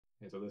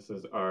So this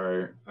is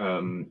our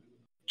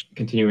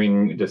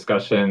continuing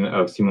discussion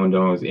of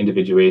Simondon's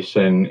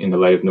individuation in the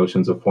light of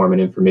notions of form and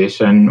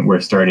information. We're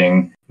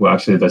starting, well,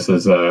 actually, this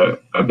is a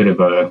bit of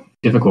a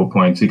difficult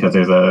point because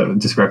there's a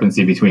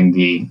discrepancy between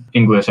the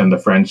English and the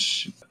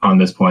French on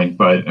this point.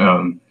 But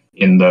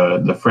in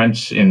the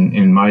French,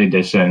 in my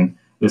edition,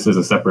 this is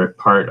a separate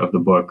part of the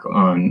book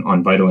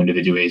on vital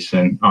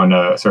individuation,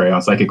 on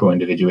psychical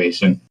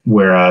individuation.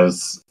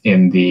 Whereas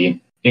in the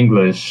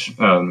English,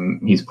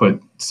 he's put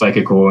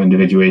psychical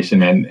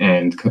individuation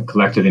and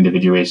collective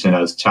individuation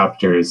as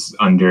chapters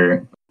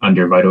under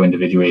vital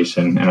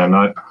individuation. And I'm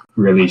not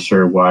really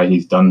sure why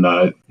he's done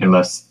that,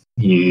 unless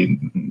he's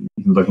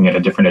looking at a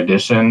different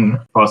edition,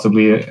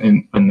 possibly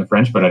in the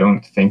French, but I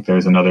don't think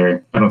there's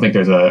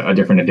a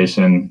different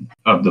edition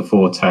of the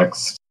full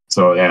text.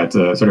 So yeah, it's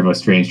a sort of a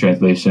strange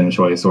translation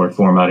choice or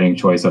formatting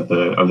choice of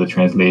the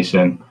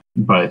translation.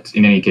 But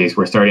in any case,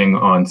 we're starting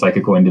on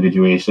psychical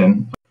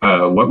individuation.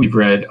 What we've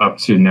read up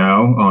to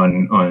now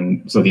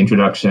on the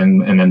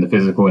introduction and then the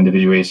physical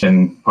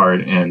individuation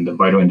part and the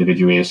vital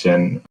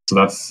individuation. So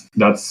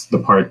that's the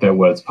part that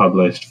was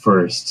published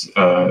first.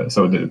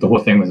 So the whole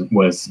thing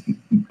was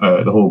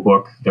the whole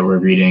book that we're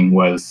reading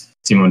was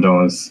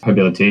Simondon's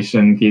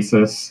habilitation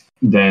thesis.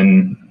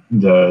 Then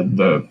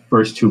the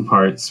first two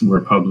parts were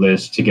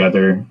published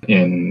together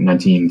in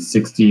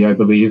 1960, I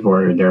believe,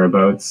 or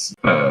thereabouts.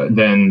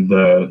 Then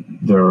the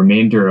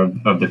remainder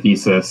of the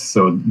thesis,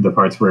 so the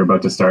parts we're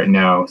about to start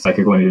now,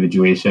 psychical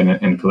individuation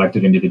and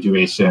collective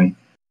individuation,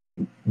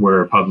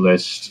 were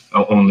published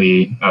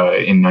only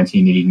in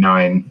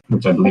 1989,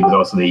 which I believe is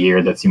also the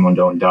year that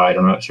Simondon died.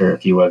 I'm not sure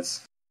if he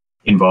was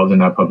involved in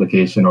that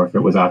publication or if it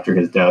was after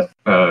his death.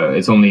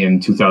 It's only in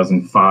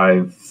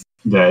 2005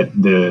 that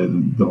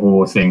the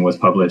whole thing was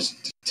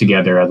published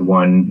together as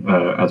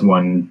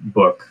one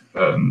book,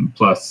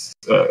 plus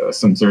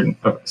some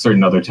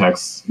certain other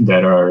texts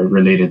that are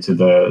related to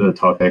the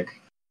topic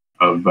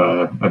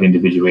of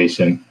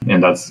individuation,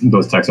 and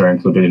those texts are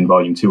included in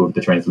volume 2 of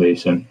the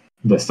translation.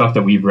 The stuff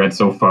that we've read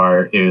so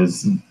far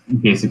is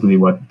basically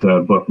what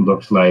the book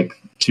looked like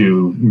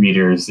to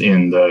readers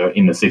in the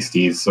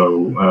 60s. So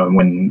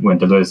when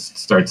Deleuze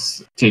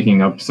starts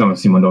taking up some of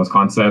Simondon's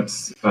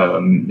concepts,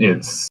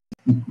 it's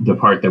the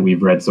part that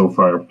we've read so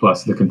far,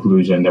 plus the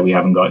conclusion that we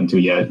haven't gotten to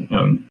yet.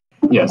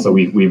 So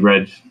we've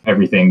read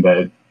everything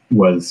that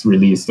was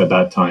released at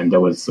that time, that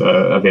was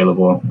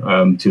available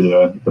to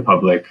the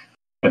public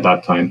at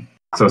that time.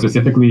 So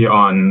specifically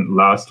on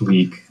last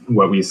week,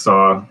 what we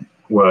saw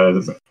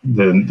was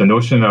the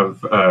notion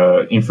of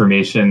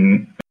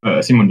information,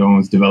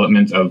 Simondon's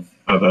development of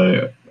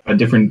a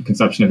different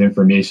conception of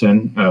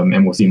information,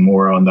 and we'll see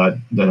more on that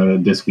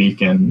this week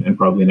and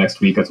probably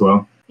next week as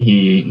well.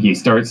 He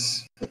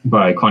starts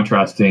by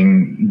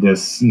contrasting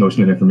this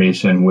notion of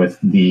information with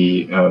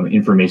the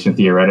information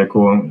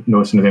theoretical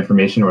notion of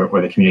information,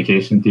 or the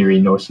communication theory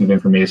notion of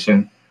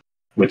information,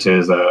 which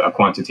is a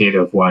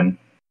quantitative one,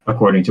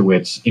 according to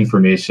which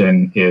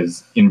information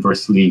is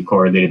inversely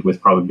correlated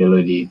with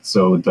probability.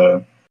 So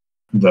the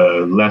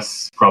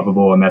less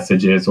probable a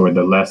message is, or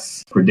the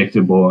less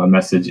predictable a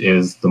message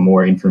is, the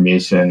more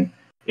information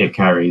it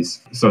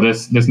carries. So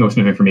this notion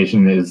of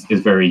information is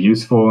very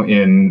useful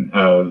in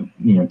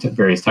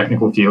various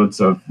technical fields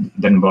that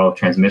involve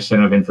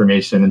transmission of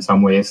information in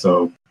some way.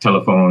 So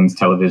telephones,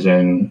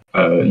 television,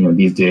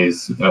 these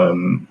days,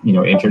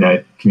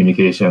 internet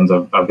communications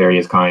of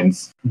various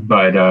kinds.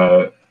 But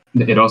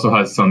it also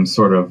has some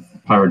sort of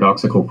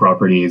paradoxical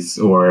properties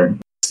or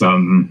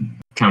some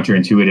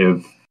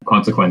counterintuitive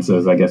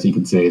consequences, I guess you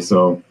could say.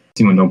 So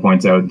Simondon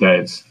points out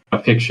that a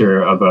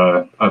picture of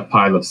a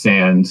pile of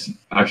sand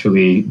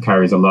actually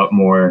carries a lot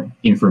more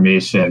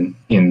information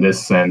in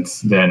this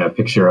sense than a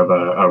picture of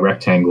a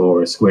rectangle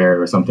or a square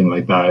or something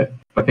like that.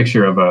 A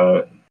picture of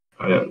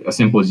a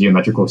simple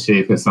geometrical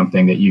shape is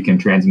something that you can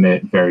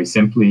transmit very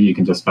simply. You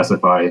can just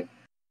specify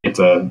it's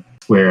a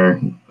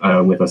square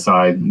with a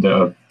side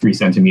of 3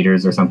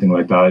 centimeters or something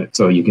like that.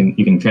 So you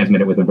can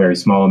transmit it with a very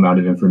small amount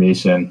of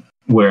information.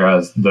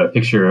 Whereas the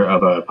picture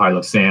of a pile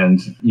of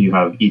sand, you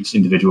have each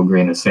individual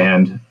grain of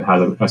sand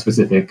has a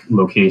specific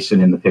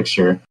location in the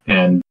picture,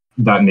 and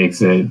that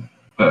makes it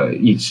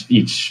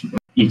each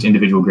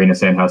individual grain of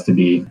sand has to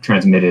be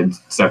transmitted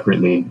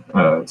separately.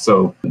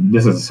 So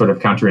this is sort of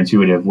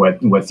counterintuitive.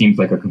 What seems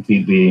like a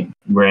completely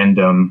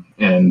random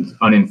and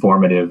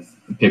uninformative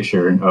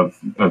picture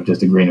of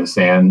just a grain of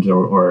sand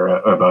or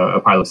of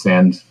a pile of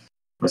sand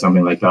or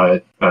something like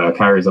that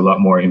carries a lot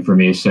more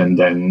information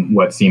than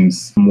what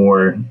seems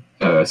more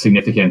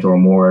significant or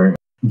more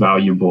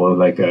valuable,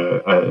 like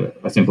a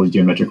simple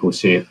geometrical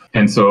shape.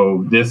 And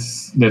so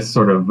this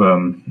sort of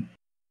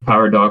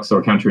paradox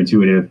or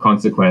counterintuitive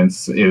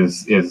consequence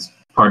is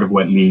part of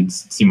what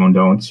leads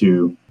Simondon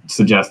to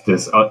suggest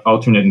this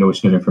alternate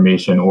notion of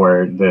information,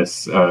 or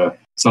this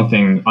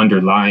something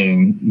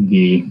underlying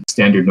the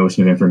standard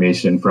notion of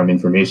information from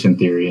information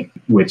theory,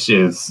 which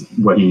is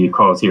what he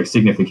calls here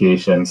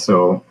signification.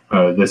 So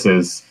this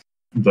is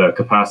the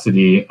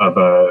capacity of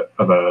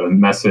a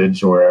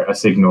message or a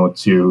signal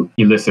to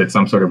elicit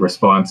some sort of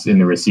response in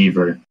the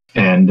receiver.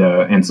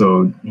 And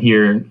so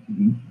here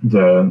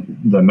the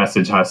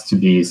message has to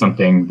be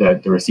something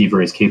that the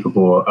receiver is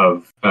capable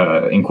of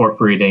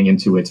incorporating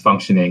into its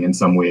functioning in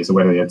some way. So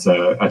whether it's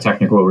a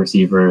technical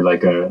receiver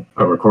like a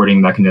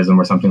recording mechanism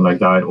or something like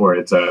that, or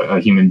it's a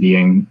human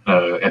being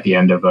at the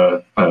end of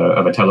a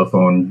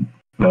telephone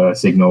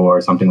signal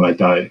or something like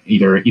that.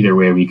 Either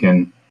way, we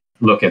can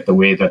look at the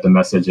way that the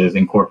message is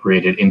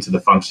incorporated into the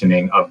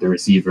functioning of the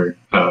receiver.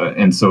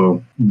 And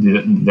so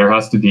there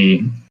has to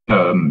be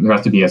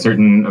a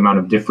certain amount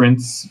of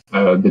difference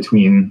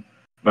between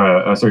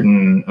a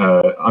certain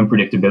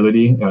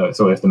unpredictability.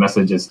 So if the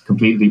message is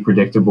completely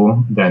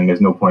predictable, then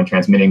there's no point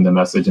transmitting the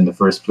message in the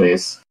first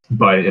place.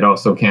 But it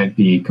also can't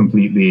be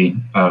completely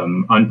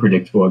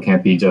unpredictable. It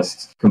can't be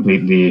just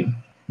completely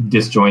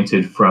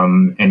disjointed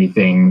from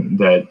anything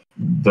that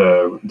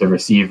the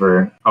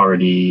receiver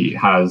already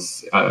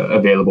has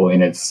available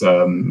in its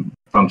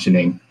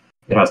functioning.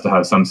 It has to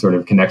have some sort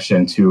of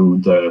connection to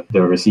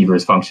the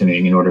receiver's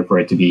functioning in order for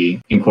it to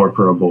be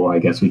incorporable, I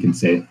guess we can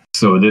say.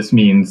 So this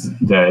means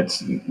that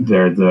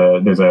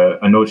there's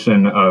a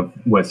notion of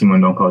what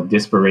Simondon called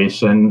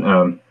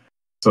disparation.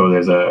 So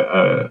there's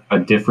a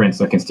difference,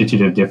 a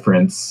constitutive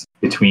difference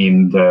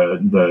between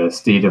the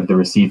state of the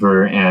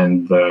receiver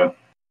and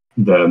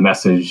the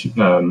message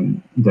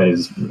that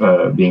is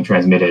being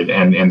transmitted,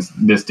 and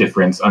this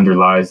difference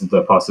underlies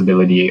the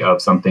possibility of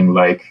something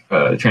like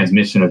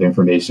transmission of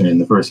information in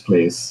the first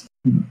place.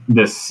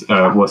 This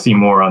we'll see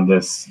more on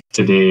this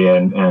today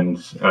and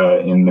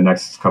in the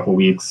next couple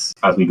weeks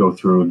as we go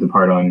through the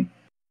part on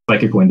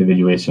psychical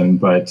individuation.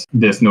 But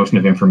this notion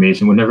of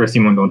information, whenever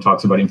Simondon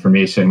talks about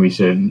information, we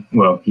should,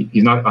 well,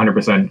 he's not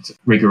 100%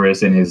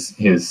 rigorous in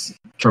his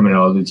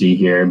terminology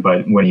here,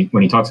 but when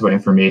he talks about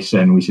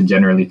information, we should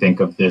generally think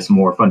of this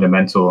more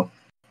fundamental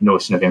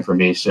notion of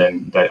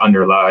information that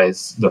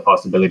underlies the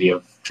possibility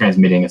of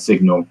transmitting a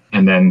signal.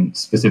 And then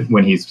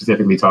when he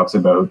specifically talks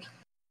about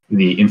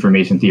the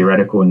information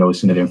theoretical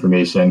notion of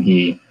information,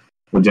 he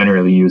will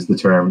generally use the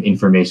term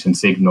information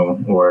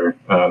signal or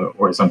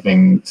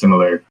something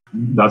similar.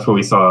 That's what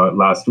we saw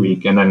last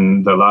week. And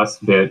then the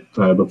last bit,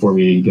 before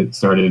we get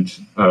started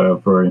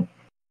for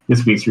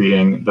this week's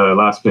reading, the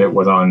last bit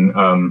was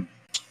on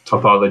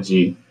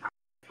topology,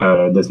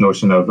 this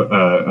notion of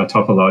a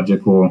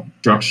topological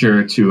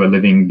structure to a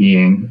living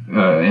being.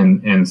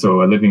 And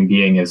so a living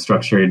being is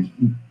structured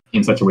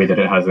in such a way that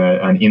it has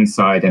an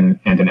inside and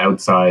an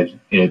outside.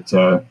 It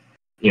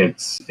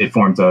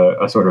forms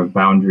a sort of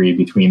boundary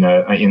between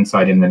an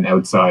inside and an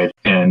outside.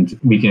 And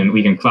we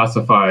can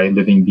classify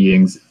living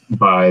beings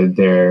by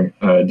their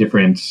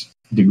different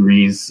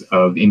degrees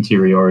of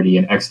interiority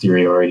and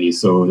exteriority.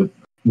 So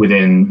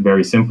within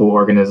very simple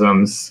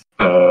organisms,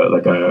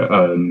 like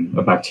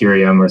a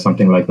bacterium or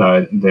something like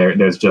that,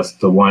 there's just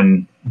the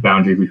one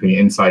boundary between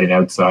inside and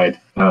outside.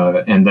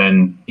 And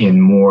then in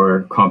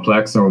more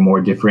complex or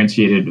more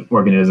differentiated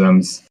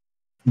organisms,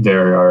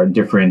 there are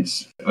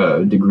different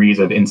degrees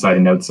of inside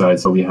and outside.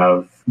 So we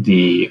have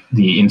the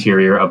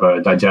interior of a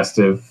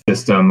digestive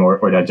system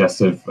or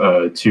digestive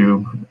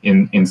tube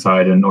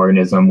inside an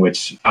organism,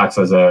 which acts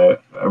as a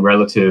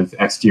relative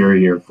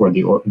exterior for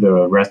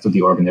the rest of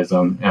the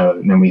organism.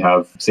 And then we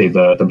have, say,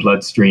 the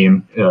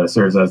bloodstream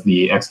serves as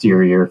the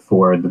exterior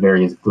for the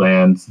various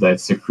glands that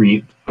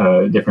secrete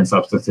different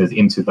substances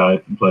into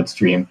that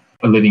bloodstream.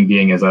 A living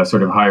being is a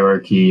sort of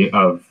hierarchy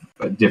of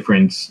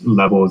different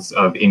levels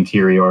of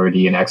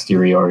interiority and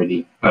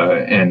exteriority,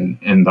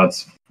 and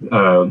that's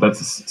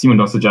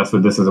Simondon suggests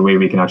that this is a way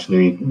we can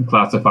actually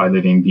classify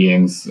living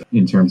beings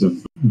in terms of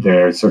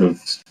their sort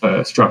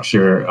of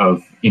structure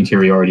of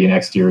interiority and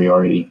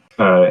exteriority.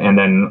 And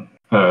then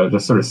the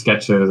sort of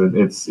sketches,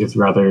 it's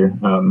rather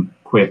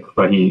quick,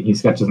 but he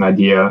sketches an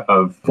idea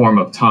of form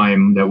of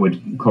time that would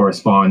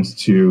correspond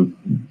to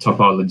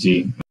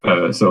topology.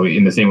 So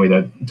in the same way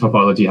that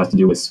topology has to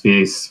do with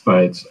space,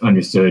 but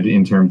understood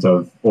in terms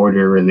of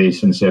order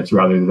relationships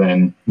rather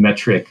than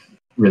metric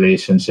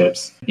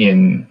relationships.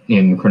 In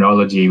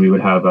chronology, we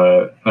would have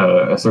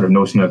a sort of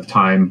notion of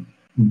time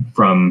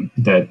from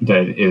that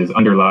is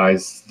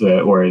underlies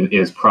or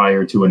is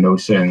prior to a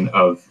notion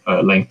of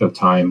length of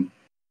time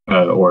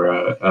or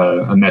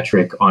a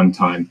metric on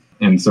time.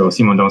 And so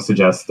Simondon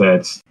suggests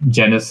that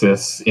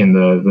genesis, in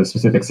the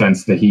specific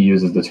sense that he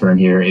uses the term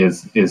here,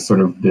 is sort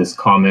of this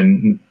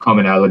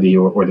commonality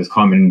or this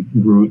common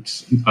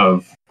root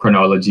of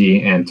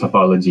chronology and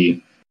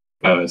topology.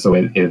 So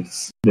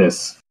it's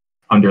this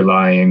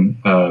underlying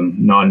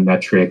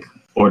non-metric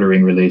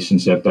ordering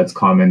relationship that's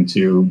common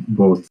to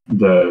both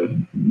the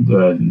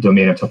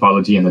domain of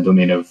topology and the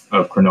domain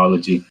of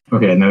chronology.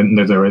 Okay, and then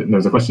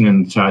there's a question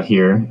in the chat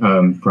here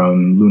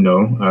from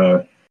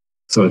Luno.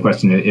 So the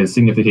question is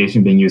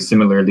signification being used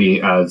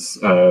similarly as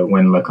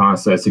when Lacan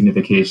says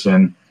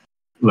signification,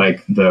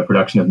 like the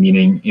production of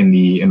meaning in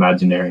the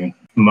imaginary?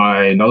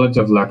 My knowledge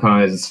of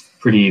Lacan is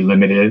pretty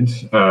limited,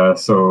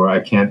 so I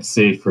can't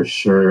say for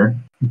sure.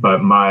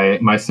 But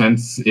my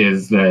sense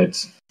is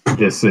that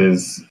this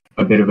is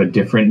a bit of a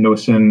different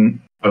notion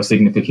of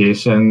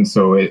signification.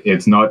 So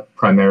it's not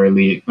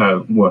primarily,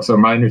 so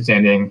my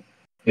understanding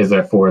is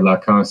that for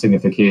Lacan,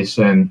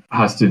 signification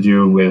has to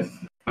do with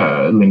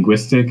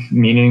linguistic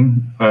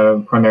meaning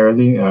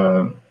primarily.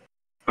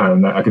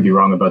 I could be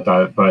wrong about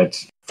that,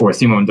 but for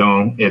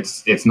Simondon,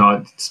 it's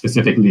not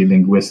specifically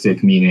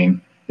linguistic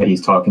meaning that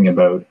he's talking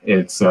about.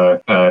 It's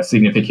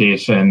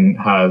signification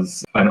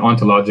has an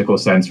ontological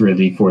sense,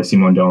 really, for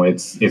Simondon.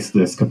 It's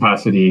this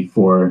capacity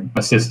for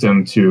a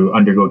system to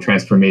undergo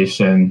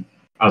transformation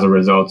as a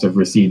result of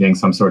receiving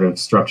some sort of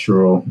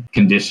structural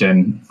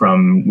condition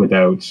from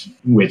without,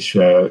 which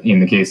in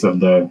the case of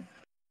the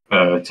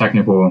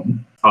technical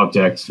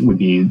object would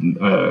be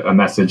a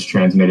message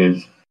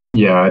transmitted.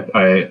 Yeah,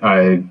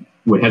 I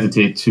would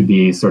hesitate to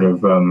be sort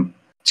of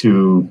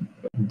too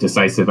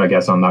decisive, I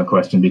guess, on that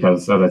question,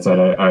 because, as I said,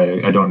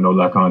 I don't know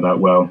Lacan that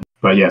well.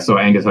 But yeah, so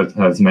Angus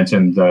has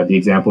mentioned the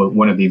example.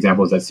 One of the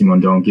examples that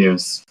Simondon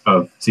gives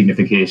of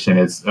signification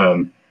is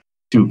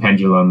two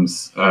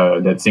pendulums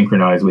that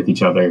synchronize with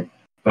each other,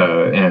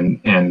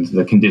 and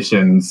the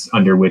conditions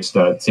under which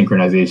that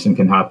synchronization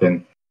can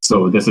happen.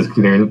 So this is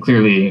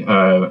clearly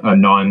a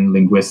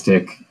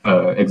non-linguistic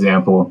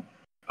example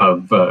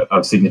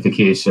of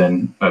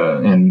signification,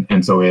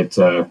 and so it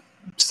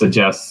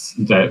suggests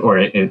that, or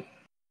it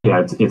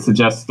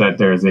suggests that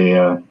there's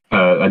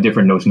a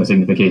different notion of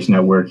signification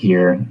at work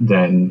here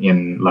than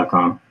in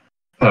Lacan.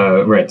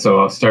 Right.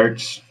 So I'll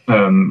start.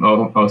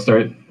 I'll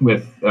start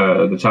with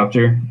the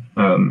chapter,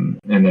 and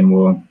then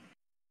we'll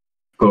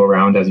go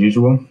around as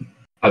usual.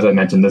 As I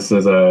mentioned, this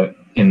is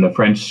in the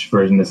French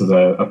version, this is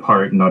a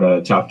part, not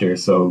a chapter.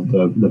 So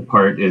the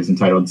part is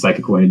entitled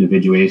Psychical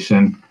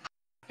Individuation,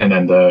 and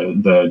then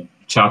the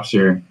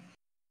chapter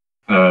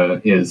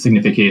is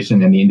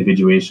Signification and the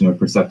Individuation of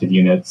Perceptive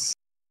Units.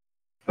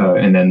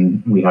 And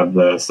then we have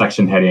the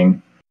section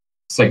heading,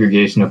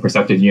 Segregation of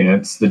Perceptive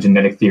Units, the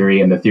Genetic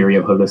Theory and the Theory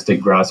of Holistic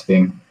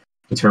Grasping,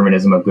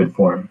 Determinism of Good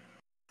Form.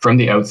 From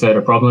the outset,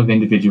 a problem of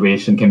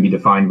individuation can be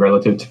defined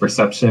relative to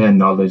perception and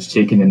knowledge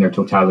taken in their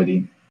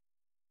totality.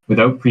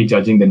 Without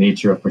prejudging the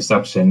nature of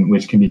perception,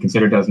 which can be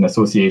considered as an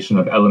association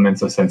of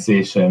elements of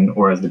sensation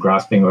or as the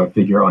grasping of a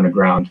figure on a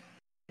ground,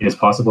 it is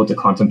possible to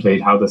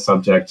contemplate how the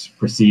subject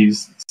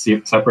perceives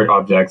separate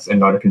objects and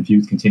not a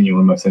confused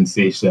continuum of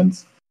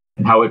sensations,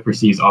 and how it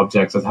perceives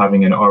objects as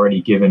having an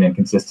already given and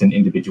consistent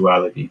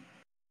individuality.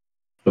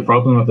 The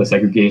problem of the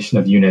segregation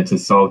of units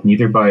is solved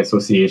neither by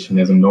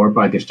associationism nor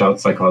by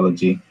Gestalt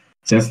psychology,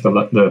 since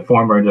the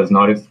former does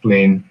not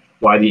explain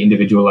why the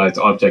individualized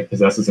object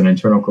possesses an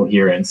internal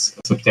coherence,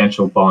 a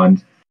substantial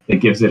bond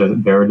that gives it a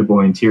veritable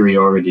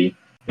interiority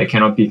that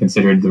cannot be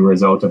considered the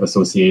result of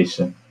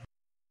association.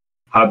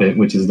 Habit,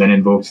 which is then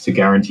invoked to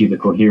guarantee the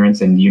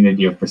coherence and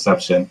unity of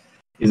perception,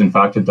 is in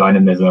fact a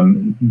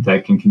dynamism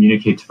that can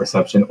communicate to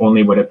perception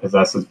only what it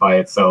possesses by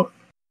itself,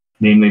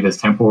 namely this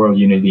temporal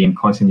unity and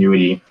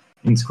continuity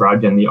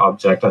inscribed in the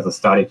object as a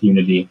static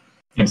unity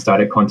and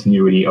static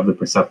continuity of the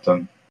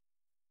perceptum.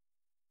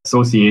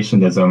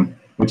 Associationism,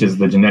 which is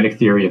the genetic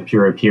theory of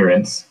pure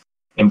appearance,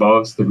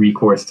 involves the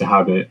recourse to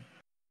habit,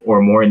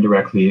 or more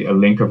indirectly, a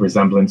link of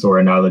resemblance or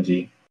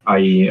analogy,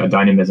 i.e., a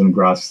dynamism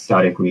grasped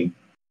statically,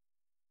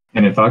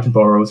 and in fact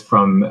borrows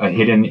from a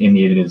hidden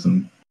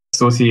innatedism.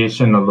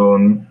 Association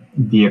alone,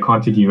 via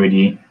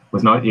contiguity,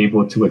 was not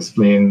able to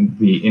explain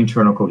the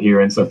internal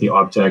coherence of the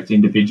object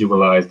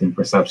individualized in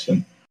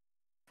perception.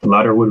 The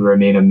latter would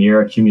remain a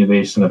mere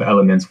accumulation of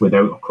elements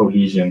without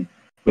cohesion,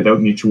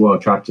 without mutual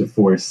attractive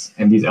force,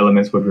 and these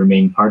elements would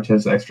remain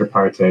partes extra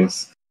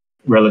partes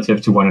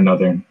relative to one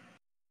another.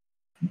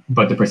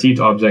 But the perceived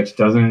object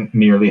doesn't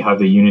merely have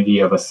the unity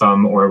of a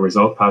sum or a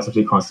result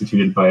passively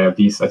constituted by a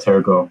vis a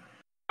tergo,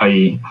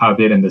 i.e.,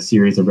 habit and the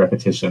series of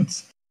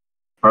repetitions.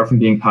 Apart from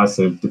being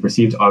passive, the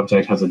perceived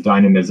object has a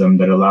dynamism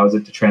that allows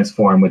it to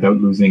transform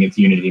without losing its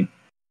unity.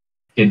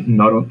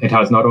 It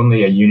has not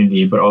only a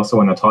unity, but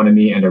also an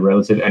autonomy and a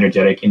relative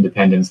energetic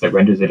independence that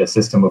renders it a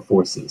system of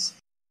forces.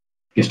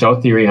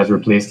 Gestalt theory has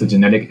replaced the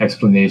genetic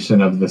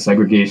explanation of the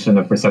segregation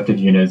of perceptive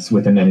units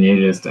with an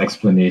innatist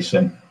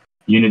explanation.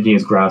 Unity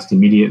is grasped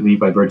immediately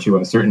by virtue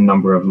of a certain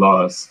number of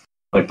laws,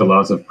 like the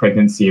laws of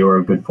pregnancy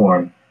or good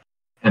form.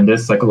 And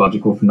this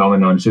psychological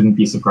phenomenon shouldn't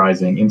be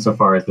surprising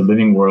insofar as the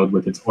living world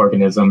with its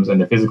organisms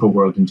and the physical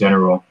world in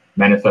general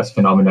manifest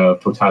phenomena of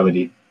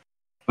totality.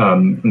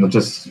 And I'll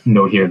just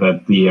note here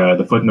that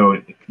the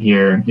footnote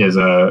here is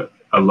a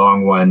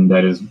long one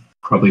that is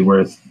probably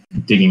worth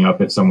digging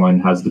up if someone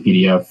has the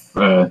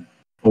PDF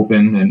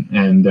open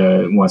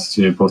and wants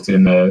to post it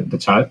in the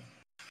chat.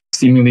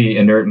 Seemingly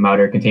inert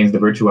matter contains the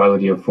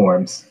virtuality of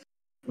forms.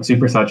 A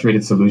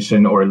supersaturated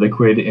solution or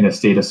liquid in a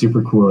state of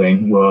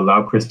supercooling will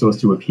allow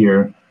crystals to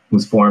appear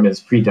whose form is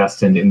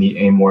predestined in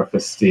the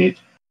amorphous state.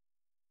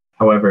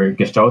 However,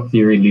 Gestalt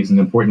theory leaves an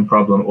important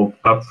problem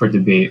up for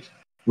debate,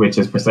 which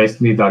is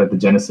precisely that of the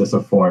genesis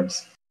of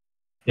forms.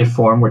 If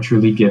form were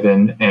truly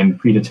given and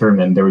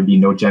predetermined, there would be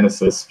no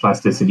genesis,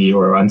 plasticity,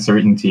 or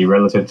uncertainty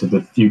relative to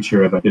the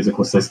future of a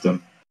physical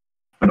system,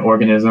 an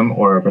organism,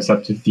 or a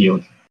perceptive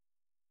field.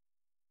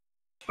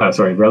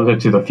 Relative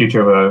to the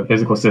future of a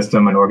physical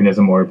system, an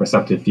organism, or a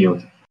perceptive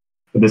field.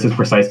 But this is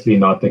precisely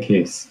not the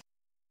case.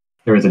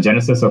 There is a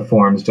genesis of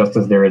forms just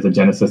as there is a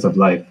genesis of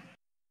life.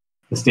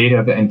 The state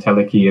of the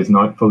entelechy is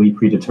not fully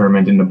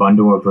predetermined in the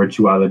bundle of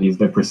virtualities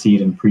that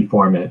precede and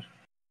preform it.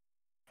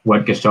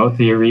 What Gestalt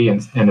theory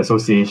and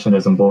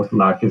associationism both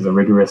lack is a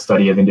rigorous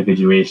study of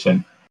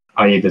individuation,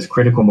 i.e. this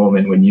critical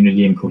moment when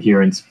unity and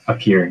coherence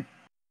appear.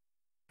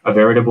 A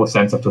veritable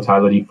sense of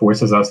totality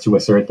forces us to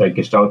assert that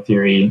Gestalt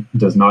theory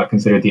does not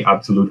consider the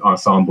absolute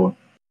ensemble.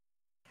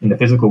 In the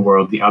physical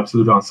world, the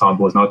absolute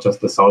ensemble is not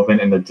just the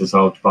solvent and the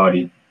dissolved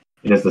body.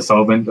 It is the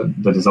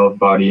solvent, the dissolved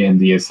body, and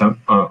the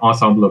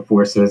ensemble of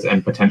forces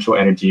and potential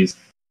energies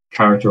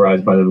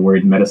characterized by the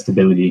word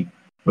metastability,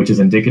 which is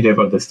indicative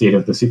of the state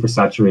of the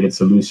supersaturated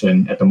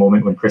solution at the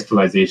moment when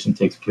crystallization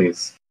takes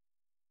place.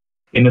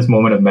 In this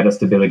moment of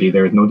metastability,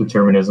 there is no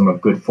determinism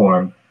of good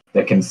form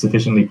that can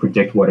sufficiently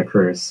predict what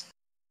occurs.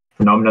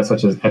 Phenomena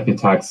such as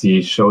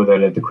epitaxy show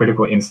that at the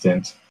critical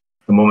instant,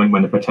 the moment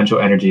when the potential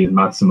energy is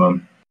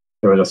maximum,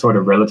 there is a sort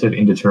of relative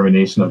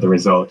indetermination of the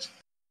result.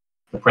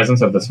 The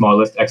presence of the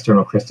smallest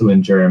external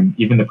crystalline germ,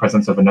 even the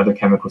presence of another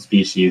chemical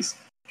species,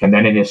 can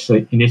then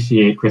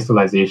initiate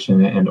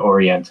crystallization and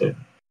orient it.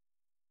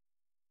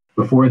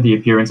 Before the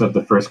appearance of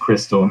the first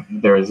crystal,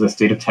 there is a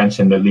state of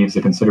tension that leaves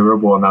a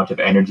considerable amount of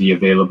energy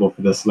available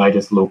for the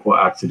slightest local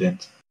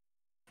accident.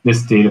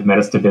 This state of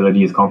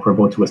metastability is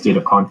comparable to a state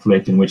of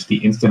conflict in which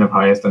the instant of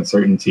highest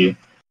uncertainty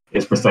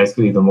is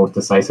precisely the most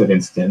decisive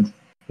instant,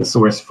 the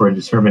source for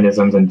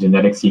determinisms and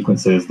genetic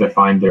sequences that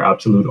find their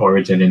absolute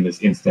origin in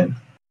this instant.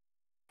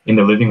 In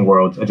the living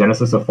world, a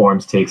genesis of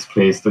forms takes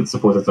place that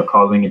supposes a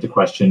calling into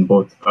question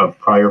both of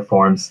prior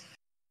forms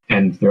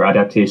and their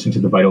adaptation to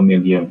the vital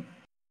milieu.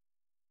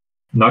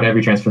 Not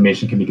every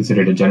transformation can be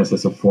considered a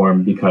genesis of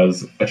form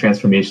because a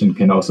transformation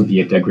can also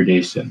be a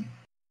degradation.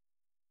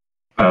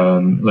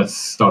 Let's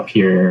stop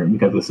here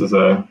because this is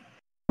a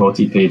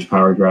multi-page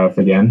paragraph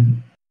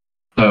again.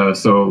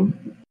 So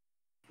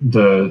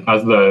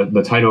as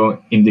the title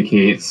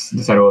indicates,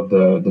 the title of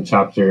the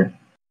chapter,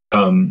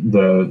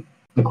 the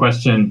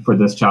question for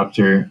this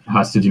chapter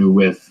has to do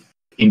with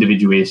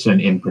individuation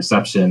in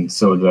perception.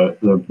 So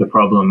the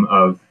problem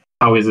of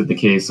how is it the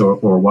case or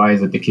why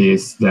is it the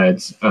case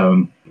that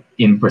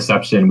in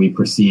perception we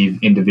perceive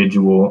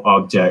individual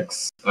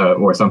objects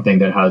or something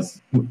that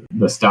has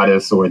the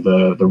status or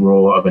the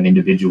role of an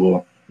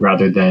individual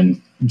rather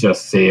than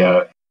just say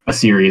a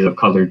series of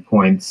colored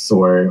points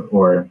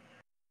or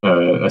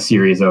a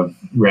series of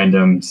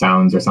random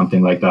sounds or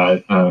something like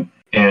that.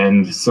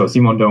 And so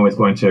Simondon is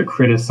going to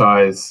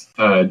criticize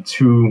the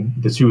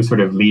two sort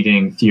of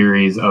leading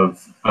theories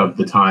of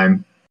the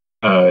time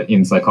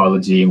in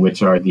psychology,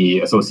 which are the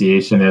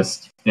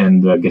associationist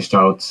and the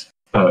Gestalt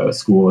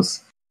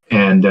schools.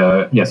 And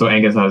so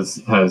Angus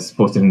has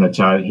posted in the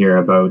chat here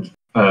about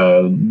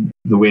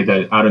the way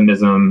that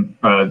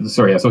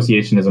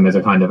associationism is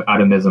a kind of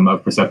atomism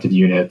of perceptive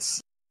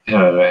units,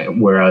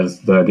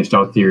 whereas the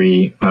Gestalt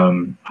theory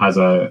has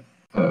an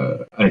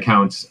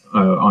account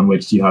on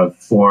which you have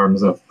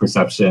forms of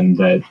perception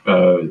that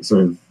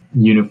sort of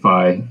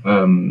unify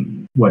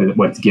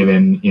what's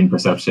given in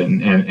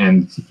perception,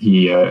 and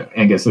he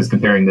Angus is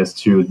comparing this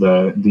to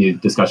the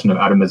discussion of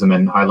atomism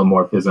and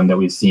hylomorphism that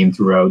we've seen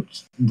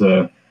throughout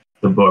the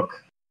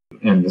book,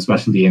 and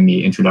especially in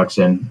the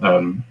introduction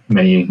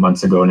many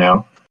months ago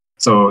now.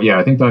 So yeah,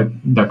 I think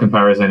that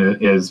comparison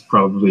is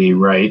probably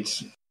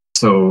right.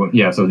 So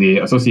yeah, so the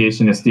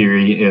associationist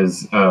theory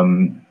is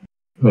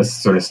this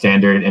sort of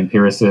standard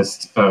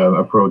empiricist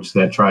approach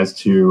that tries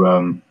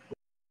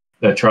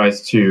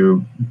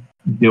to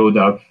build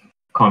up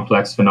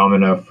complex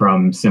phenomena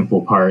from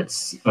simple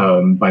parts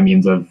by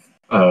means of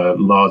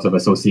laws of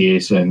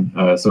association.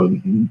 So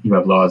you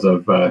have laws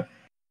of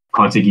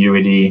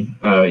contiguity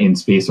in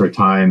space or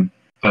time,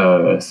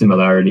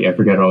 similarity. I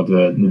forget all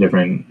the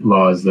different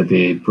laws that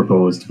they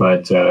proposed,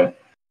 but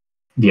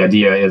the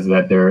idea is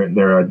that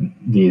there are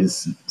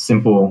these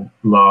simple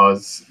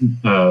laws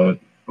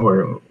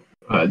or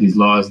these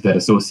laws that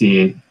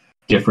associate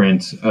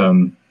different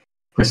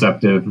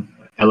perceptive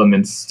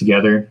elements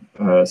together,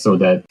 so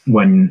that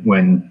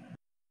when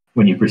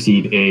you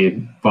perceive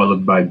A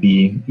followed by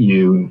B,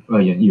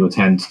 you'll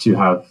tend to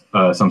have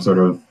some sort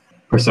of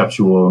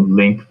perceptual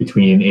link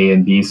between A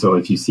and B. So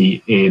if you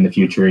see A in the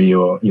future,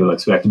 you'll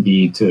expect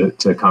B to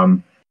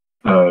come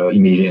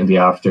immediately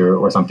after,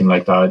 or something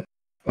like that.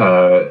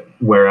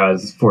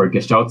 Whereas for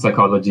Gestalt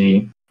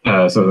psychology,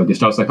 so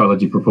Gestalt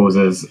psychology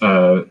proposes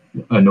a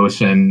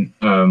notion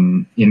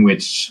in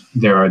which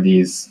there are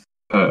these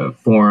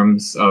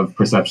forms of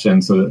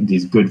perception, so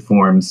these good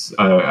forms,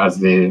 as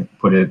they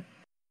put it.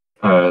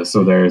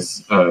 So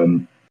there's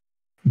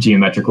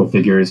geometrical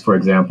figures, for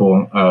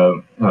example,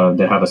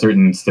 that have a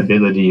certain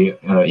stability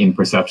in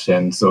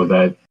perception, so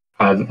that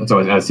as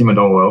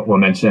Simondon will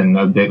mention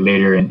a bit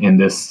later in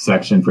this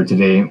section for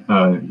today,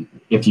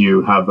 if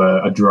you have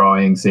a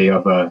drawing, say,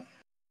 of a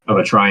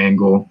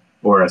triangle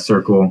or a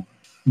circle,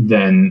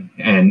 then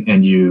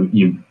and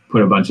you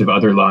put a bunch of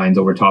other lines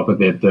over top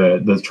of it,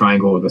 the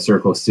triangle or the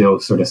circle still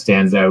sort of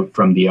stands out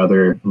from the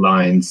other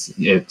lines.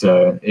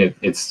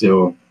 It's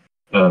still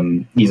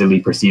easily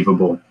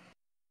perceivable.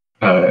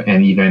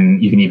 and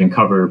even you can even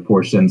cover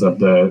portions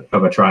of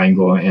a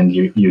triangle, and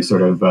you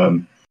sort of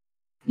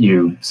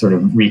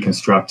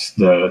reconstruct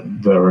the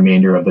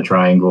remainder of the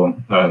triangle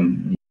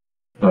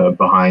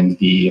behind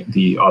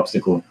the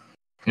obstacle.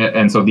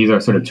 And so these are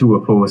sort of two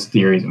opposed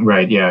theories,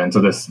 right? Yeah. And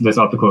so this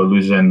optical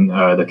illusion,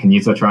 the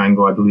Kanizsa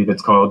triangle, I believe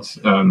it's called,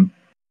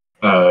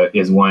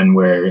 is one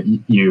where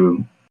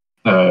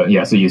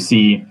so you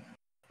see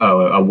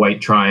a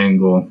white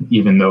triangle,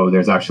 even though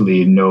there's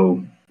actually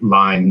no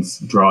lines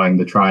drawing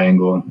the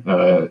triangle.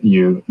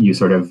 You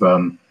sort of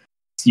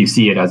you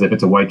see it as if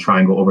it's a white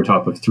triangle over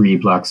top of three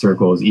black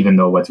circles, even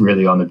though what's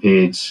really on the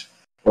page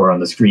or on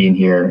the screen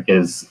here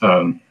is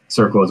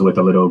circles with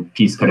a little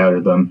piece cut out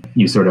of them.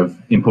 You sort of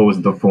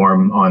impose the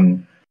form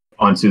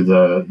onto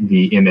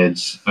the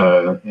image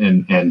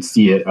and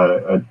see it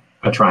a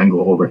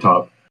triangle over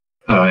top.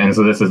 And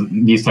so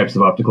these types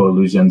of optical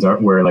illusions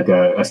were like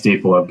a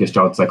staple of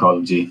Gestalt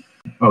psychology.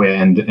 Oh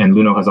yeah, and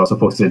Luno has also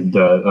posted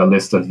a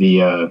list of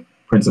the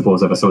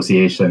principles of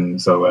association.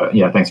 So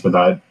yeah, thanks for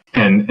that.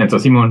 And so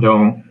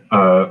Simondon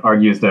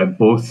argues that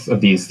both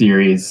of these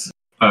theories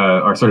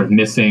are sort of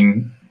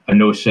missing a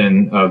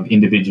notion of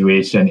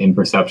individuation in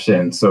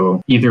perception.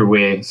 So either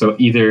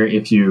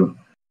if you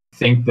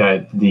think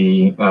that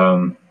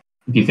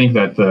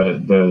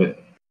the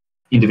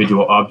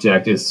individual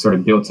object is sort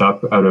of built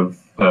up out of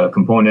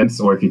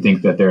components, or if you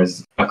think that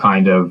there's a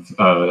kind of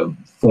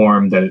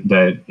form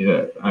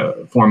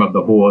form of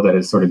the whole that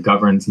is sort of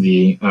governs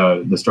the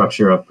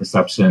structure of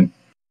perception,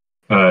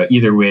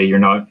 either way, you're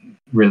not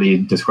really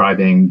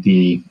describing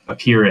the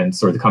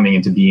appearance or the coming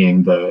into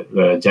being,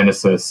 the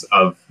genesis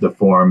of the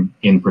form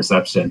in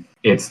perception.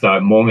 It's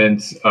that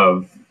moment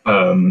of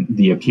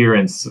the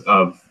appearance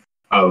of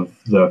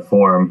the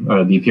form,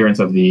 the appearance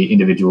of the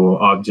individual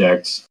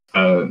object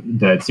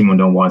that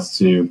Simondon wants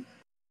to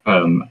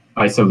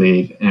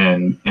isolate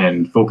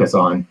and focus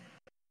on.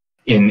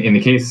 In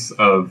the case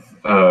of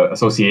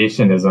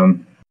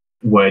associationism,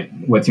 what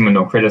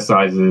Simondon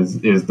criticizes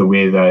is the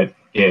way that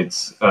it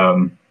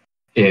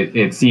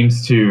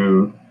seems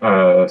to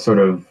sort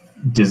of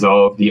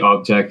dissolve the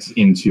object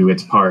into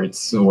its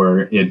parts,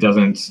 or it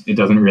doesn't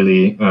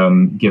really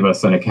give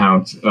us an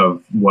account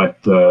of what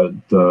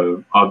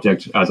the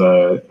object as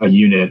a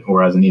unit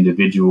or as an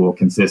individual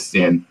consists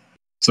in.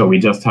 So we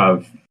just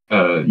have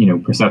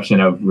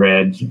perception of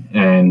red,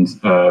 and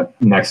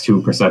next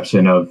to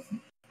perception of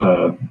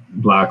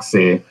black,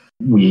 say,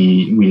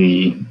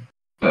 we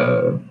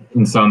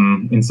in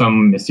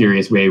some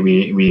mysterious way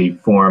we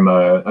form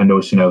a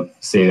notion of,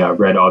 say, a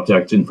red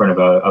object in front of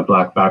a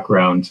black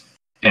background,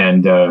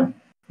 and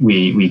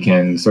we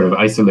can sort of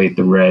isolate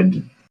the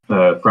red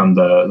from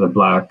the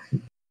black,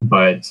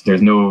 but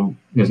there's no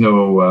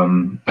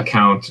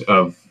account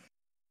of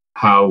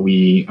how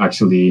we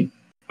actually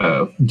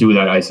do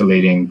that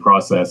isolating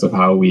process, of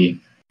how the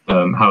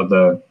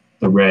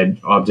red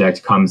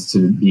object comes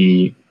to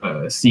be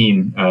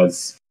seen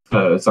as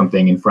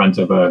something in front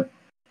of a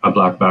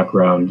black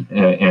background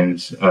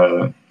and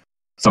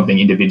something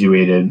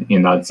individuated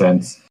in that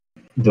sense.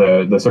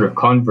 The sort of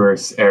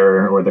converse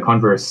error, or the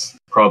converse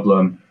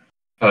problem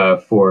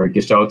for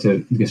Gestalt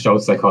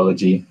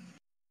psychology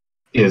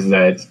is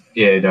that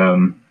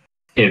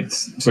it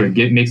sort of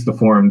makes the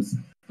forms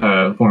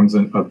of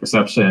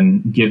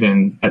perception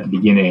given at the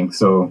beginning.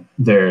 So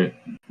the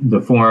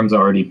forms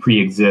already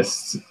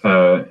pre-exist,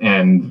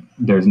 and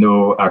there's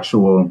no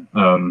actual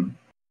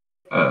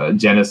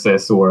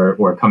genesis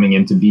or coming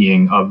into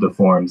being of the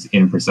forms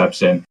in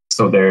perception.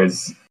 So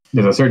there's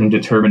a certain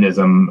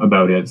determinism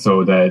about it,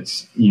 so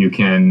that you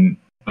can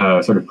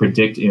sort of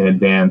predict in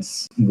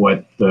advance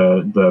what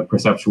the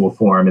perceptual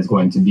form is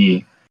going to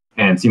be.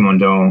 And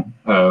Simondon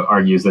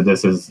argues that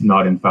this is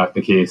not in fact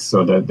the case,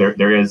 so that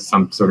there is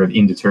some sort of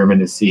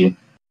indeterminacy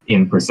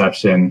in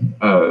perception,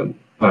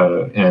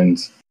 and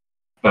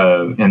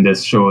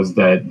this shows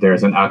that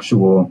there's an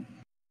actual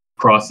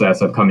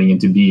process of coming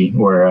into being,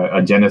 or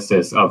a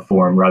genesis of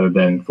form, rather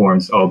than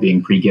forms all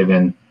being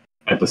pre-given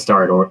at the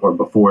start or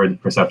before the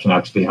perception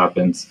actually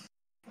happens.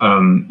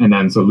 And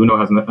then, so Luno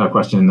has a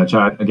question in the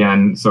chat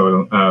again.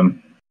 So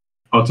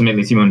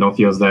ultimately, Simondon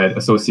feels that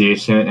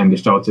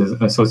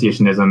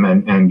associationism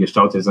and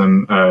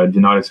Gestaltism do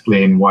not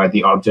explain why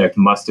the object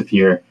must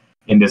appear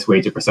in this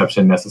way to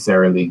perception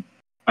necessarily.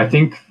 I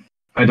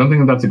don't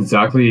think that's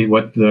exactly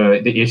what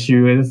the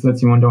issue is that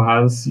Simondon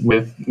has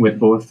with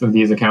both of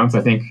these accounts.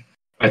 I think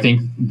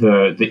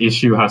the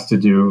issue has to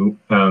do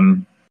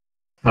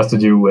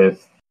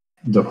with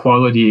the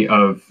quality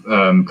of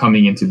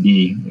coming into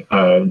being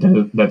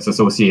that's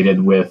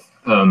associated with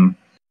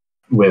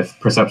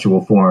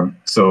perceptual form.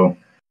 So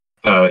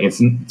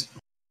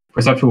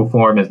perceptual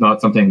form is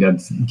not something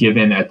that's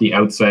given at the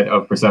outset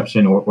of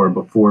perception or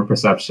before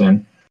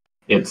perception.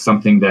 It's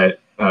something that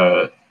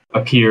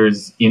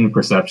appears in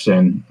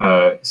perception.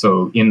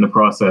 So in the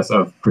process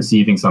of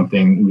perceiving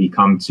something, we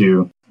come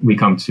to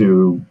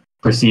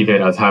perceive it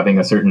as having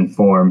a certain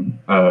form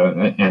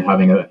and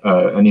having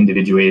an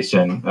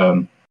individuation.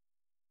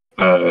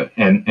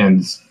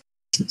 And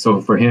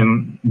so for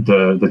him,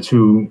 the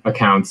two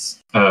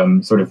accounts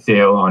sort of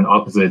fail on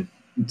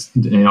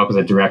in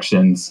opposite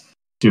directions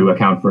to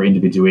account for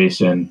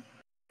individuation.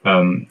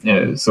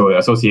 So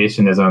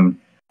associationism,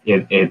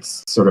 it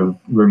sort of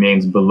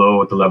remains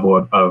below the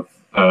level of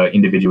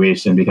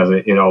individuation because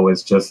it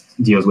always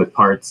just deals with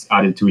parts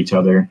added to each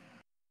other,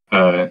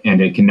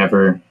 and it can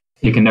never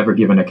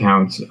give an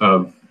account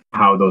of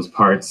how those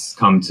parts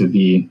come to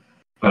be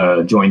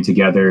joined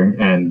together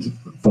and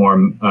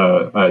form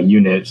a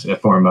unit,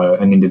 form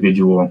an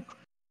individual.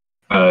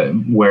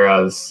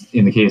 Whereas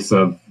in the case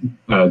of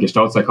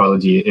Gestalt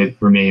psychology, it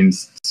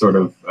remains sort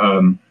of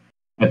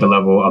at the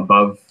level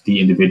above the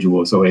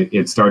individual. So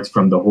it starts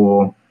from the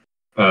whole.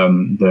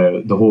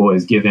 The whole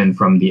is given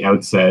from the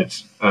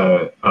outset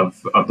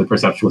of the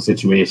perceptual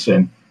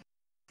situation,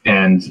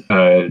 and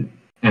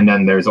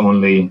then there's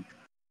only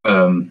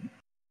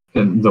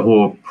the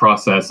whole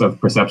process of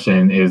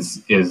perception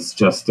is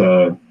just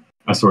a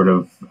sort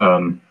of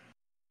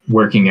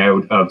working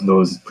out of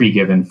those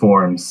pre-given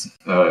forms,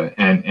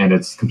 and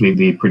it's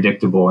completely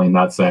predictable in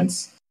that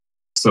sense.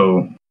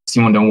 So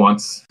Simondon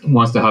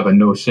wants to have a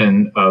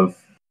notion of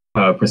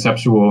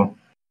perceptual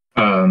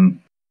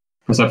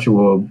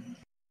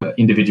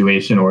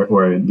individuation or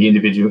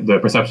the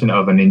perception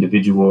of an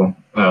individual.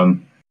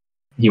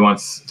 He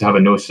wants to have a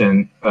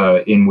notion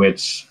in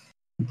which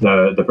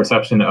the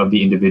perception of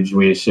the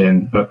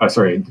individuation, the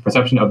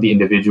perception of the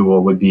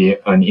individual would be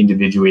an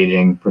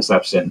individuating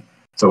perception.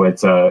 So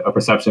it's a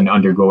perception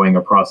undergoing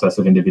a process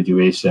of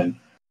individuation.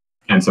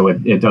 And so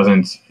it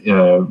doesn't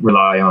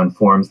rely on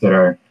forms that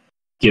are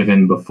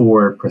given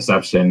before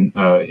perception.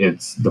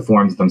 It's the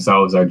forms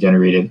themselves are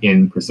generated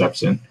in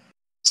perception.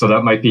 So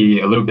that might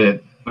be a little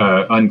bit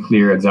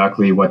unclear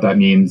exactly what that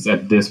means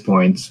at this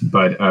point,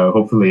 but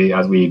hopefully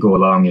as we go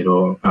along,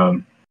 it'll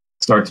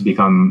start to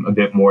become a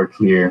bit more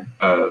clear.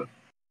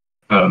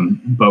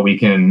 But we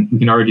can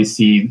already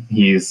see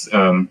he's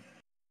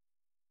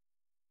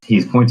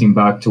pointing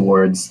back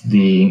towards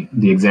the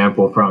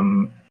example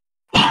from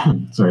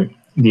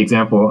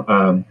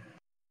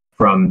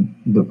from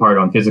the part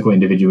on physical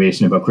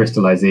individuation about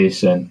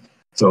crystallization.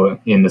 So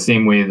in the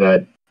same way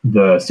that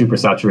the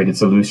supersaturated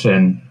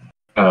solution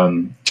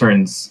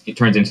turns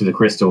into the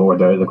crystal, or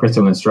the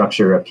crystalline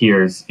structure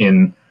appears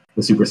in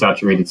the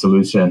supersaturated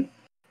solution,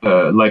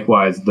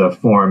 likewise the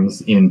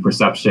forms in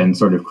perception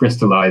sort of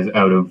crystallize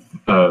out of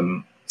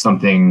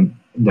something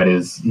that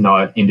is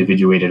not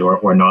individuated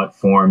or not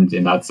formed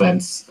in that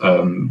sense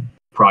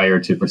prior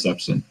to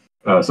perception.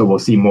 So we'll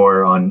see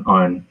more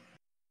on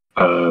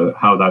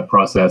how that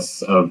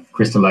process of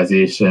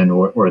crystallization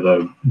or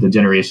the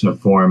generation of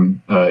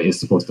form is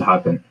supposed to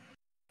happen.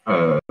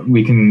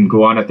 We can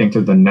go on, I think,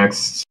 to the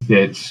next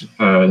bit,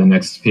 the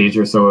next page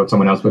or so, if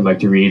someone else would like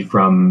to read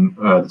from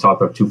the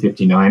top of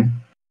 259.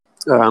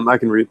 I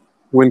can read.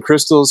 When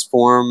crystals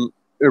form,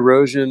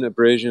 erosion,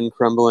 abrasion,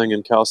 crumbling,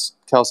 and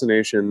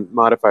calcination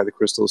modify the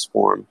crystal's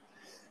form,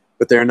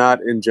 but they are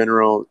not in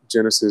general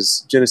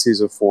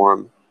geneses of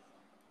form.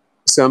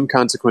 Some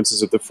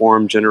consequences of the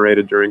form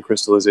generated during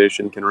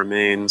crystallization can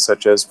remain,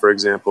 such as, for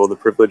example, the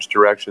privileged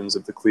directions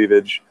of the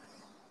cleavage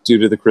due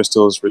to the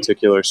crystal's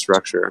reticular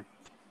structure,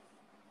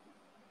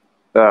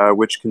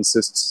 which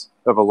consists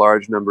of a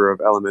large number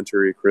of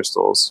elementary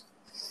crystals.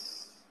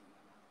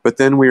 But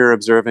then we are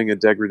observing a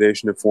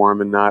degradation of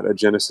form and not a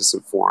genesis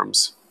of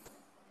forms.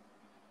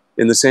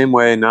 In the same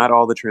way, not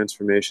all the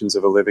transformations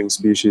of a living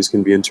species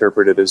can be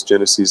interpreted as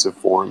geneses of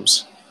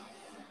forms.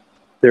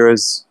 There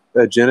is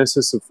a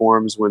genesis of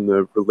forms when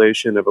the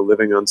relation of a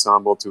living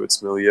ensemble to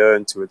its milieu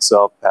and to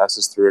itself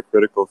passes through a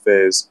critical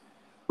phase,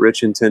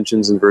 rich in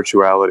tensions and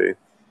virtuality,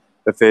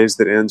 a phase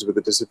that ends with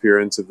the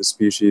disappearance of the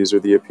species or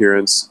the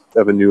appearance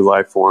of a new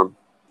life form.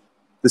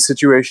 The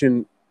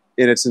situation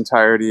in its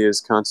entirety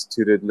is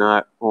constituted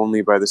not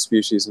only by the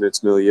species and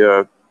its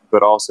milieu,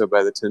 but also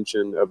by the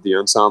tension of the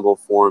ensemble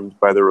formed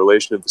by the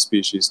relation of the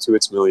species to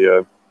its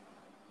milieu,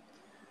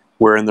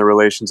 wherein the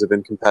relations of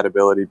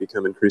incompatibility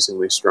become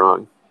increasingly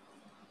strong.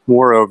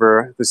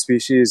 Moreover, the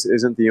species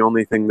isn't the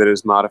only thing that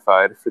is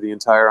modified, for the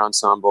entire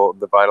ensemble,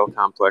 the vital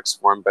complex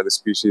formed by the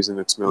species and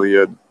its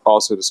milieu,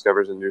 also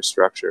discovers a new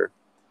structure.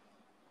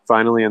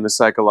 Finally, in the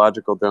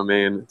psychological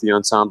domain, the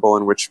ensemble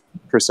in which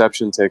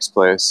perception takes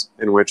place,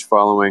 in which,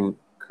 following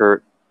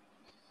Kurt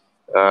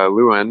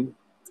Lewin,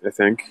 I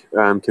think,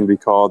 can be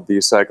called the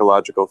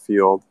psychological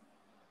field,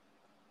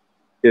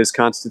 is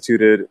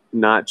constituted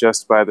not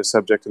just by the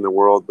subject and the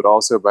world, but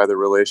also by the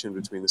relation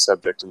between the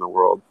subject and the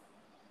world.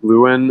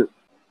 Lewin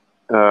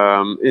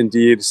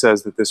indeed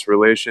says that this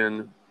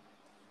relation,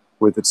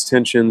 with its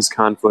tensions,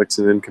 conflicts,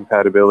 and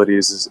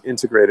incompatibilities, is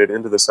integrated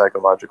into the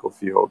psychological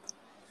field.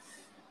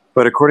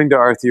 But according to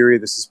our theory,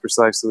 this is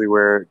precisely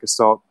where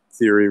Gestalt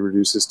theory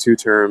reduces two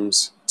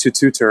terms,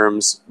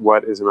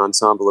 what is an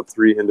ensemble of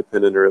three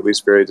independent or at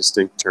least very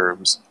distinct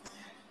terms.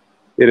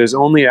 It is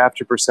only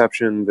after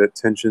perception that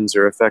tensions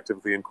are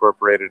effectively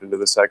incorporated into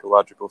the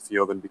psychological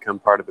field and become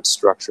part of its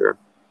structure.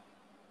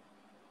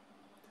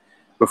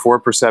 Before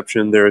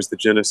perception, there is the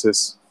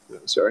genesis.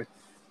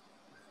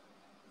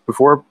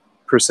 Before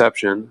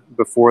perception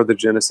before the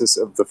genesis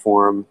of the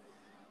form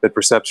that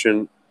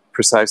perception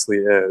precisely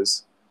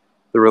is,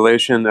 the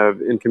relation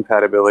of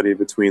incompatibility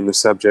between the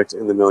subject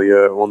and the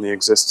milieu only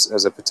exists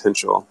as a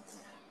potential,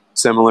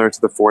 similar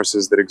to the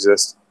forces that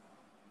exist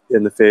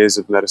in the phase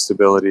of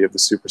metastability of the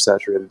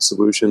supersaturated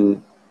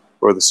solution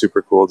or the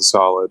supercooled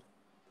solid,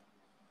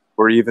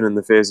 or even in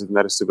the phase of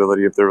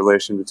metastability of the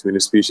relation between a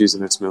species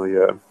and its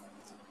milieu.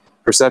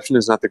 Perception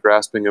is not the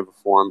grasping of a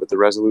form, but the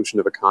resolution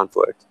of a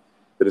conflict,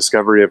 the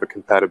discovery of a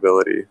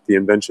compatibility, the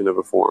invention of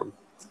a form.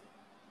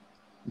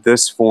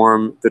 This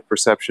form that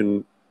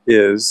perception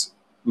is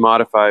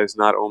modifies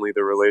not only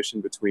the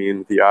relation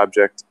between the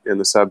object and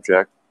the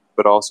subject,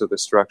 but also the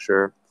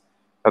structure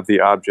of the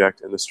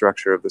object and the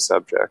structure of the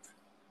subject.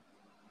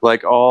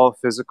 Like all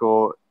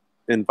physical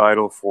and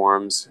vital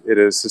forms, it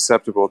is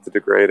susceptible to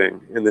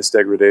degrading, and this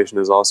degradation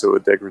is also a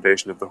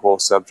degradation of the whole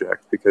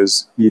subject,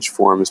 because each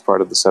form is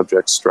part of the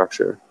subject's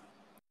structure.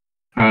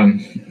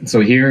 So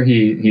here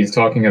he's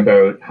talking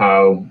about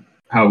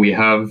how we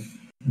have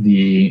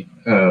the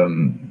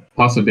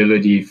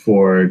possibility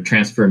for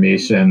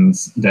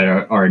transformations that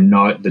are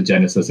not the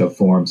genesis of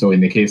form. So in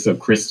the case of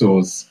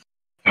crystals,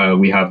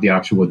 we have the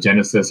actual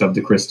genesis of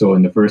the crystal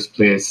in the first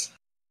place.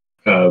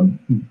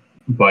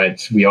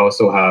 But we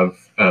also have,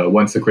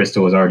 once the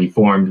crystal is already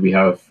formed, we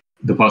have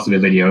the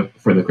possibility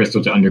for the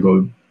crystal to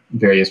undergo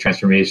various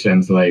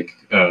transformations like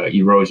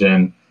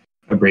erosion,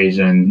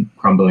 abrasion,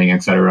 crumbling,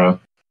 etc.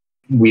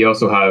 We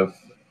also have,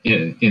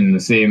 in the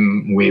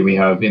same way we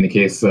have in the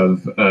case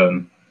of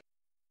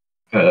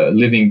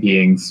living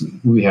beings,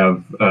 we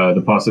have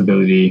the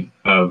possibility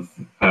of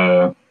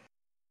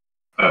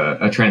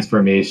a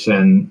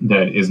transformation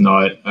that is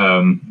not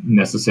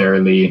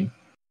necessarily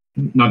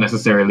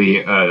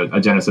a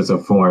genesis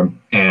of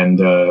form, and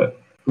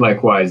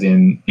likewise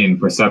in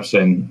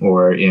perception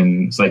or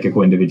in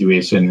psychical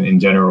individuation in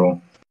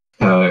general.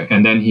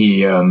 And then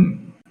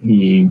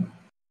he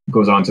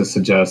goes on to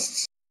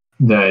suggest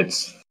that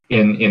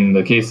in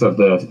the case of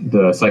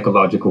the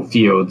psychological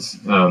fields,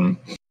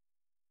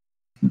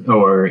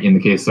 or in the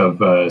case of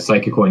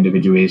psychical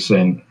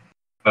individuation,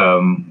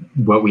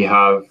 what we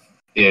have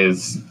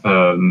is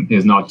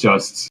not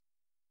just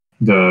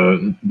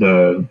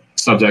the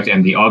subject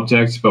and the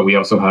object, but we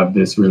also have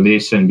this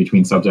relation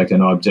between subject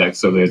and object.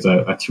 So there's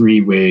a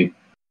three-way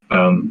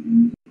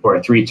or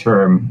a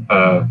three-term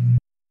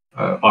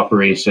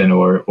operation,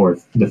 or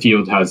the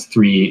field has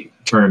three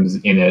terms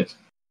in it.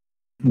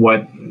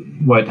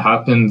 What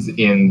happens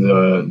in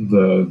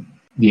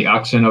the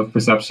action of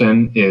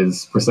perception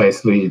is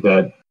precisely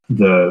that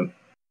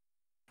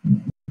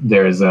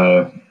there's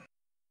a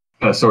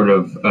sort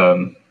of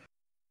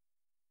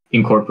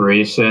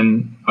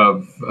incorporation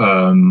of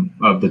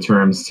the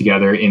terms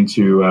together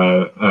into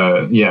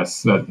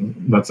yes,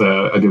 that's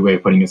a good way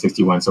of putting it.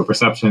 61. So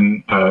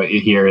perception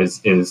here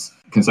is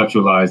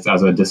conceptualized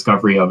as a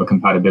discovery of a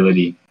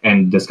compatibility,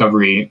 and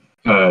discovery.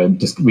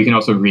 We can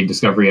also read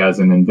discovery as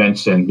an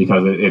invention,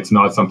 because it's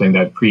not something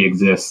that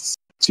pre-exists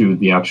to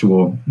the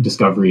actual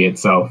discovery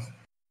itself.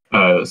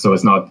 So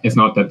it's not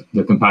that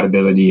the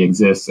compatibility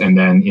exists and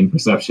then in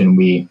perception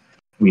we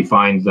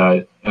find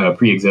that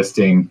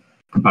pre-existing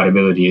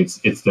compatibility.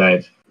 It's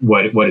that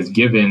what is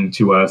given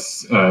to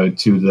us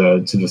to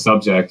the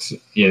subject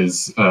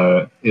is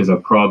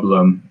a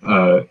problem,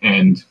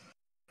 and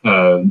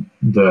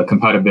the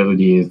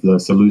compatibility is the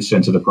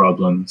solution to the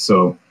problem.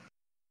 So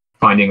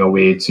finding a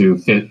way to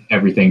fit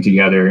everything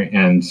together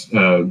and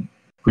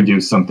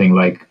produce something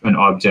like an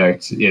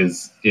object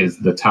is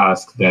the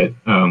task that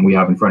we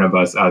have in front of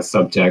us as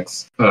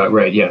subjects.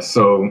 Right. Yes.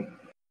 So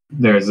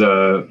there's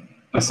a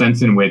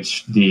sense in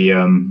which the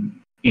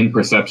in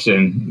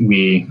perception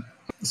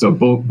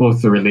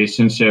both the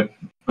relationship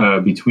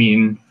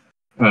between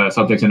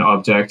subject and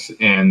object,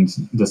 and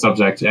the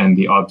subject and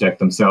the object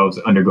themselves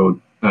undergo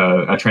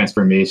a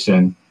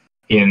transformation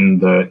in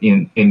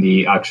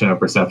the action of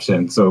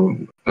perception. So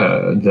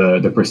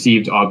the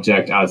perceived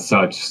object as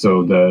such,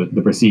 so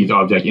the perceived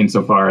object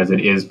insofar as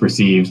it is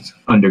perceived,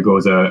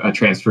 undergoes a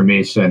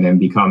transformation and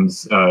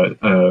becomes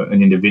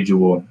an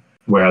individual,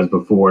 whereas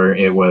before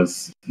it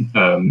was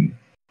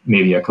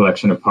maybe a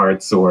collection of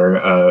parts,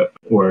 or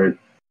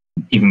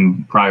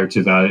even prior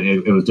to that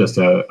it was just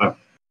a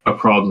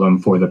problem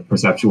for the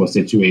perceptual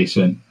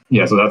situation.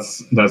 Yeah, so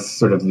that's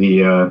sort of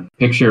the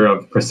picture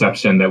of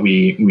perception that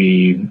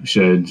we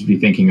should be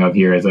thinking of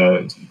here, as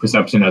a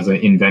perception as an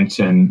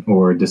invention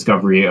or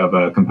discovery of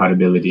a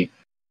compatibility.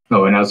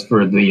 Oh, and as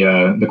for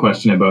the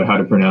question about how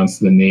to pronounce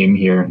the name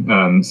here,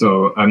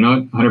 so I'm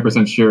not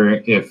 100%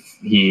 sure if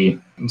he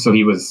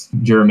was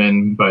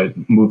German but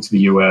moved to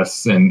the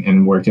U.S.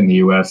 and worked in the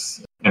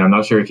U.S. And I'm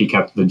not sure if he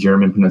kept the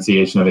German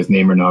pronunciation of his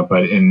name or not,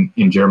 but in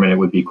German it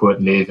would be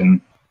Kurt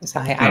Lewin. So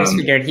I just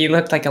figured he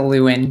looked like a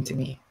Lewin to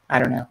me. I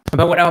don't know.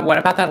 But what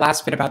about that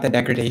last bit about the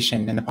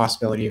degradation and the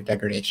possibility of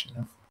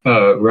degradation?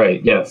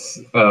 Right. Yes.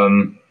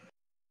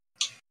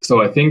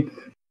 So I think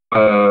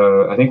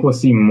we'll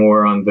see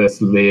more on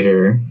this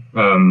later.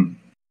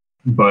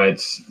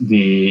 But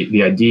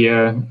the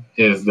idea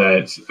is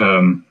that,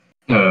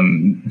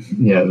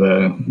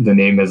 the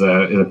name is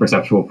a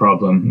perceptual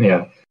problem.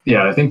 Yeah.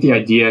 I think the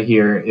idea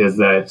here is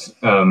that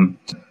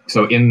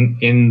so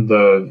in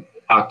the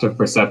act of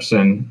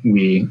perception,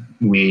 we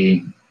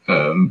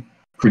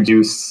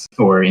produce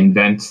or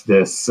invent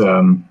this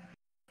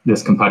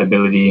this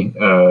compatibility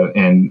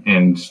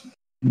and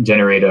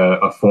generate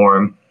a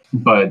form.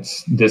 But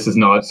this is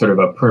not sort of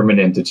a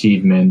permanent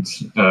achievement.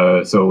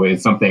 So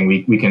it's something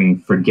we can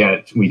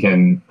forget. We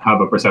can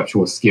have a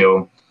perceptual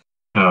skill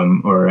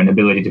or an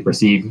ability to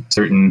perceive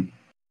certain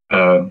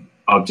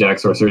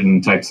objects or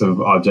certain types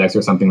of objects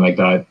or something like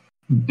that.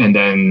 And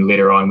then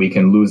later on, we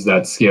can lose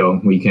that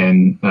skill. We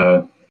can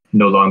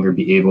no longer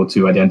be able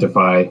to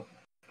identify,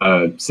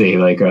 say,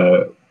 like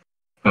a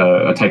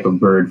type of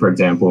bird, for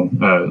example,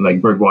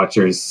 like bird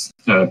watchers,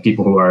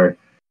 people who are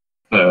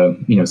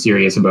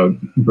serious about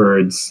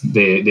birds.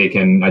 They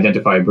can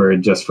identify a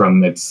bird just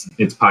from its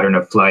pattern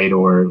of flight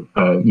or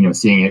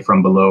seeing it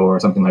from below or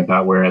something like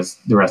that. Whereas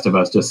the rest of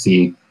us just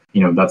see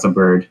that's a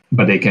bird,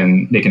 but they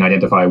can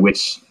identify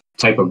which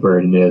type of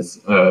bird it is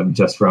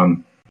just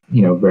from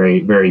very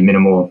very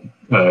minimal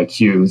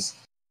cues.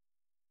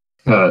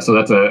 So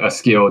that's a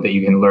skill that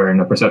you can learn,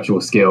 a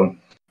perceptual skill,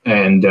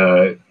 and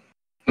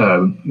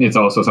it's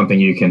also something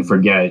you can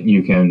forget.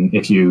 You can,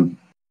 if you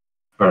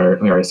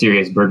are a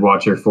serious bird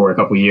watcher for a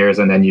couple of years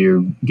and then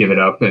you give it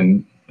up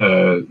and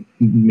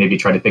maybe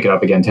try to pick it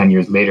up again 10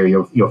 years later,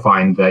 you'll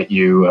find that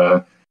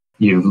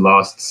you've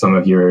lost some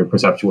of your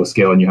perceptual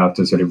skill and you have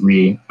to sort of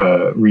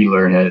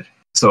relearn it.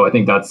 So I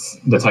think that's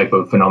the type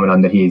of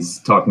phenomenon that he's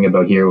talking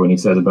about here when he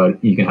says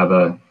about you can have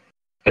a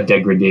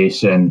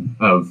degradation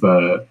of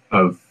the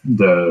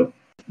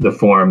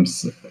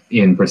forms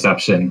in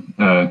perception.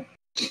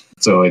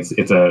 So it's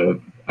a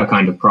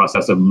kind of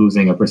process of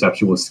losing a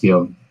perceptual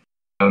skill.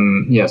 So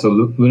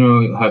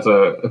Luno has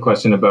a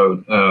question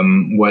about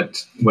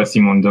what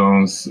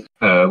Simondon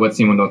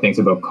thinks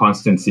about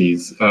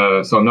constancies.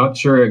 So I'm not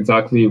sure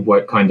exactly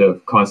what kind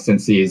of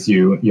constancies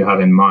you have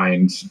in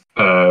mind.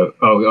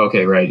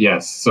 Okay, right,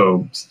 yes.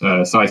 So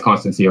size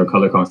constancy or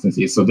color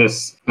constancy. So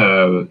this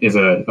is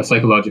a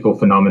psychological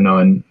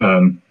phenomenon,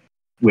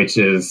 which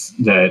is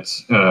that,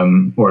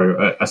 or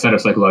a set of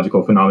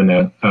psychological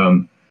phenomena.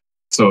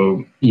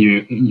 So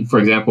you, for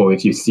example,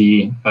 if you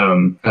see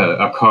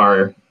a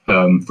car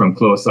from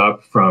close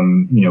up,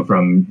 from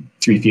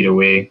 3 feet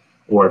away,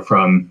 or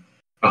from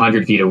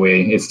 100 feet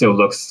away, it still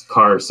looks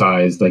car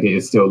sized. Like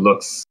you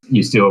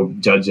still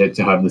judge it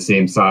to have the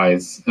same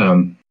size,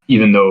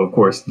 even though, of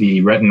course,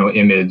 the retinal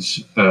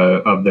image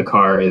of the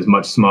car is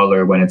much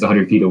smaller when it's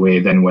 100 feet away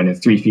than when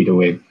it's 3 feet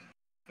away.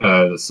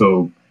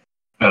 So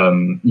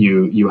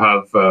you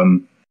have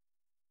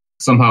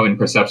somehow in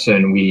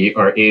perception, we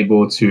are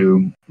able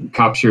to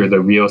capture the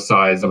real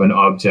size of an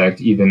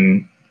object,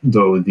 even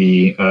though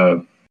the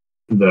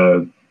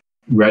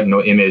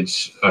retinal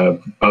image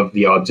of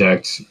the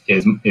object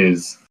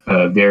is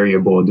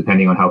variable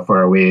depending on how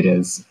far away it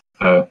is.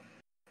 And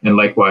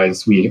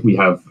likewise, we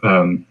have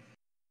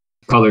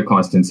color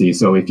constancy.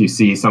 So if you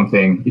see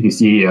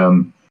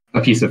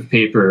a piece of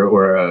paper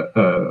or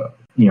a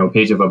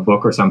page of a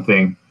book or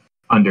something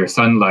under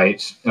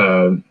sunlight,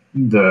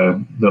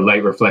 the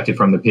light reflected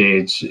from the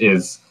page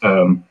is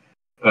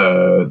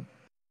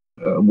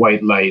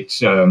white light,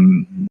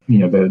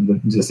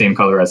 the same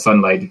color as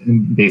sunlight,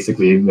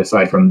 basically,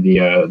 aside from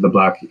the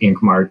black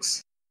ink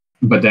marks.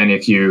 But then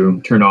if you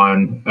turn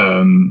on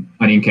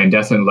an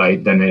incandescent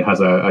light, then it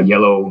has a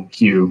yellow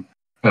hue,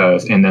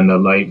 and then the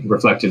light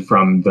reflected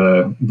from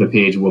the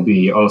page will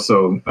be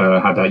also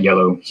have that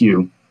yellow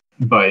hue.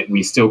 But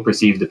we still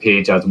perceive the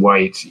page as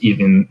white,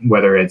 even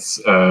whether it's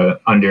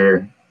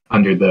under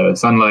the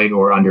sunlight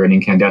or under an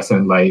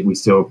incandescent light. We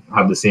still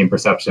have the same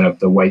perception of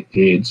the white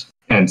page.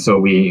 And so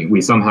we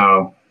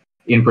somehow,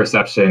 in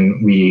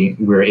perception,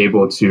 we're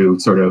able to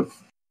sort of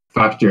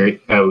factor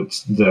out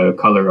the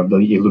color of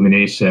the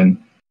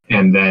illumination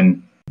and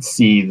then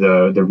see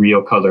the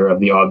real color of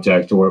the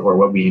object, or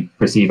what we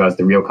perceive as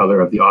the real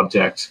color of the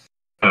object,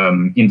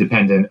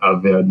 independent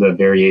of the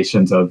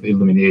variations of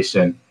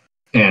illumination.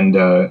 And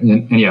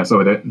yeah,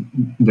 so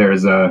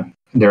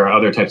there are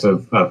other types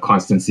of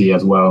constancy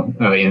as well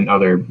in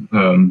other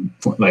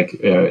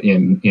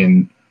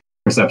in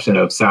perception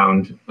of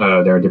sound.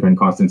 There are different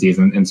constancies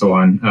and so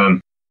on.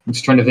 I'm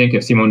just trying to think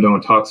if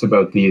Simondon talks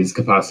about these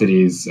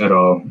capacities at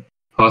all.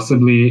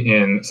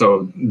 Possibly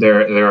so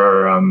there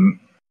are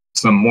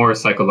some more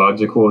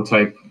psychological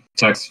type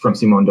texts from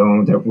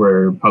Simondon that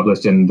were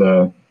published in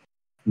the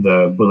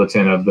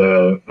bulletin of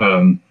the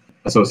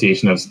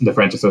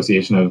French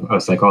Association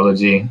of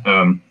Psychology.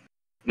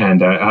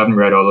 And I haven't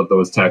read all of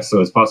those texts, so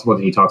it's possible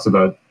that he talks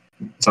about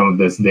some of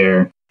this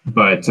there.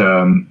 But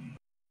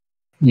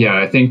yeah,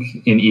 I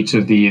think in each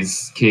of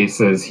these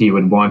cases, he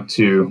would want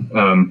to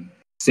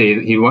say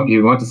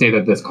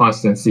that this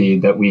constancy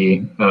that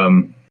we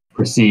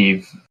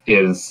perceive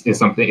is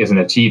an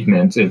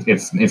achievement.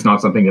 It's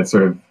not something that's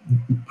sort of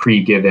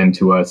pre-given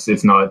to us.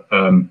 It's not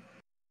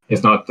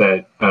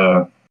that.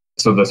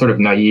 So the sort of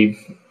naive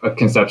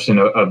conception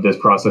of this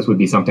process would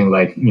be something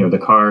like, the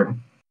car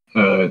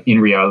in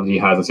reality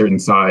has a certain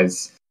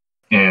size,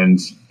 and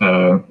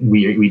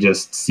we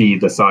just see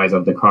the size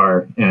of the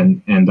car,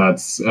 and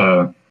that's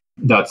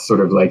sort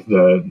of like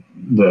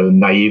the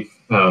naive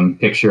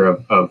picture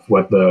of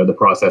what the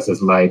process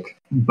is like.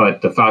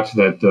 But the fact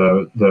that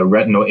the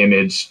retinal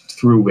image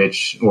through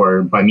which,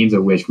 or by means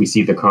of which, we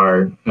see the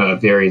car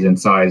varies in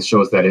size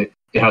shows that it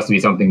has to be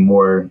something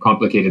more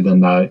complicated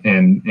than that,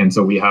 and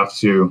so we have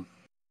to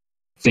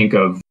think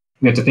of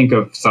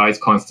size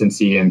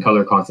constancy and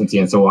color constancy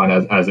and so on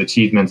as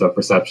achievements of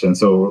perception.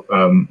 So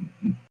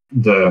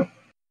the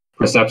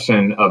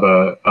perception of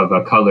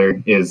a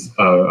color is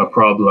a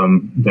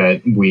problem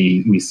that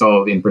we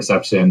solve in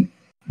perception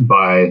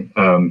by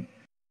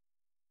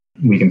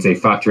we can say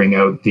factoring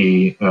out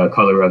the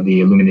color of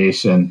the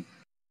illumination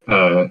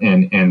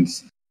and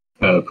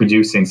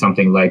producing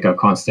something like a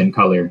constant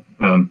color.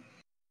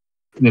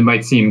 It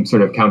might seem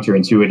sort of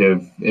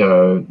counterintuitive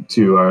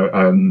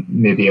to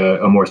maybe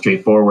a more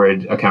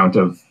straightforward account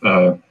of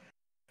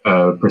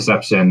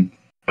perception,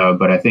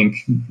 but I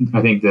think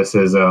this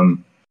is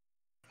an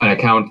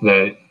account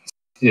that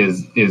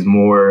is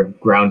more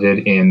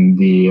grounded in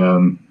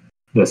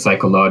the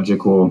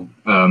psychological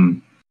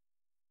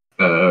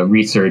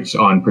research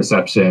on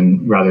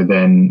perception rather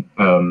than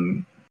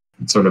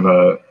sort of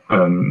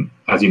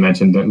as you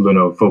mentioned,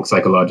 Luno, folk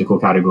psychological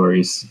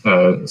categories.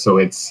 So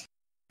it's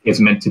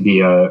meant to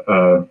be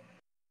a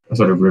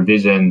sort of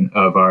revision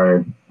of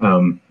our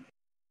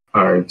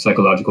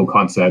psychological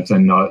concepts,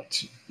 and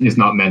is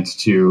not meant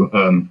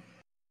to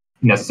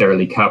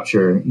necessarily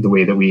capture the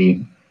way that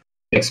we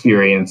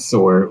experience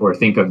or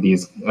think of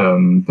these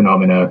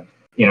phenomena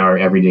in our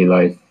everyday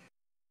life.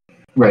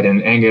 Right,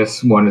 and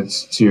Angus wanted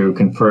to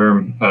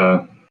confirm.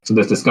 So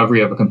this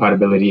discovery of a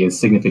compatibility is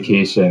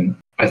signification.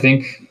 I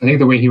think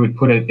the way he would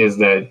put it is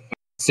that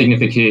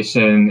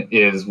signification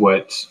is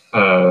what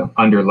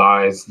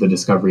underlies the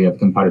discovery of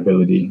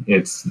compatibility.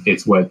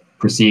 It's what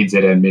precedes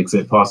it and makes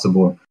it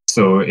possible.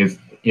 So if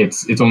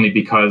it's only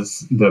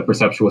because the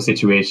perceptual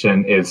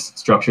situation is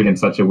structured in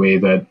such a way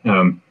that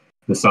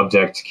the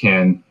subject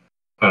can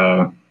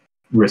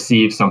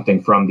receive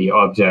something from the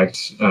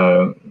object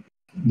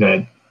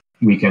that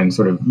we can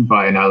sort of,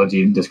 by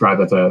analogy,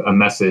 describe as a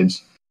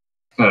message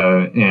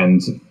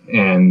and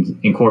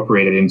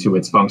incorporate it into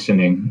its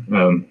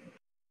functioning.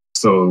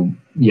 So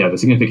yeah, the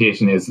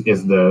signification is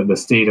the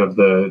state of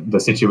the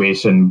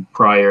situation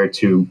prior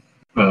to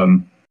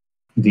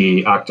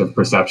the act of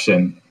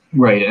perception,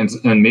 right? And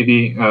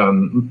maybe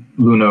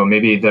Luno,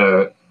 maybe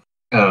the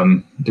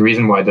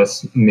reason why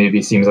this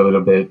maybe seems a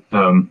little bit,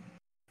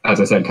 as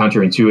I said,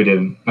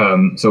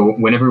 counterintuitive. So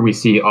whenever we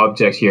see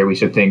object here, we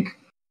should think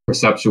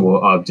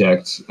perceptual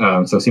object.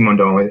 So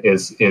Simondon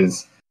is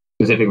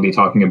specifically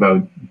talking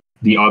about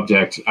the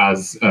object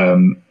as a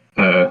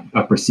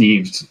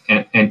perceived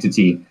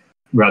entity,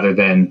 rather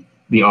than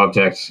the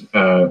object,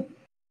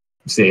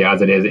 say,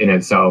 as it is in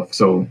itself.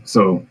 So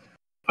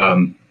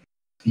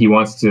he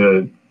wants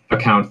to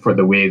account for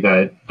the way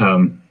that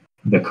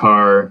the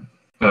car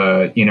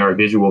in our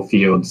visual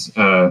fields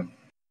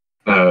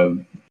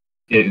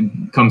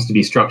it comes to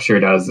be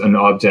structured as an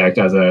object,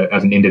 as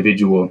an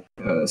individual.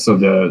 So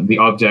the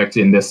object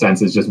in this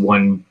sense is just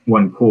one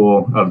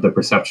pole of the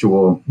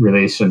perceptual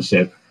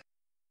relationship.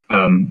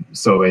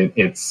 So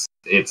it's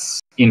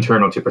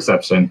internal to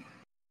perception.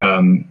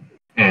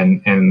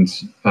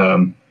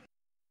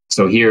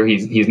 So here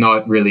he's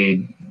not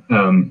really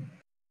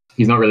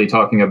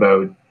talking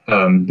about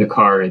the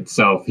car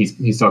itself.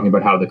 He's talking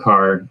about how the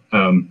car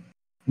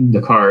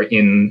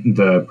in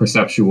the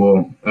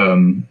perceptual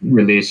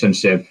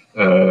relationship,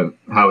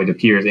 how it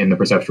appears in the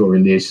perceptual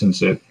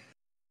relationship.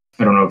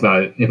 I don't know if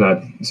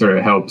that sort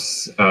of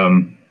helps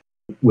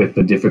with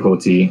the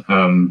difficulty,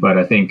 but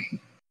I think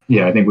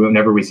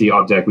whenever we see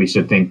object, we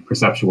should think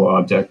perceptual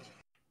object.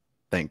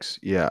 Thanks.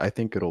 Yeah, I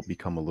think it'll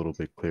become a little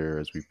bit clearer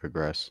as we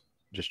progress.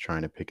 Just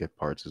trying to pick at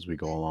parts as we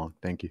go along.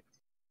 Thank you.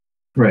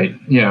 Right.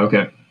 Yeah.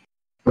 Okay.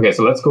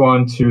 So let's go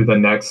on to the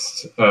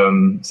next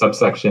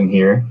subsection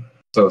here.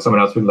 So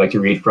someone else would like to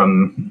read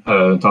from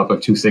top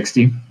of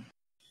 260.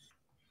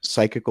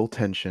 Psychical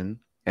tension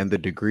and the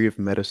degree of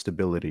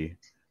metastability,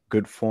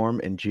 good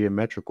form and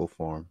geometrical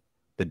form,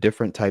 the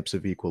different types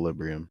of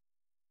equilibrium.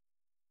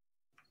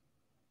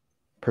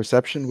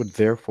 Perception would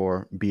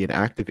therefore be an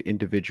act of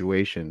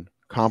individuation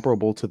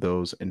comparable to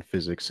those in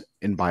physics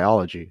and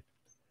biology.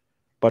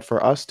 But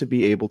for us to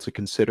be able to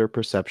consider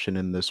perception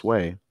in this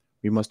way,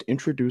 we must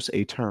introduce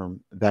a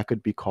term that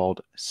could be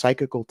called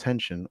psychical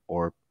tension,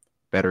 or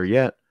better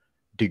yet,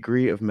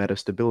 degree of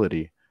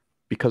metastability,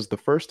 because the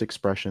first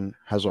expression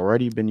has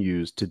already been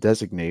used to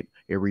designate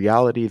a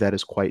reality that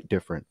is quite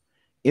different,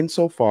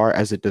 insofar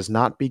as it does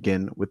not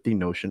begin with the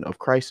notion of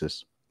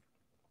crisis.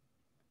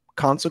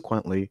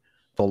 Consequently,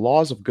 the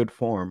laws of good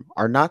form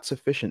are not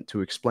sufficient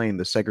to explain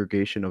the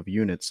segregation of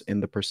units in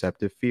the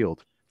perceptive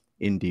field.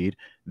 Indeed,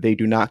 they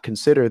do not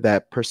consider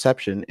that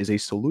perception is a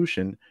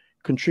solution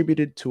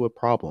contributed to a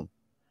problem.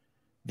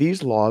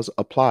 These laws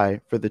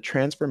apply for the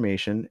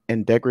transformation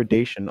and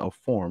degradation of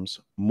forms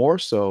more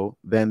so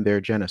than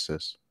their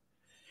genesis.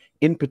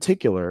 In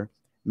particular,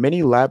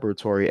 many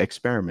laboratory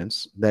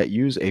experiments that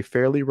use a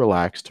fairly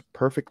relaxed,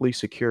 perfectly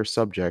secure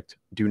subject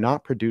do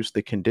not produce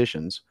the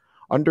conditions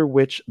under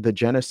which the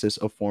genesis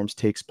of forms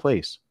takes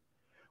place.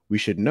 We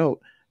should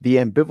note the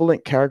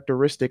ambivalent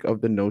characteristic of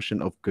the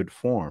notion of good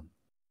form.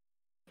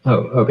 Oh,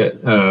 okay.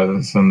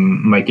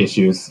 Some mic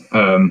issues.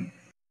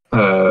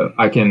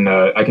 I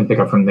can pick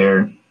up from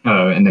there,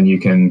 and then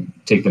you can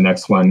take the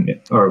next one.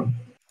 Or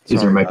is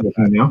your Sorry mic about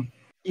working that. now?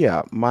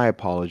 Yeah, my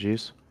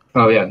apologies.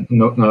 Oh yeah,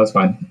 no, that's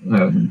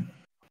fine.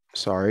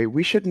 Sorry,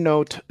 we should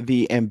note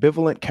the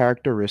ambivalent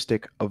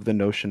characteristic of the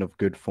notion of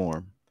good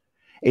form.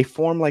 A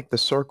form like the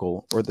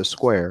circle or the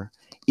square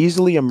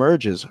easily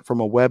emerges from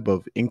a web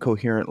of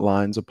incoherent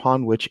lines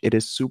upon which it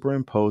is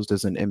superimposed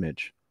as an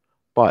image.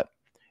 But,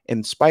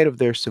 in spite of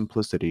their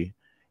simplicity,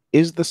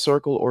 is the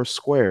circle or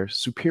square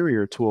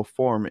superior to a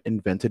form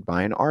invented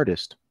by an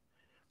artist?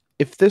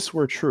 If this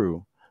were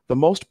true, the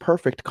most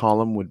perfect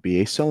column would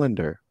be a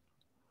cylinder.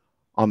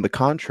 On the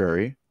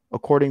contrary,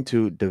 according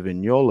to de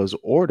Vignola's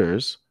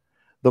orders,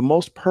 the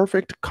most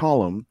perfect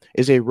column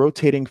is a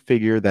rotating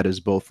figure that is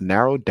both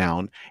narrowed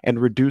down and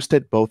reduced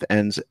at both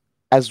ends,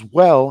 as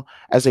well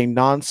as a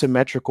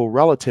non-symmetrical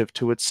relative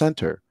to its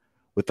center,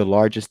 with the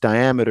largest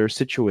diameter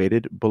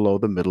situated below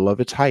the middle of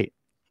its height.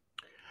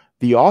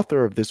 The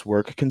author of this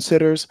work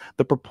considers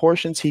the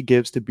proportions he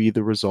gives to be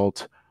the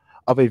result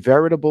of a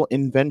veritable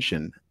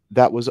invention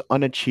that was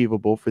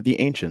unachievable for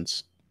the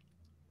ancients.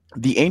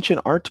 The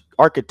ancient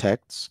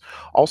architects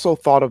also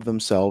thought of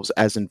themselves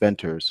as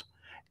inventors,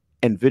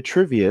 and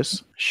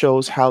Vitruvius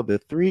shows how the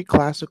three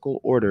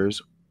classical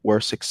orders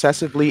were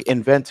successively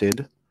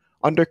invented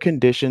under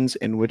conditions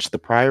in which the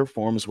prior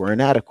forms were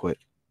inadequate.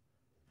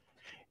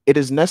 It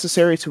is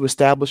necessary to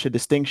establish a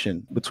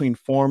distinction between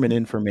form and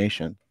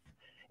information.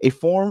 A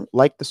form,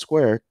 like the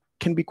square,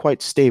 can be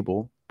quite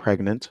stable,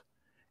 pregnant,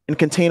 and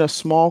contain a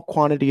small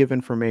quantity of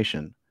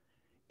information,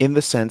 in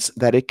the sense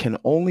that it can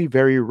only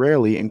very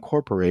rarely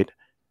incorporate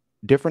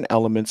different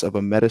elements of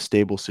a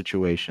metastable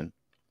situation.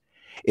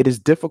 It is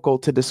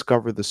difficult to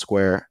discover the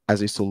square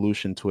as a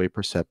solution to a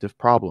perceptive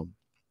problem.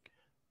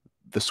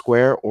 The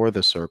square or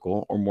the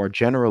circle, or more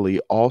generally,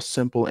 all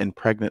simple and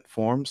pregnant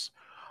forms,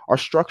 are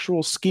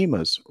structural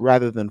schemas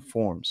rather than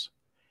forms.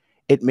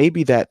 It may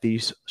be that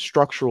these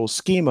structural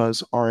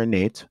schemas are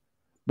innate,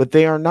 but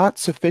they are not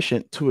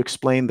sufficient to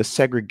explain the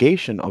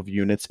segregation of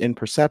units in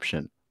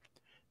perception.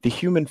 The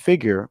human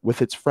figure,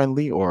 with its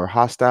friendly or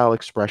hostile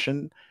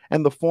expression,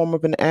 and the form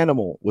of an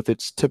animal with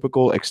its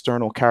typical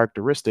external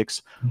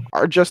characteristics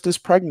are just as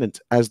pregnant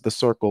as the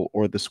circle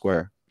or the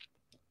square.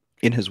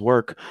 In his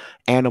work,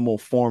 Animal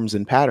Forms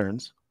and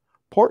Patterns,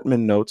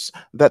 Portman notes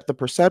that the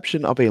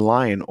perception of a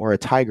lion or a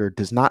tiger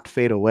does not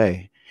fade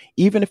away,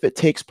 even if it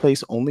takes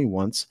place only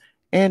once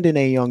and in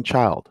a young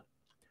child.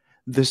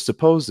 This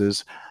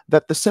supposes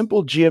that the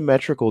simple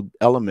geometrical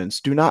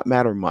elements do not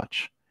matter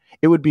much.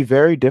 It would be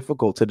very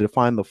difficult to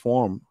define the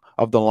form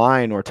of the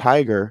lion or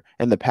tiger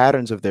and the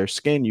patterns of their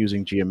skin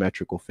using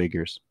geometrical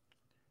figures.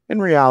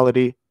 In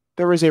reality,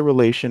 there is a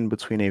relation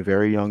between a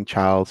very young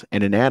child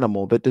and an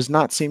animal that does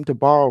not seem to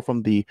borrow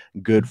from the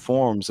good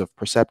forms of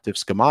perceptive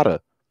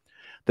schemata.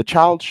 The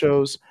child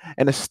shows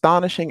an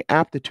astonishing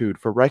aptitude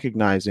for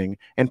recognizing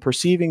and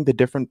perceiving the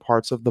different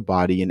parts of the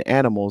body in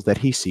animals that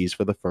he sees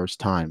for the first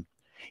time,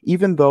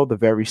 even though the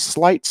very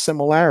slight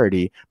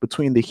similarity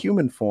between the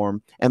human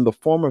form and the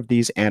form of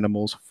these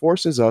animals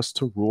forces us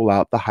to rule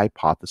out the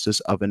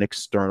hypothesis of an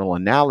external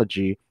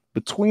analogy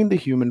between the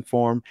human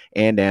form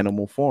and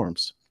animal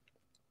forms.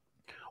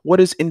 What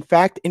is in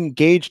fact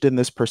engaged in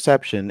this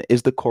perception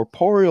is the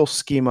corporeal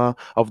schema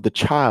of the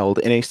child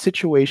in a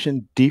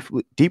situation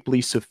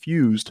deeply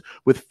suffused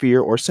with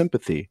fear or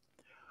sympathy.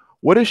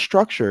 What is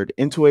structured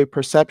into a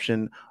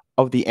perception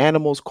of the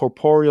animal's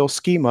corporeal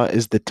schema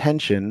is the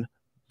tension,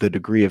 the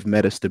degree of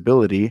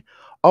metastability,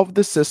 of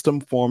the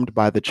system formed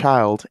by the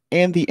child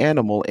and the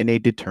animal in a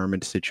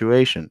determined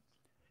situation.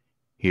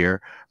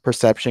 Here,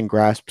 perception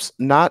grasps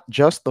not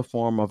just the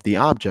form of the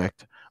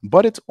object,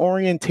 but its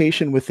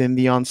orientation within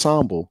the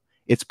ensemble,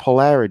 its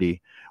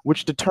polarity,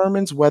 which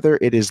determines whether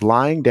it is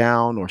lying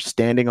down or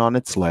standing on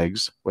its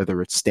legs, whether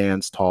it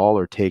stands tall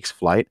or takes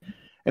flight,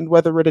 and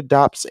whether it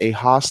adopts a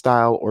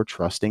hostile or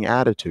trusting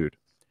attitude.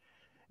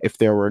 If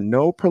there were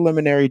no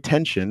preliminary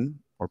tension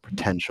or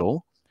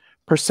potential,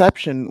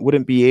 perception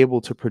wouldn't be able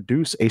to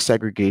produce a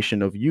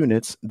segregation of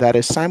units that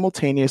is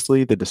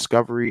simultaneously the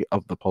discovery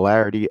of the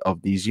polarity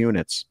of these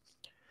units.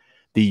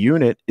 The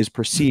unit is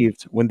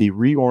perceived when the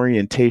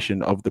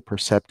reorientation of the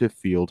perceptive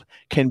field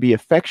can be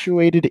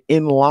effectuated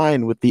in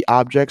line with the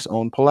object's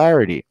own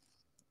polarity.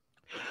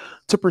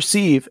 To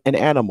perceive an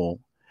animal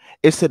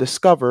is to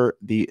discover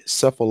the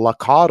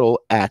cephalocaudal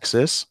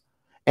axis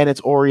and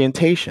its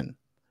orientation.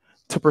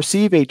 To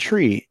perceive a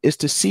tree is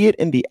to see it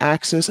in the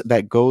axis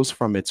that goes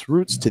from its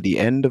roots to the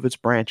end of its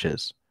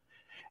branches.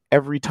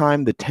 Every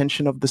time the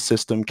tension of the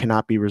system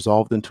cannot be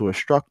resolved into a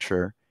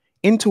structure,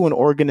 into an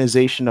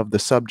organization of the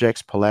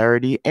subject's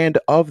polarity and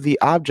of the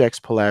object's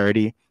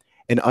polarity,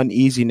 An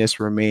uneasiness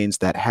remains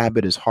that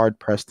habit is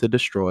hard-pressed to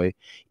destroy,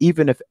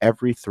 even if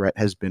every threat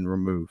has been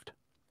removed.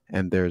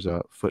 And there's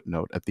a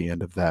footnote at the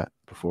end of that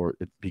before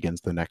it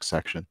begins the next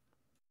section.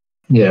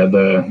 Yeah,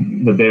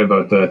 the bit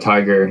about the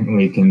tiger,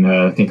 we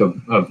can think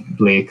of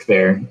Blake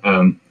there.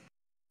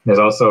 There's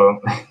also,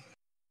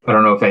 I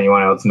don't know if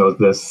anyone else knows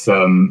this,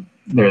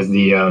 there's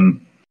the,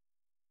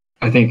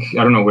 I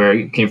don't know where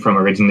it came from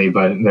originally,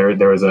 but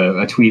there was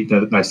a tweet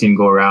that I've seen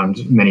go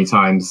around many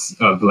times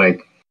of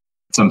like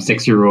some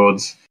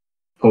 6-year-old's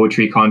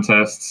poetry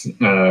contests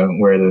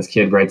where this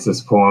kid writes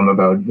this poem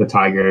about the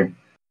tiger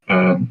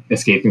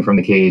escaping from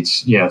the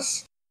cage.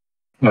 Yes,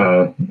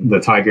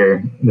 the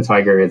tiger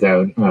is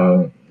out,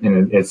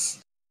 and it's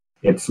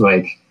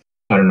like,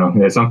 I don't know.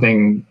 There's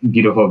something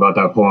beautiful about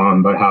that poem,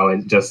 about how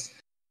it just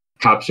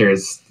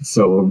captures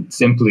so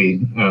simply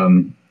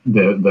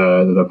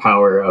the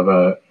power of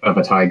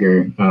a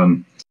tiger.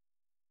 I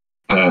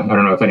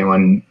don't know if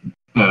anyone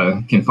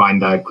can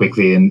find that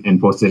quickly and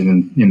post it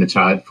in the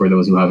chat for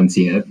those who haven't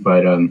seen it.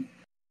 But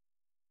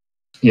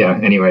yeah.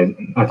 Anyway,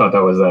 I thought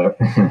that was a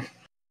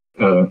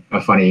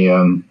funny.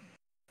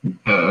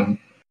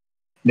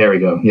 There we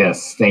go.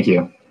 Yes, thank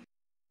you.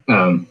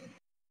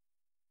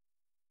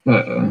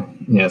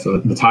 Yeah, so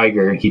the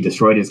tiger, he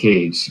destroyed his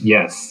cage.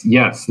 Yes,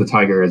 the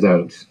tiger is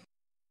out.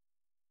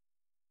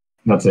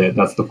 That's it.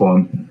 That's the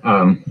poem.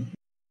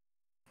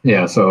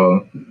 Yeah,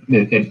 so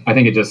I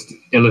think it just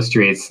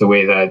illustrates the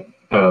way that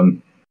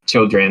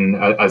children,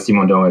 as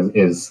Simondon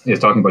is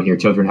talking about here,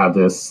 children have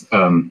this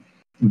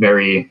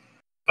very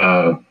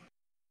sort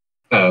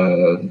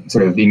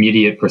of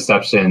immediate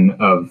perception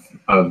of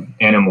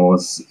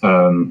animals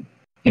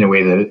in a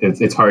way that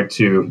it's hard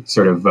to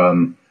sort of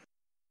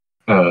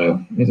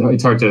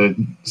it's hard to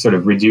sort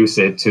of reduce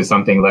it to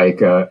something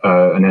like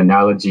an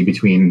analogy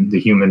between the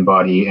human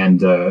body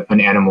and an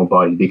animal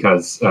body,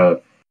 because a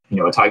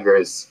tiger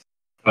is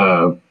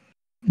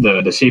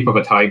the shape of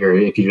a tiger,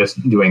 if you're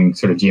just doing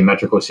sort of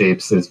geometrical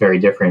shapes, is very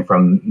different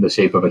from the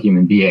shape of a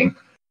human being.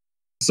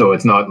 So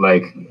it's not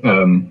like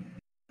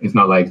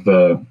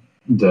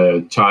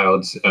the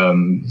child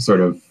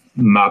sort of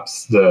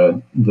maps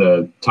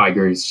the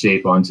tiger's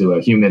shape onto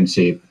a human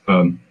shape.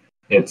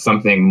 It's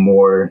something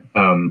more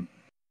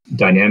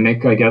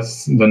dynamic, I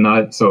guess, than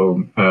that.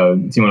 So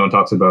Simondon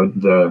talks about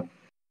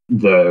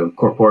the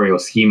corporeal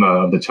schema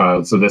of the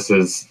child. So this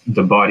is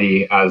the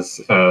body as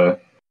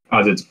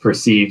it's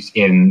perceived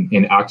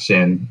in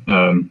action,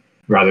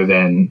 rather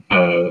than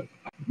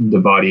the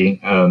body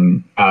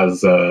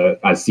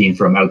as seen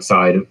from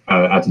outside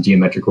as a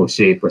geometrical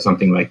shape or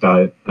something like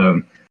that.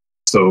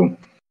 So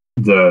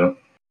the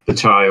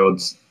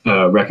child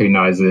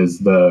recognizes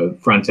the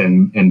front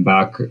and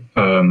back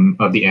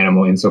of the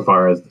animal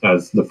insofar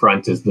as the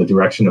front is the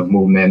direction of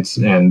movement,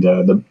 and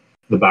the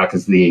back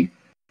is the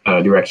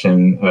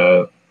direction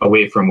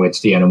away from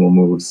which the animal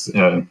moves,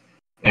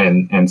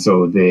 and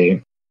so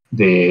they're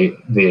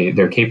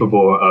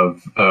capable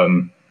of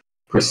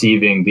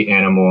perceiving the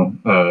animal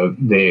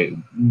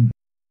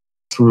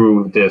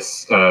through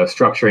this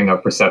structuring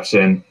of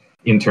perception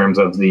in terms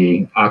of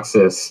the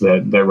axis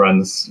that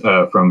runs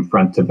from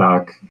front to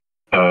back,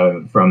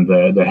 from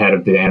the head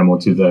of the animal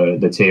to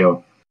the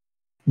tail.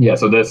 Yeah,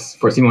 so this,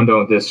 for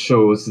Simondon, this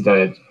shows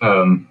that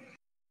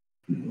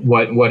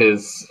what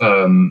is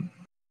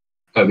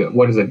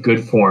a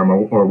good form,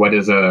 or what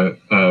is a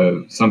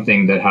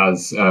something that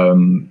has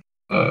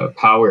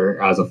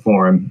power as a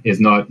form,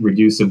 is not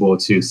reducible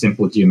to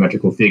simple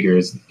geometrical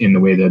figures in the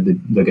way that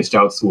the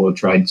Gestalt school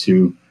tried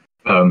to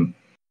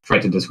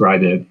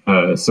describe it.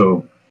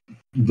 So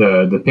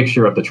the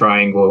picture of the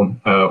triangle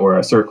or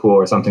a circle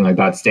or something like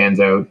that stands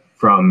out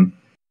from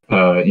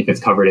if it's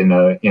covered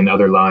in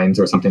other lines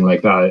or something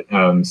like that.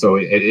 So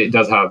it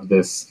does have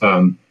this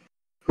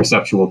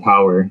perceptual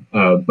power,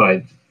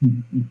 but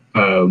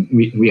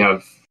we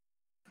have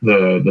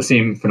the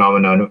same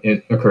phenomenon.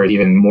 It occurred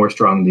even more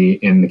strongly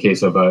in the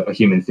case of a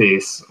human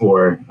face,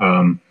 or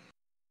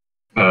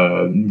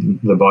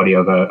the body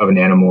of an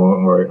animal,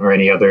 or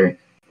any other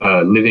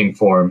living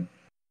form.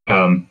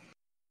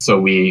 So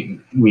we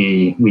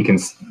can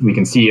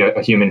see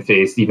a human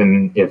face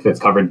even if it's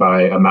covered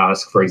by a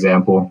mask, for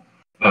example.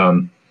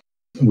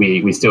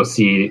 We still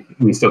see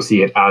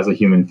it as a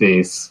human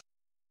face,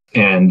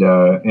 and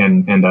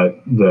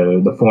that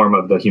the form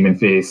of the human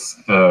face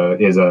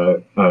is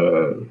a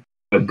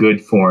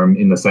good form,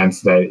 in the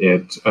sense that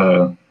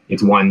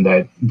it's one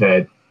that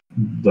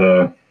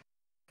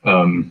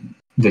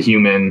the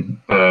human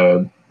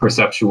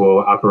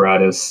perceptual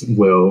apparatus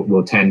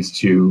will tend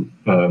to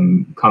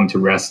come to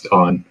rest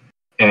on.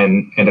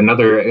 And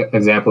another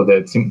example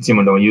that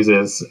Simondon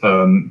uses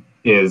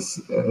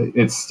is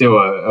it's still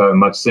a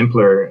much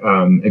simpler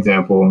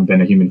example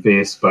than a human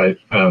face, but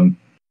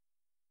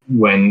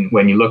when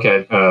you look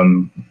at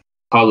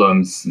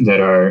columns that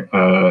are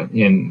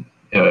in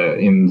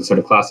sort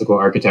of classical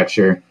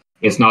architecture,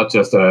 it's not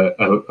just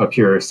a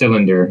pure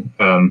cylinder.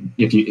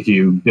 If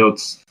you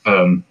built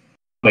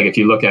like if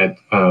you look at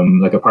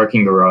like a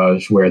parking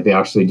garage where they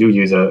actually do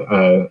use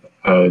a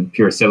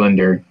pure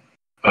cylinder,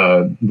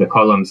 the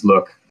columns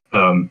look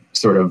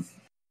sort of,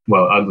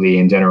 well, ugly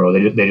in general.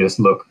 They just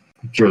look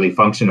purely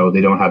functional.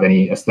 They don't have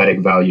any aesthetic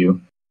value.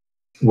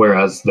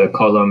 Whereas the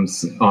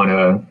columns on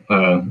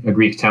a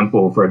Greek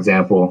temple, for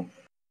example,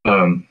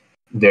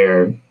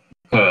 they're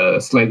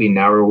slightly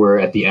narrower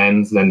at the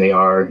ends than they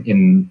are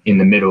in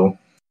the middle.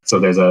 So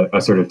there's a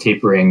sort of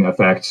tapering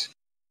effect.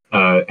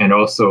 And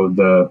also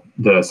the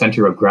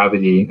center of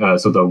gravity,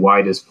 so the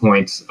widest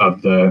point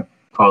of the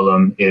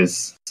column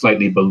is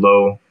slightly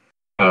below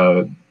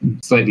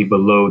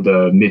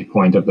the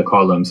midpoint of the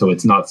column, so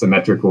it's not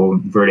symmetrical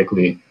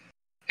vertically.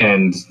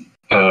 And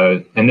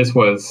this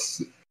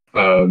was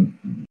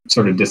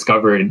sort of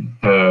discovered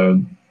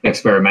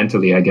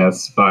experimentally, I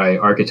guess, by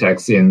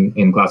architects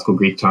in classical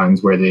Greek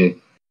times, where they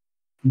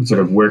sort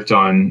of worked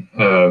on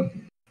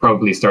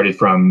probably started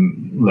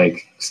from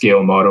like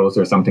scale models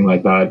or something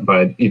like that,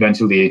 but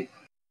eventually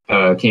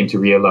came to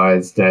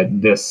realize that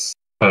this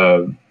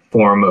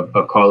form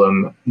of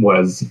column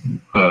was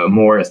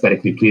more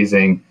aesthetically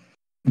pleasing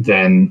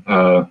than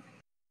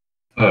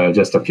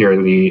just a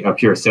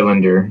pure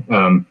cylinder,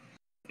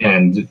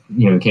 and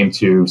came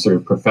to sort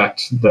of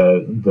perfect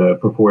the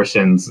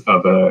proportions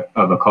of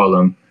a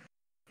column,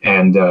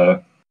 and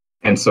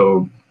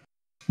so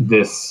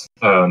this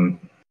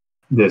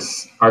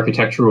this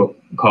architectural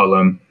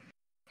column,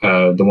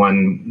 the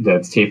one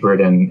that's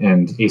tapered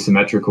and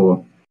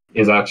asymmetrical,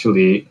 is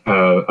actually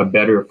a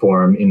better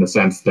form in the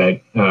sense that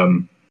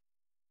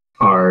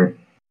our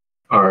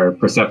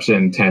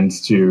perception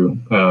tends to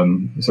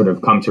sort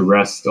of come to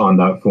rest on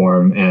that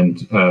form,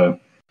 and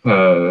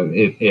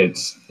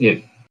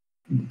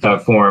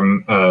that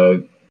form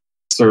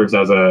serves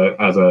as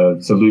a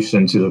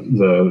solution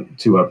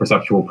to a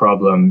perceptual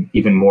problem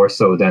even more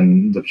so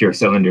than the pure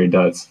cylinder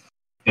does.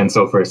 And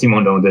so for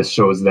Simondon, this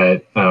shows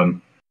that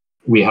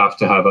we have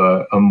to have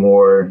a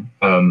more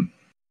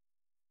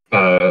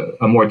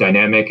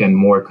dynamic and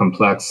more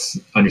complex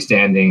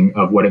understanding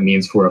of what it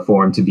means for a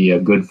form to be a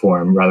good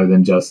form rather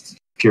than just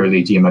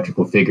purely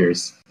geometrical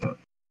figures.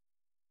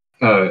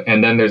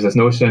 And then there's this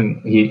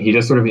notion, he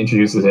just sort of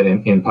introduces it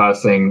in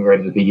passing right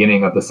at the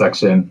beginning of the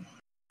section,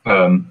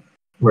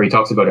 where he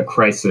talks about a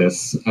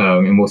crisis,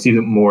 and we'll see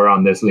more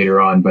on this later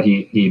on, but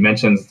he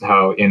mentions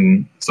how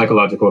in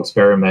psychological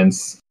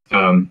experiments,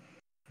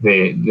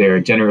 they're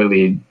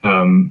generally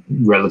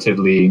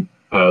relatively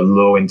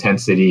low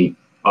intensity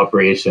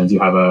operations. You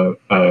have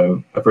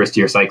a first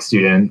year psych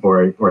student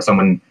or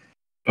someone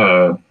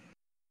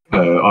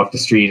off the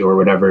street or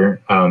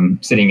whatever,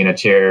 sitting in a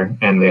chair,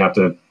 and they have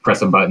to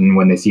press a button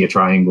when they see a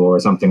triangle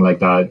or something like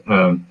that.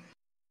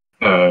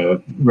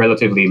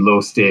 Relatively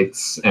low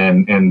stakes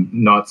and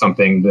not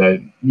something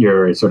that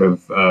you're sort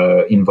of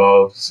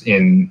involved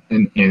in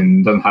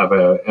doesn't have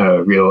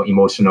a real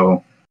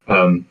emotional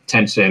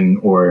tension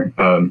or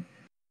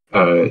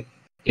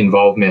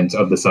involvement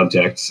of the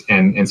subject.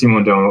 And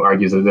Simondon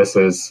argues that this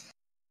is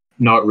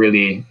not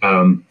really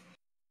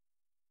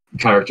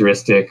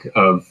characteristic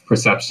of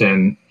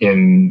perception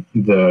in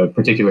the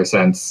particular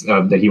sense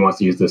that he wants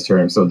to use this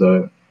term. So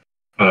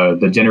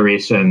the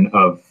generation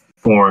of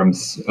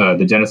forms,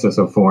 the genesis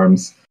of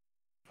forms,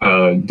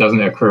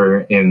 doesn't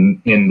occur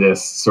in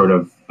this sort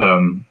of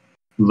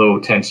low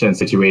tension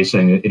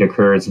situation. It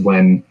occurs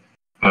when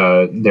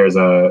there's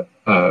a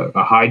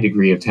high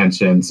degree of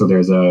tension. So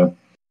there's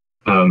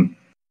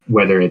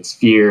whether it's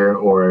fear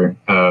or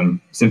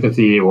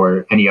sympathy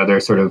or any other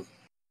sort of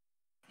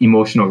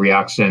emotional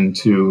reaction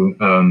to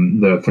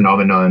the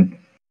phenomenon.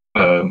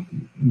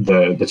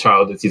 The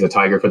child that sees a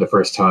tiger for the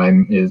first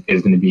time is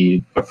going to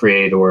be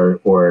afraid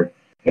or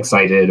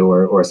excited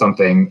or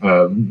something,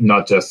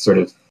 not just sort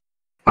of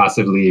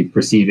passively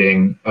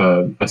perceiving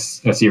a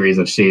series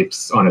of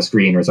shapes on a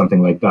screen or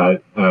something like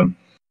that.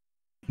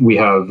 We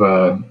have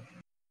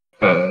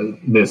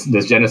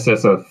this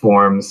genesis of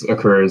forms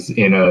occurs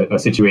in a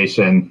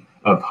situation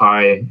of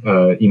high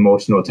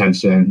emotional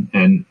tension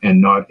and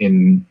not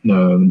in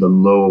the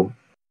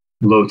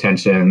low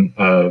tension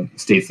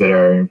states that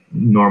are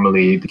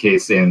normally the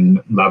case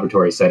in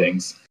laboratory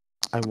settings.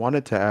 I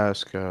wanted to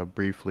ask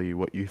briefly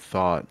what you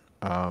thought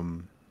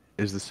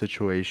is the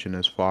situation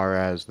as far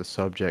as the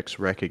subject's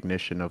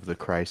recognition of the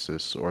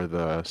crisis or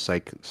the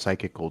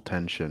psychical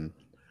tension,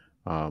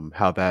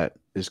 how that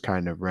is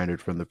kind of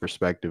rendered from the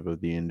perspective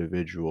of the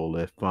individual.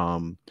 If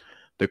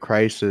the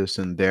crisis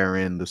and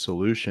therein the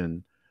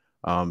solution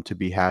to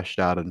be hashed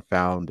out and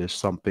found is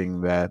something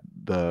that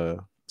the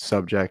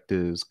subject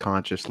is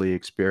consciously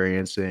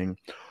experiencing,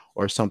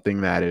 or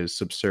something that is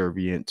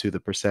subservient to the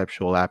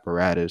perceptual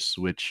apparatus,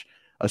 which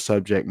a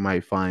subject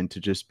might find to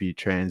just be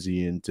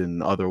transient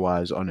and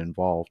otherwise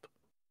uninvolved.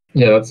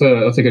 Yeah, that's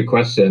a good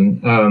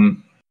question.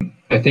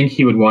 I think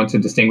he would want to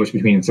distinguish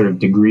between sort of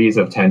degrees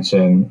of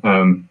tension.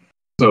 A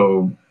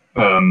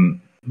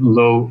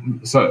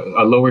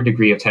lower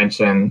degree of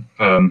tension,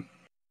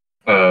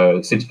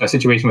 a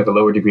situation with a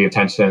lower degree of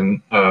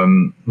tension,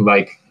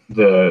 like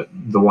the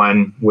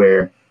one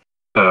where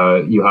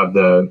you have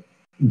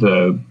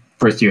the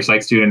first year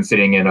psych student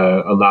sitting in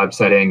a lab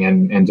setting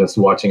and just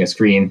watching a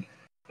screen.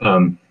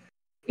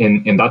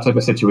 In that type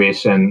of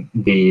situation,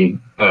 the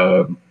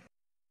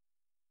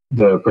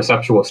the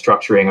perceptual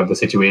structuring of the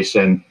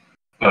situation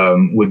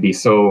would be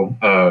so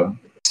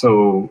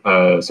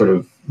sort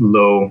of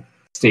low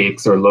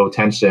stakes or low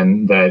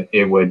tension that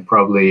it would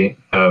probably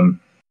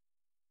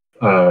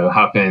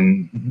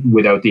happen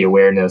without the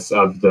awareness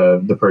of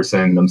the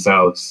person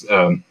themselves.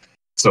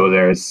 So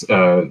there's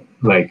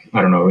like,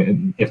 I don't know,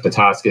 if the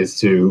task is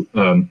to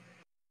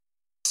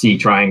see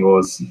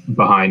triangles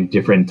behind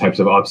different types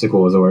of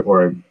obstacles,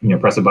 or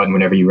press a button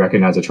whenever you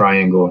recognize a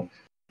triangle,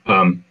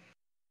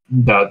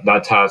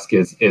 that task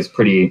is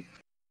pretty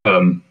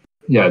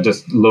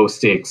just low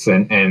stakes,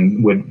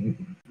 and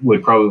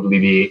would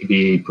probably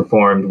be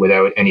performed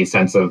without any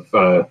sense of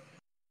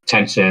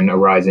tension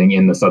arising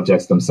in the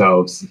subjects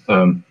themselves.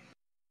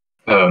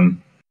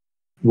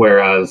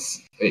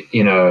 Whereas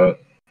in a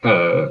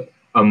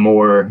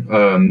more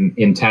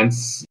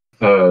intense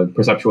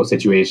perceptual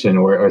situation,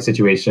 or a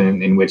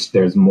situation in which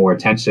there's more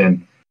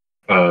tension,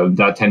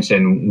 that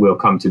tension will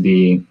come to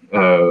be,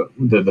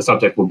 the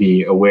subject will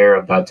be aware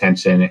of that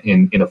tension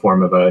in the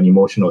form of an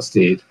emotional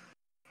state.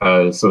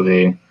 So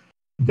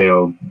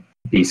they'll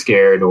be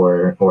scared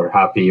or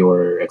happy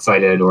or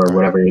excited or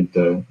whatever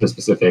the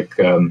specific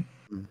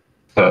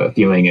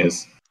feeling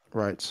is.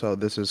 Right. So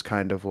this is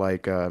kind of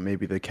like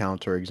maybe the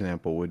counter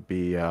example would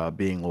be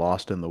being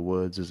lost in the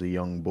woods as a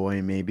young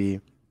boy,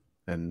 maybe,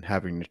 and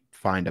having to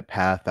find a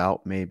path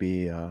out,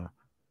 maybe.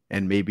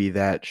 And maybe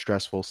that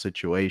stressful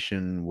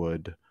situation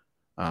would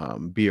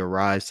be a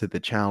rise to the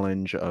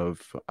challenge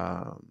of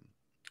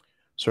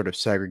sort of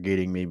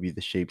segregating maybe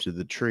the shapes of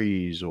the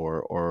trees,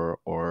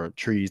 or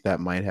trees that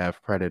might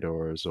have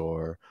predators,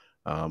 or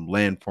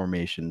land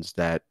formations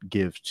that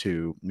give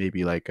to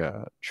maybe like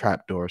a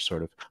trapdoor,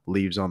 sort of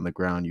leaves on the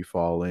ground you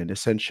fall in.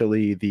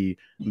 Essentially, the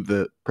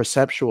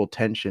perceptual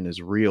tension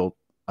is real.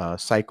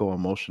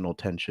 Psycho-emotional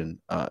tension,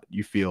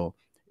 you feel,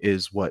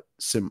 is what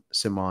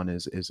Simon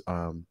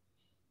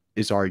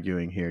is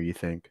arguing here, you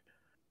think?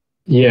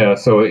 Yeah,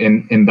 so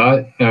in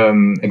that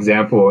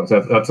example,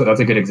 that's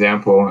a good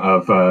example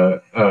of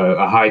a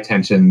high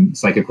tension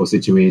psychical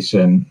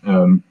situation.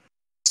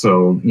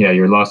 So yeah,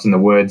 you're lost in the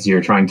woods.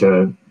 You're trying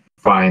to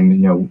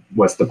find,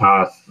 what's the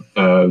path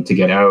to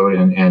get out,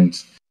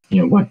 and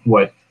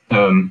what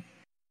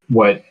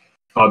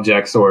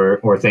objects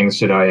or things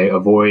should I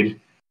avoid.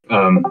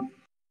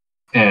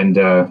 And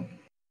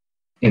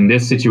in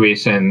this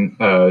situation,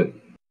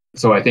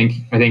 so I think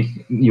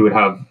you would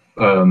have.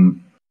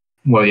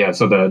 Well, yeah.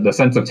 So the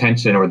sense of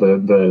tension, or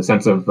the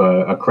sense of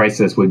a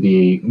crisis would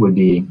be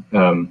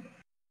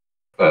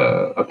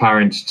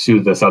apparent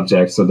to the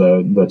subject. So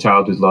the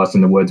child who's lost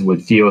in the woods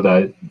would feel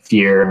that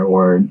fear,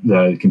 or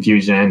the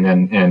confusion,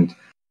 and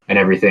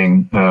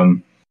everything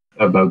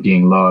about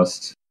being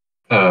lost.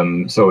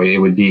 So it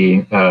would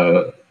be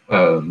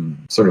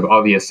sort of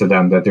obvious to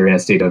them that they're in a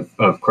state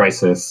of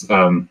crisis.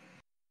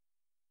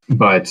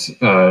 But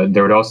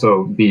there would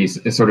also be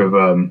sort of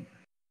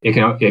I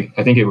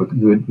think it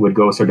would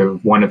go sort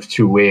of one of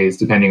two ways,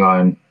 depending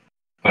on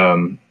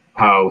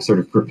how sort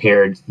of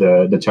prepared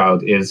the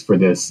child is for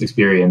this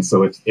experience.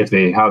 So if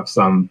they have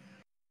some,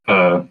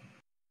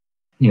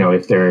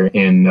 if they're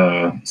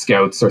in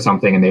scouts or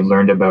something, and they've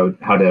learned about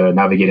how to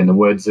navigate in the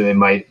woods, the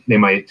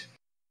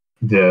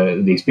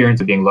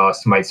experience of being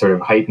lost might sort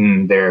of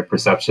heighten their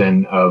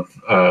perception of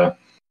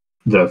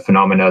the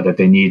phenomena that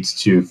they need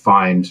to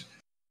find.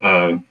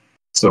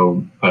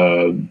 So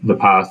the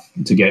path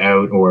to get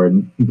out, or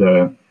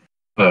the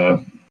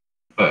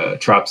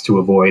traps to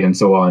avoid, and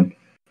so on.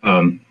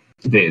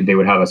 They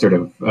would have a sort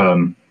of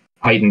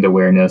heightened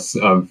awareness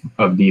of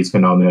these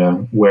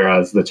phenomena,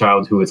 whereas the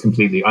child who is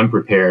completely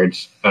unprepared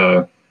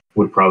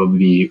would probably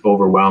be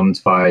overwhelmed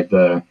by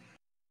the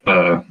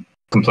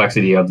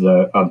complexity of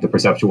the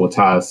perceptual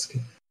task,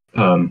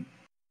 and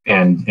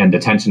the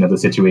tension of the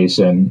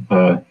situation.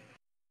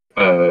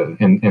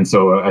 And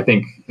so I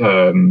think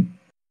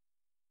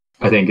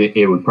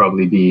it would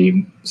probably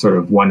be sort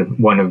of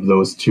one of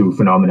those two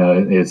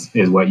phenomena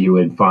is what you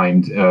would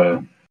find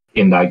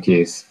in that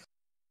case.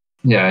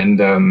 Yeah, and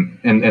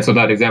so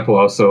that example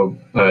also,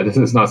 this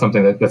is not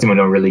something that Simon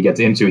really gets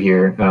into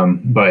here,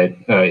 but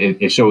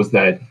it shows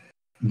that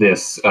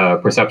this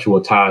perceptual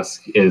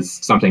task is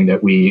something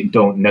that we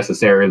don't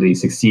necessarily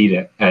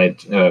succeed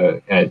at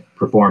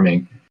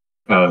performing.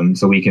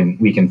 So we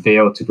can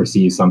fail to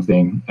perceive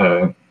something.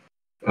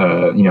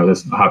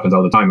 This happens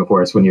all the time, of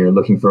course, when you're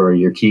looking for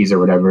your keys or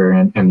whatever,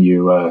 and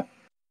you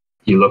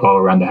look all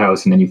around the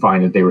house, and then you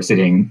find that they were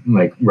sitting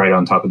like right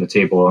on top of the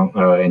table,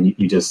 and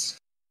you just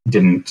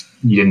didn't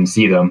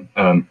see them.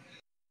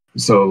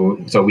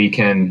 So we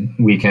can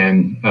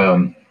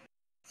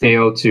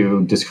fail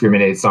to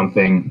discriminate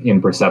something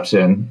in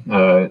perception,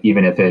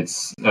 even if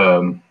it's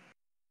even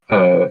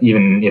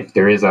if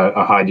there is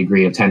a high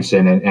degree of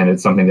tension, and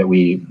it's something that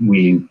we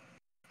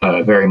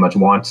very much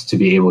want to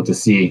be able to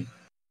see.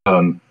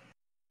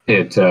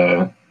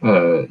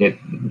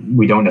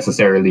 We don't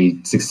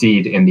necessarily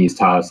succeed in these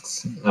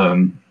tasks.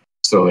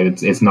 So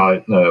it's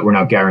not we're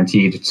not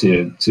guaranteed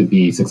to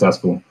be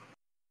successful.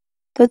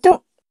 But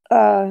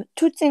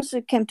two things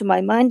that came to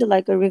my mind,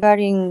 like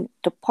regarding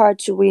the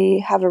parts we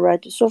have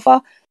read so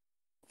far.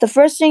 The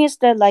first thing is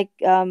that, like,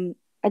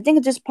 I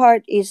think this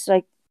part is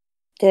like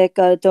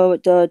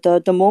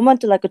the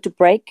moment, like, to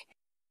break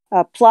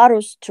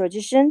Plato's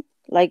tradition,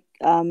 like,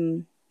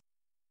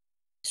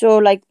 so,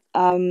 like,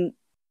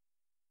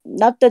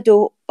 not that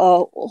the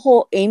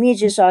whole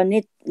images are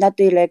not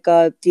the, like,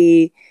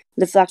 the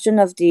reflection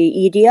of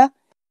the idea.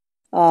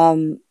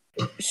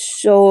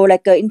 So,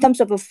 like, in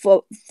terms of a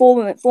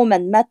form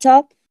and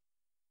matter,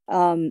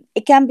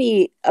 it can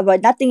be,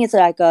 but nothing is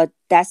like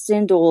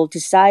destined or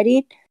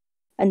decided,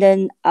 and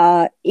then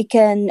it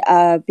can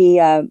be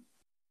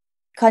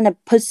kind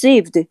of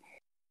perceived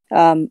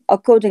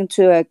according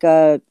to, like,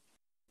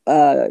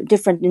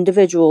 different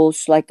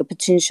individuals, like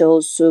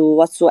potentials or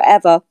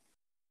whatsoever.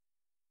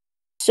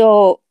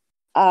 So,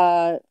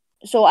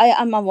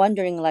 I'm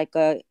wondering, like,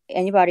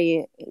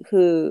 anybody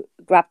who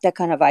grabbed that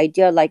kind of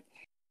idea, like,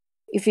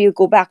 if you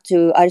go back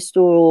to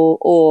Aristotle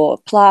or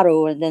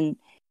Plato, and then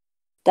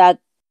that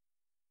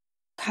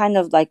kind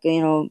of, like,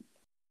 in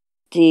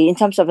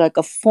terms of, like,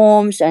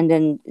 forms, and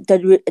then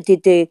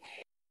the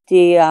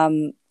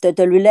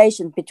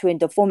relation between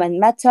the form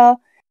and matter,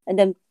 and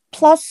then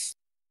plus,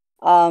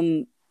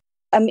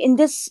 in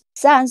this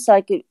sense,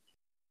 like,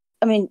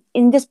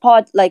 in this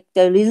part, like,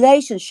 the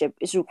relationship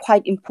is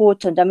quite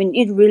important.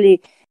 It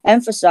really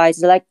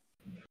emphasizes, like,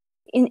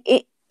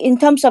 in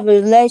terms of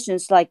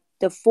relations, like,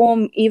 the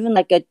form, even,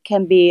 like, it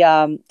can be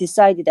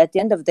decided at the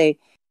end of the day,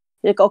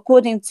 like,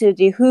 according to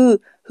the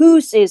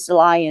who says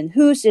lion,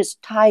 who says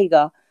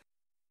tiger.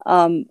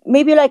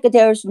 Maybe, like,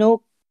 there's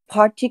no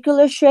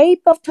particular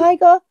shape of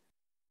tiger,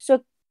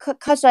 so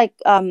because, like,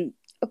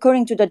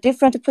 according to the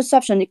different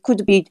perception, it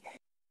could be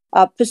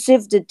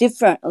perceived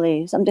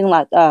differently, something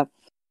like that.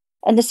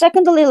 And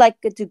secondly,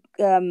 like, the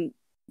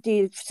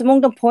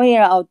Simondon pointed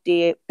out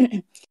the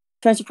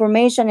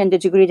transformation and the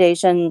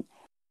degradation.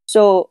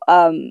 So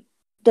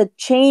the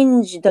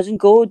change doesn't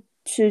go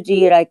to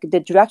the, like, the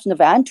direction of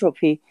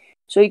entropy.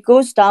 So it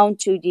goes down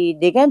to the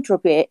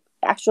negentropy.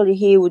 Actually,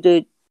 he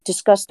would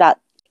discuss that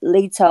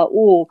later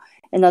or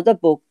another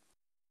book.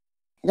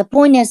 The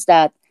point is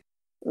that,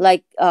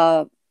 like,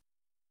 I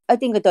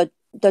think the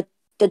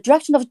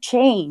direction of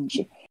change,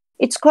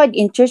 it's quite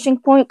interesting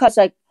point, because,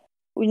 like,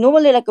 we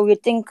normally, like, we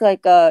think,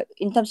 like,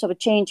 in terms of a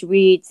change,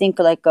 we think,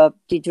 like,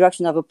 the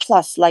direction of a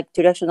plus, like,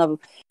 direction of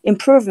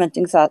improvement,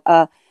 things like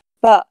that.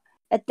 But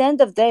at the end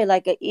of the day,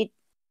 like, it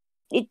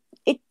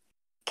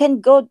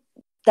can go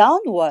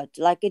downward,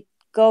 like, it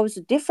goes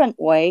a different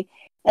way,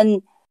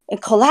 and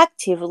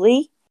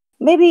collectively,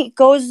 maybe it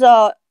goes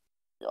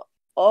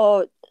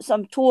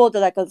some toward,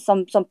 like,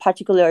 some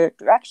particular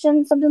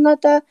direction, something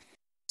like that.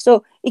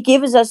 So it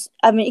gives us,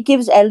 it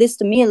gives, at least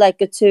to me, like,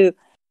 to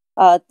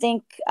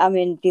think,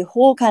 the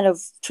whole kind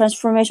of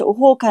transformation,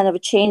 whole kind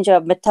of change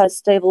of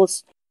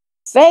metastables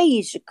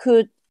phase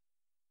could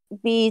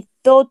be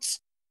thought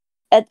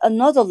at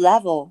another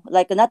level,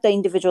 like, not the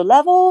individual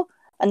level,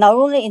 and not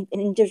only in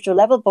individual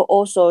level, but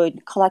also in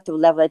collective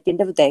level at the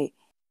end of the day.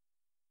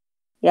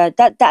 Yeah,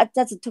 that's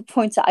the 2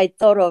 points I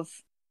thought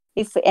of.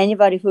 If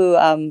anybody who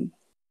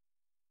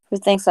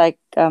thinks, like,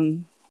 a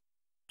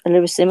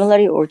little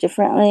similarly or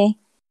differently.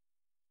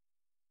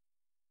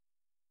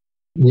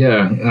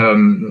 Yeah,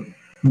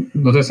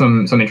 those are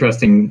some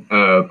interesting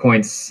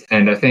points,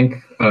 and I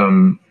think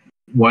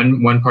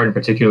one part in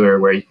particular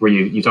where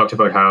you talked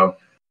about how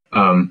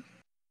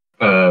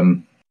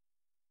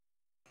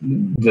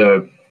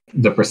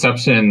the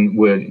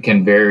perception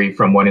can vary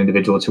from one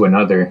individual to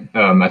another.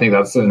 I think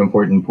that's an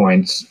important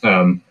point,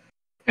 and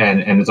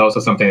it's also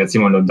something that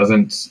Simon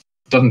doesn't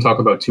talk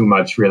about too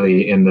much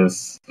really in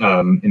this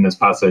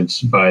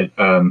passage, but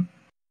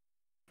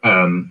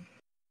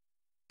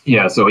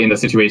yeah. So in the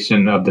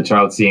situation of the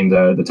child seeing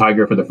the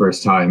tiger for the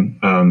first time,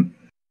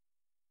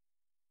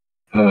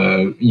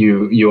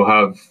 you'll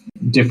have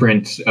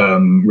different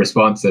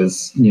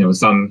responses.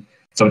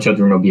 Some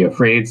children will be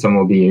afraid, some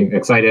will be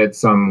excited,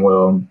 some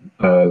will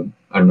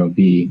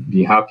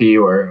be happy,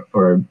 or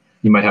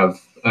you might have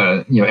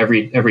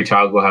every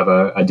child will have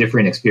a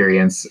different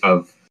experience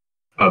of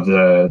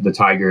the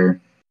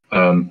tiger,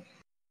 and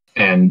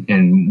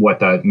what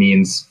that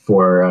means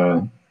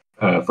for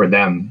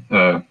them.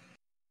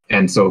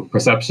 And so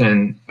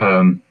perception,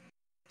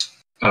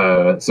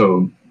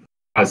 so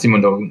as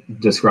Simondo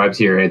describes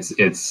here, it's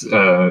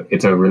a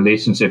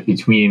relationship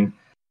between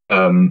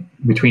an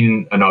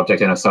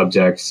object and a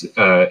subject,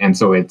 and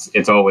so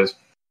it's always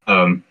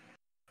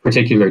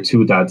particular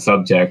to that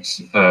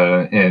subject,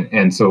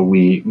 and so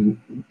we,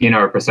 in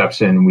our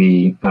perception,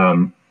 we're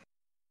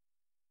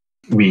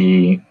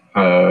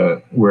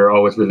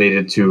always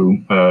related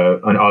to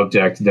an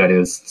object that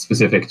is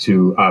specific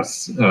to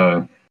us.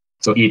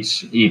 So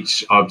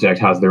each object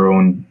has their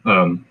own,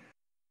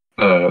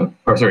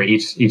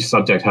 each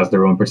subject has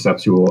their own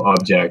perceptual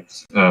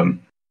object,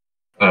 and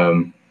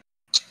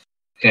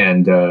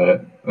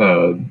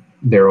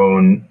their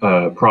own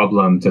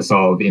problem to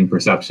solve in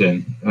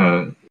perception.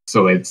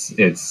 So it's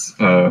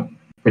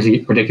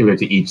particular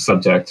to each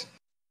subject.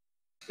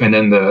 and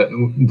then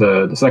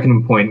the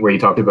second point where you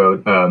talked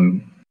about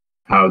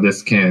how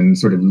this can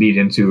sort of lead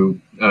into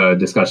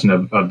discussion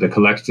of the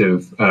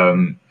collective,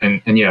 and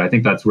yeah, I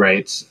think that's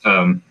right.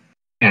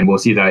 And we'll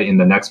see that in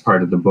the next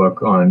part of the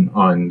book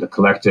on the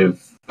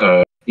collective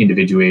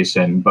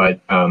individuation. But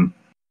I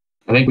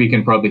think we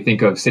can probably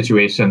think of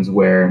situations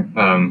where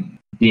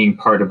being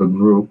part of a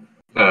group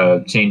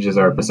changes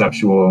our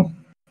perceptual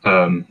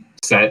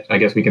set, I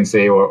guess we can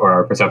say, or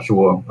our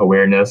perceptual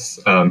awareness.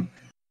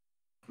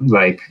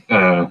 Like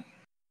I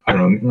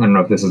don't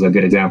know if this is a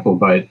good example,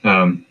 but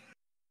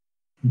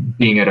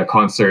being at a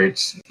concert,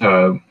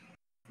 in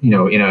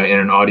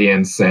an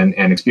audience and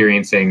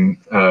experiencing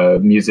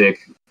music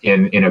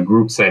in a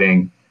group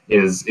setting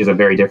is a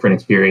very different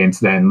experience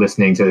than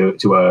listening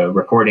to a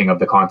recording of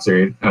the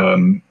concert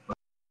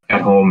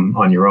at home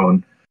on your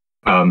own.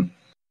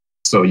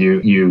 So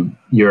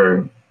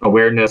your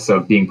awareness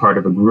of being part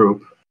of a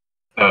group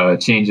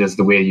changes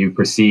the way you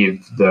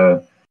perceive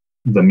the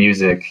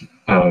music,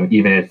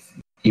 even if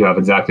you have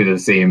exactly the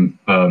same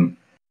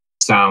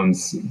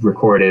sounds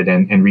recorded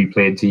and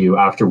replayed to you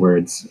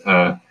afterwards.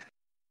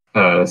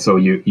 So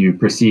you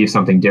perceive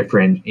something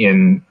different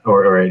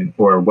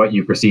or what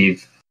you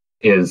perceive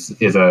is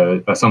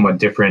a somewhat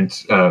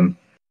different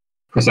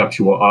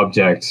perceptual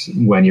object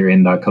when you're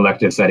in that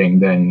collective setting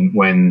than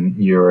when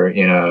you're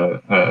in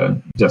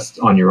a just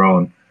on your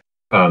own.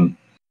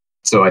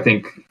 So I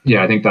think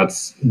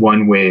that's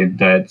one way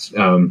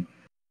that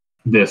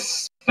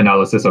this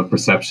analysis of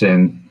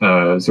perception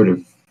sort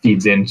of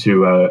feeds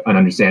into an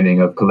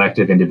understanding of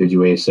collective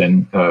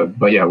individuation.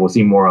 But yeah, we'll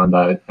see more on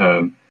that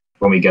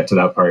when we get to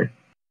that part.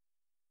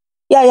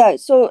 Yeah.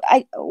 So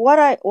what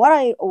I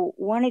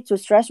wanted to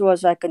stress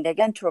was like the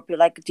entropy,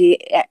 like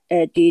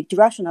the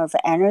direction of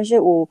energy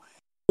or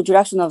the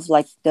direction of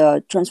like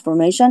the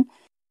transformation,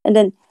 and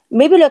then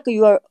maybe like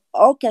your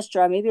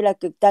orchestra, maybe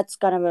like that's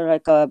kind of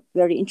like a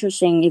very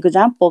interesting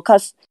example,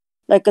 because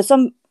like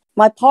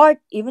my part,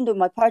 even though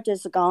my part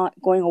is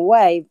going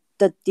away,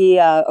 that the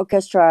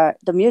orchestra,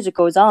 the music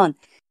goes on,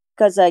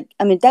 because like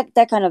I mean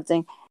that kind of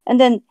thing, and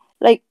then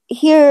like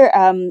here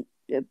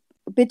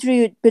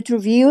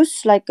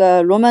Vitruvius, like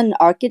a Roman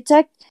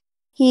architect,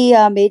 he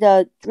made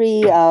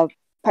three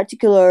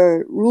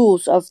particular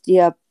rules of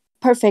the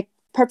perfect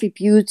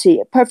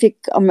beauty,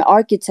 perfect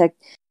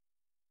architect,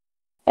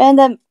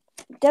 and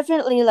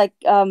definitely like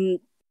so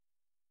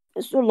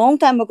a long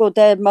time ago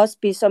there must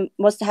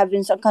have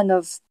been some kind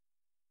of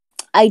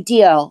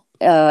ideal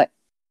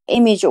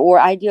image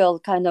or ideal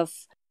kind of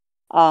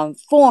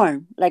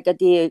form, like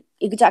the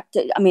exact,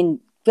 I mean,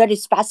 very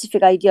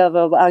specific idea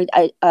of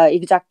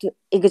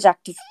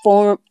exact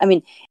form. I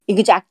mean,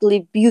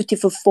 exactly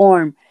beautiful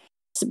form.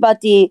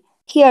 But here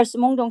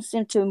Simondong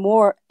seemed to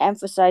more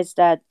emphasize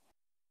that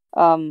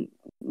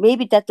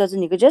maybe that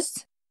doesn't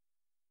exist.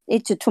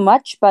 It's too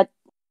much. But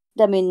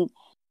I mean,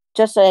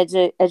 just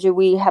as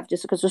we have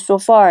discussed so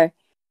far,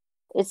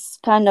 it's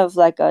kind of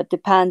like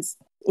depends.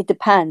 It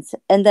depends,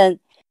 and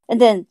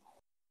then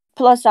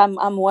plus I'm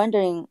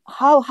wondering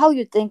how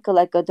you think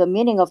like the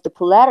meaning of the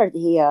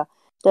polarity here.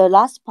 The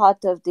last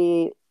part of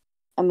the,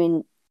 I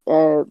mean,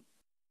 the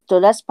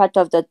last part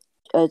of the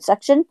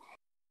section,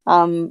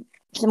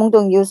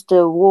 Simondong used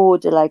the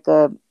word like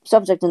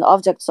subject and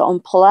object. So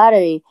on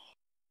polarity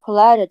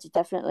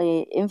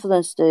definitely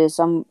influenced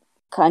some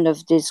kind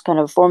of this kind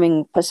of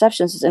forming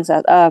perceptions and things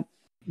like that.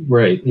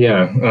 Right.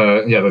 Yeah.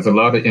 Yeah. There's a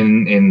lot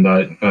in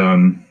that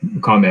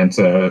comment.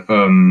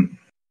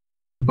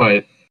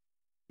 But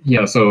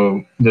yeah.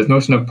 So this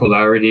notion of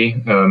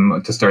polarity,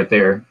 to start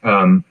there.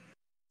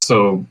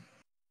 So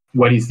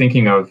what he's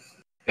thinking of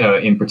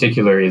in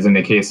particular is in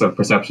the case of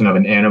perception of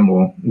an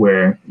animal,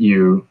 where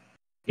you,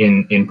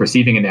 in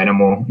perceiving an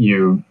animal,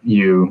 you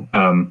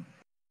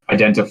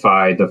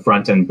identify the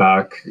front and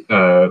back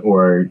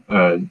or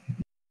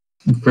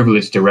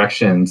privileged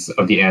directions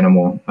of the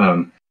animal.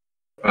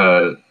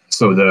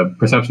 So the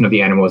perception of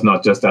the animal is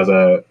not just as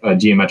a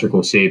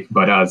geometrical shape,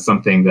 but as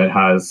something that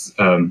has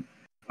a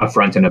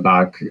front and a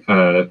back,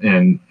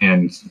 and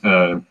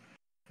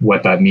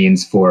what that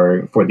means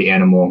for the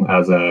animal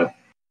as a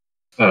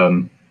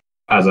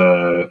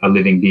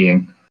living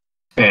being.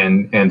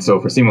 And so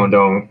for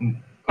Simondon,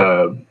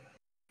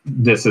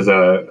 this is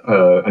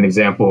an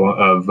example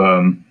of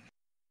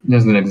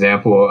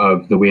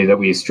the way that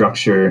we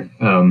structure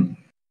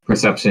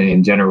perception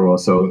in general.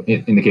 So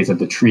in the case of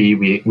the tree,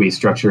 we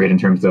structure it in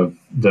terms of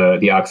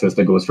the axis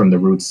that goes from the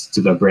roots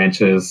to the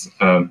branches.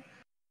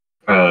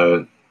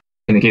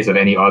 In the case of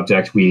any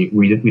object, we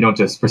don't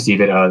just perceive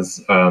it as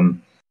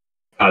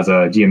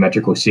a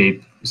geometrical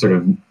shape, sort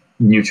of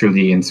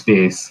neutrally in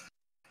space.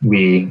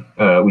 We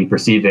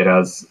perceive it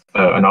as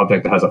an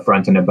object that has a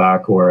front and a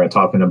back, or a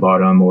top and a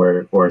bottom,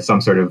 or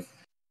some sort of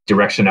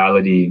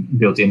directionality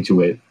built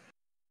into it.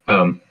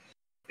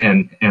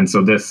 And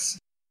so this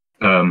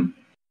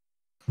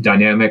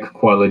dynamic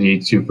quality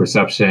to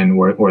perception,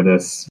 or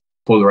this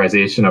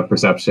polarization of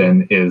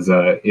perception, is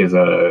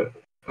a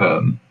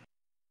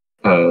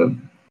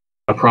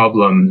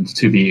problem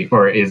to be,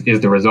 or is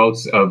the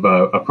results of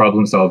a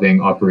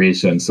problem-solving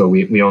operation. So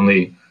we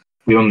only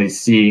we only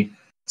see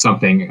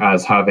something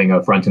as having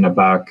a front and a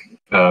back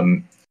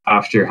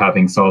after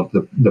having solved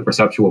the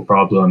perceptual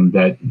problem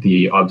that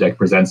the object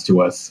presents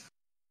to us.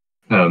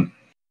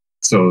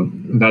 So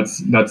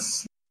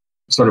that's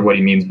sort of what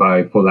he means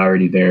by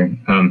polarity there.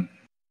 And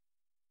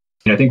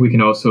I think we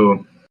can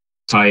also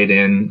tie it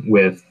in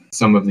with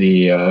some of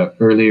the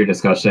earlier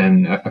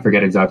discussion. I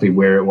forget exactly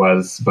where it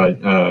was, but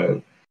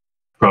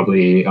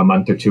probably a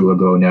month or two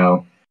ago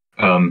now,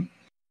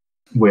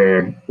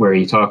 where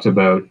he talked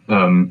about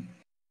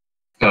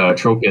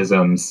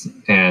tropisms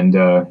and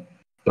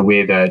the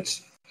way that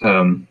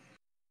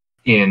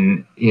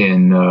in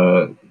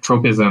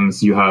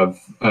tropisms you have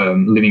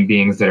living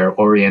beings that are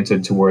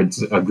oriented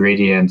towards a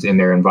gradient in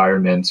their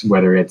environment,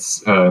 whether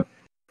it's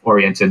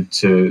oriented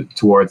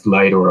towards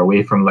light or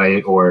away from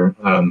light, or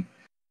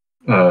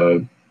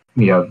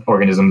you have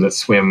organisms that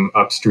swim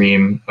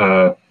upstream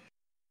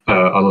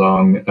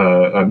along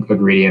a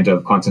gradient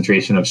of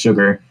concentration of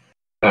sugar.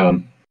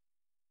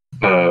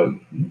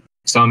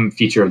 Some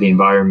feature of the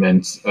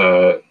environment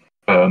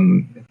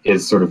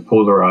is sort of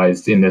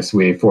polarized in this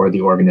way for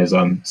the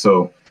organism.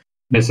 So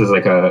this is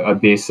like a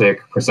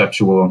basic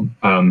perceptual,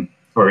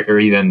 or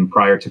even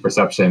prior to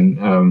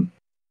perception,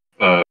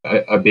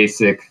 a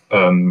basic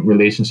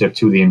relationship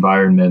to the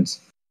environment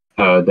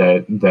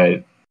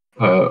that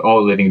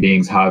all living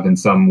beings have in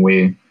some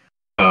way,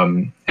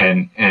 and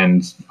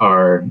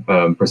our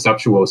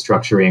perceptual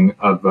structuring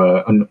of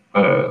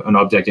an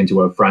object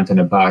into a front and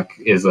a back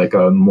is like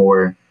a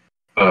more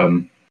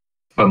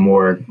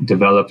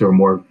developed or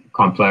more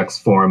complex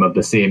form of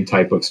the same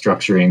type of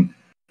structuring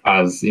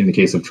as in the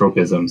case of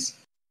tropisms.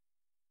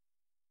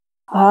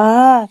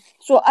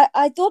 So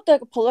I thought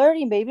that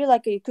polarity may be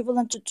like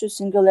equivalent to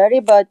singularity,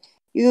 but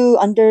you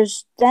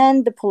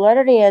understand the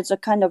polarity as a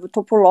kind of a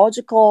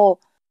topological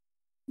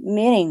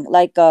meaning,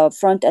 like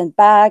front and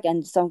back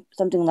and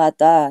something like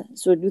that.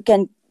 So you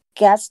can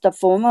guess the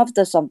form of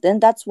the something.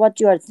 That's what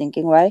you are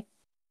thinking, right?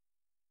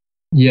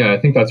 Yeah, I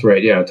think that's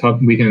right. Yeah,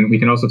 we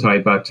can also tie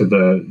it back to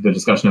the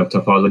discussion of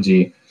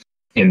topology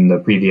in the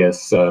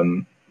previous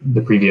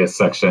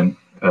section.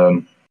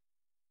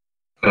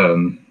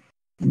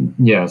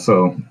 Yeah,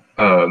 so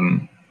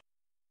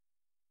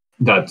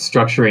that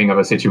structuring of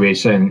a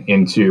situation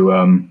into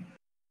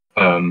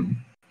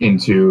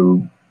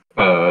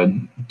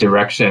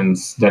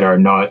directions that are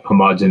not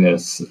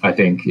homogeneous, I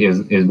think,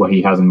 is what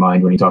he has in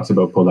mind when he talks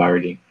about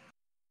polarity.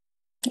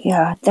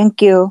 Yeah,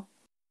 thank you.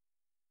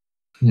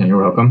 Yeah,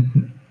 you're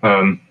welcome.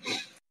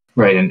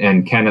 Right,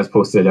 and Ken has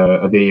posted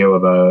a video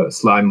of a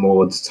slime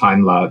mold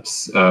time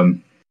lapse.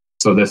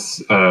 So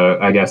this,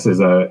 I guess, is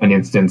an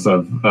instance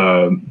of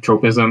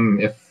tropism,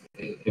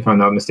 if I'm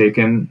not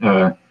mistaken,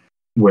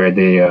 where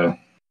they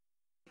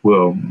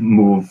will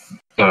move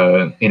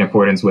in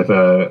accordance with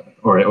or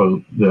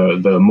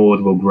the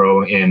mold will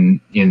grow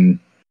in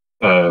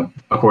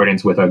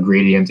accordance with a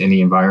gradient in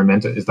the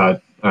environment. Is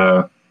that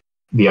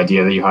the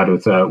idea that you had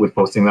with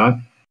posting that?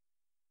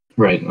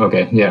 Right.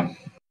 Okay. Yeah.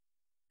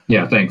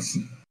 Thanks.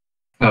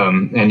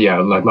 And yeah,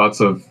 like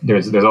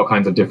there's all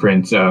kinds of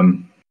different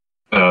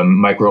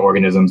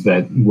microorganisms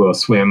that will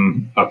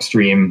swim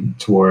upstream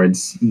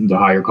towards the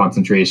higher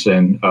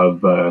concentration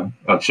of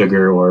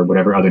sugar or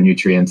whatever other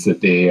nutrients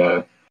that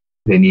they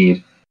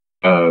need.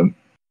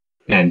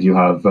 And you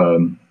have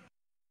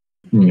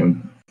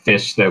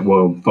fish that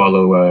will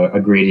follow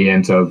a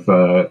gradient of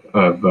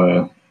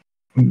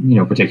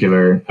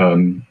particular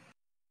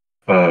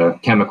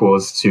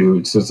chemicals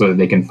so that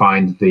they can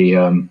find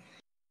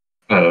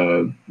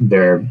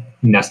their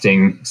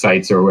nesting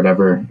sites or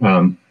whatever.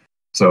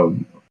 So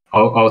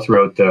all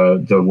throughout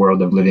the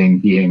world of living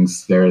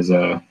beings, there's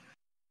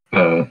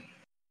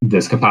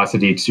this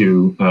capacity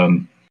to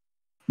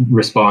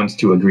respond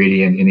to a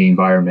gradient in the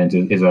environment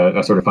is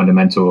a sort of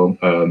fundamental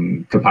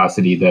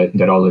capacity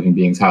that all living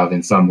beings have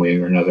in some way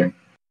or another.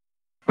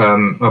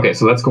 Okay,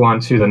 so let's go on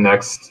to the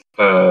next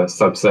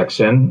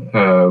subsection.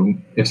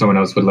 If someone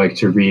else would like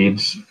to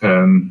read,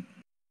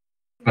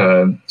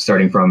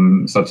 starting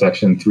from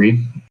subsection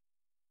 3.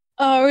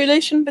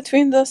 Relation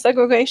between the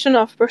segregation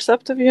of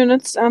perceptive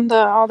units and the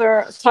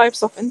other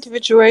types of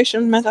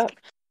individuation,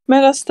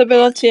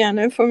 metastability, and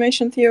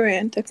information theory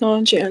and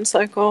technology and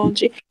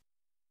psychology.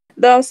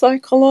 The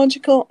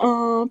psychological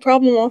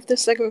problem of the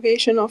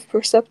segregation of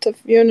perceptive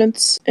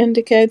units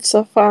indicates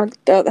a fact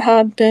that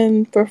had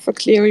been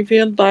perfectly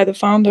revealed by the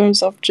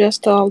founders of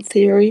Gestalt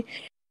theory.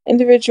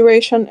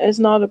 Individuation is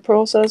not a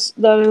process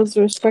that is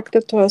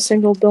restricted to a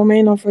single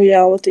domain of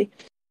reality.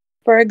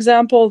 For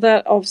example,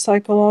 that of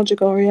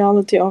psychological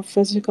reality or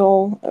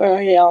physical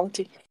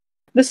reality.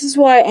 This is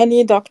why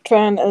any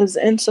doctrine is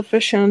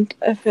insufficient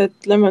if it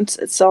limits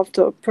itself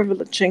to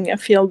privileging a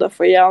field of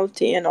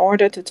reality in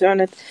order to turn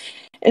it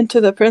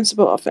into the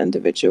principle of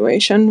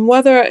individuation,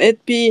 whether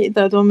it be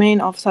the domain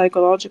of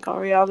psychological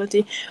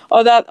reality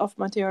or that of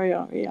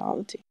material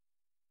reality.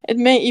 It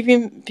may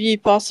even be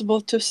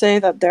possible to say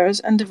that there is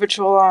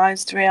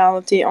individualized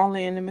reality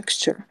only in a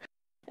mixture.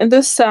 In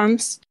this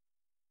sense,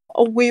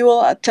 we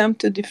will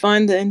attempt to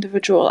define the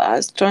individual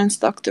as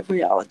transductive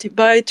reality.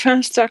 By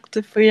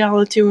transductive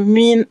reality, we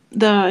mean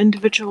the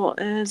individual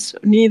is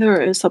neither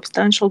a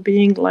substantial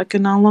being like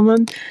an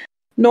element,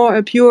 nor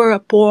a pure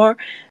rapport,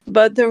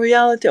 but the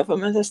reality of a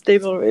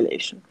metastable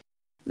relation.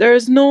 There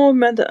is no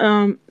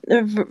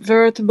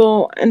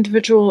veritable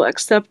individual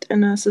except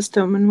in a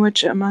system in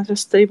which a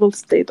metastable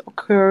state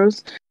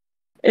occurs.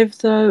 If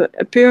the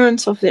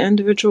appearance of the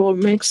individual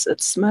makes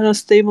its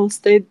metastable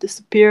state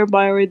disappear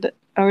by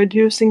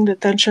reducing the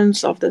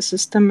tensions of the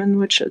system in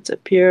which it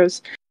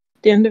appears,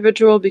 the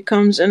individual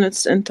becomes in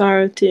its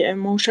entirety a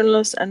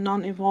motionless and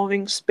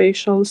non-evolving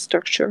spatial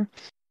structure.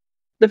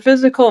 The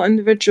physical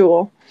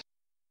individual.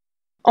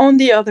 On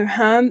the other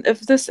hand, if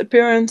this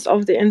appearance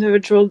of the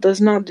individual does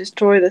not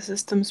destroy the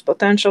system's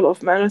potential of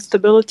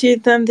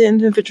metastability, then the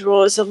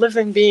individual is a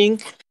living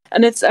being,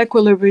 and its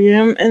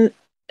equilibrium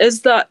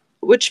is that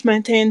which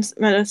maintains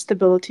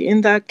metastability.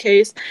 In that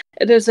case,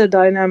 it is a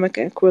dynamic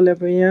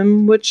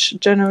equilibrium, which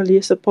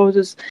generally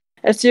supposes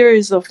a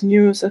series of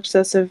new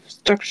successive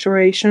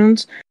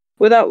structurations,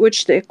 without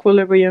which the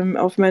equilibrium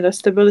of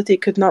metastability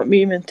could not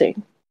be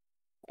maintained.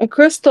 A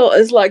crystal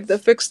is like the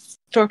fixed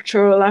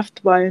structure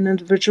left by an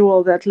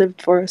individual that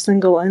lived for a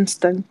single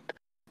instant.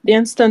 The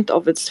instant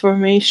of its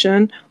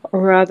formation,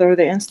 or rather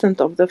the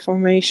instant of the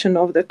formation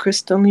of the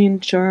crystalline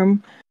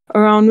germ,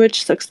 around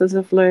which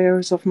successive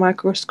layers of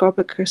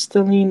microscopic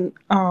crystalline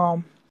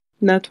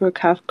network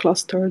have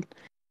clustered.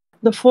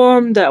 The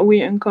form that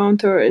we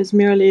encounter is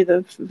merely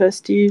the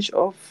vestige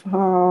of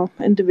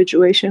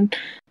individuation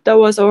that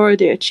was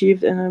already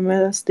achieved in a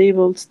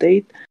metastable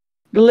state.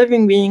 The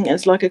living being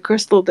is like a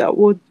crystal that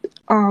would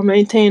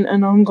maintain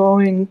an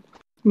ongoing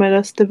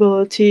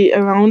metastability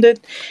around it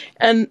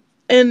and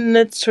in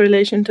its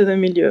relation to the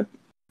milieu.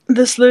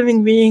 This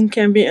living being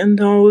can be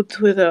endowed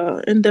with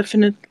an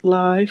indefinite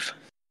life,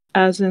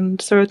 as in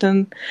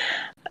certain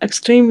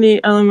extremely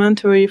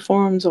elementary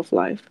forms of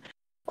life,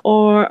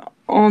 or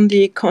on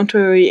the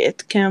contrary,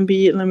 it can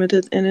be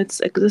limited in its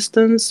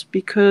existence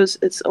because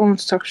its own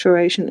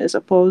structuration is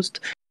opposed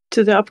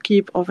to the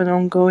upkeep of an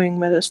ongoing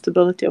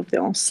metastability of the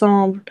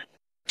ensemble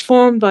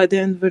formed by the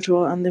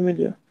individual and the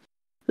milieu.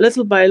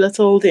 Little by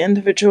little, the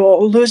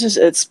individual loses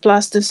its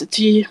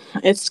plasticity,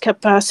 its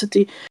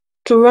capacity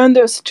to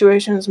render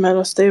situations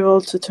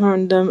metastable, to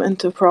turn them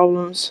into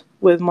problems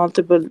with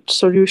multiple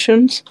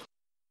solutions.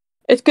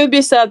 It could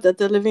be said that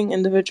the living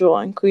individual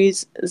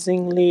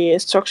increasingly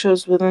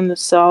structures within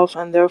itself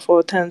and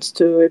therefore tends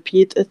to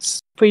repeat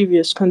its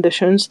previous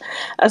conditions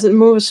as it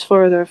moves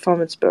further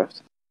from its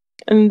birth.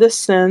 In this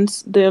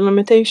sense, the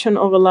limitation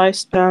of a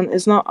lifespan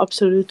is not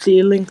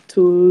absolutely linked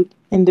to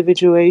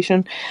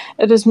individuation.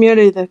 It is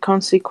merely the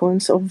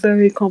consequence of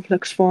very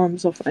complex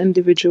forms of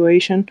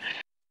individuation,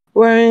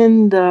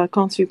 wherein the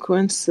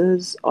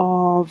consequences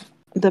of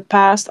the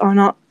past are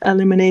not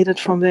eliminated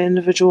from the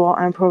individual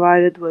and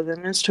provided with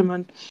an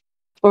instrument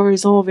for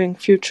resolving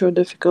future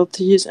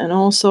difficulties and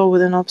also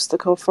with an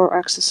obstacle for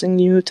accessing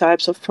new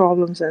types of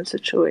problems and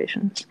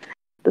situations.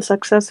 The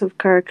successive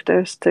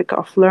characteristic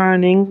of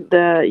learning,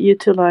 the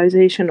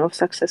utilization of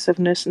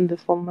successiveness in the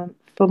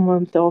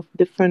fulfillment of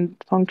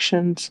different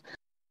functions,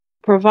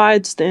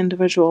 provides the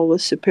individual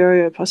with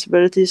superior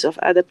possibilities of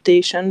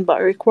adaptation,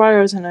 but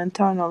requires an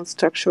internal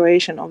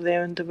structuration of the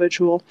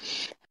individual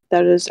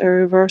that is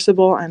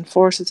irreversible and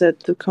forces it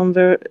to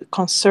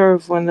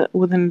conserve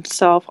within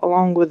itself,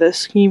 along with the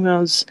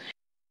schemas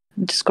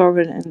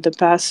discovered in the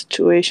past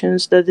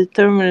situations, the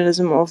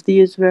determinism of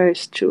these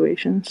various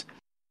situations.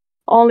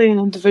 Only an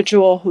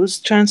individual whose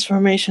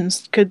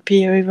transformations could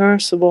be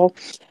reversible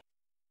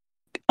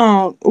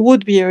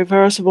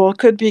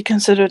could be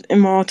considered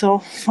immortal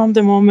from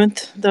the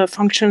moment the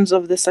functions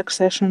of the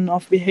succession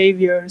of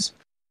behaviors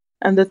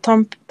and the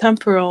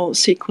temporal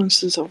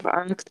sequences of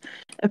act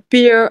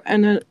appear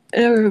in an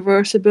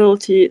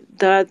irreversibility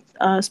that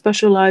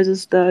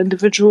specializes the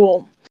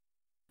individual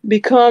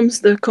becomes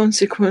the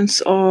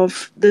consequence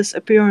of this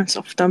appearance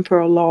of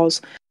temporal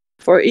laws.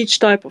 For each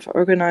type of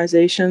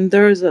organization,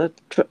 there is a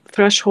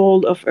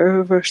threshold of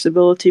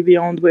irreversibility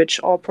beyond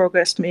which all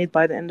progress made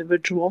by the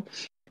individual,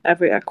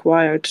 every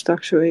acquired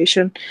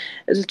structuration,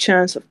 is a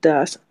chance of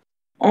death.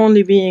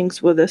 Only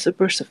beings with a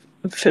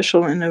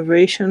superficial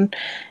innovation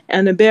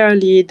and a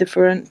barely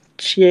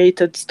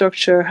differentiated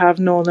structure have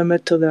no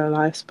limit to their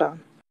lifespan.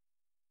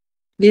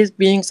 These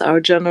beings are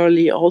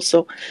generally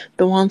also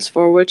the ones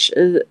for which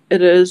it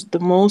is the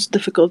most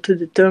difficult to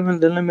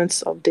determine the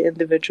limits of the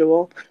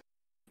individual,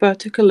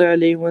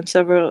 particularly when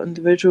several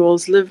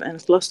individuals live in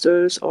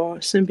clusters or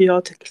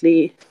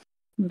symbiotically.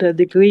 The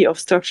degree of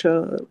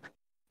structural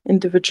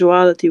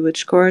individuality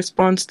which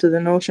corresponds to the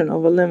notion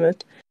of a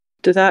limit,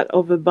 to that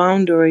of a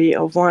boundary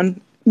of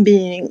one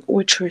being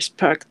with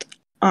respect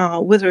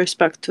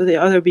to the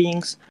other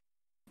beings,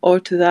 or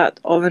to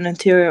that of an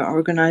interior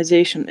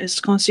organization,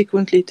 is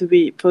consequently to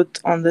be put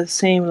on the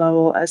same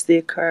level as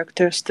the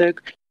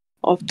characteristic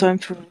of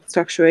temporal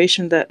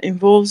structuration that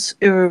involves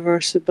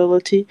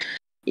irreversibility,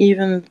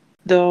 even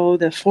though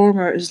the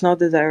former is not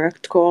the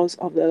direct cause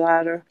of the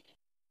latter.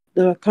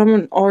 The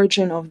common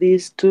origin of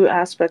these two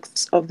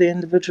aspects of the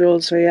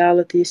individual's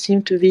reality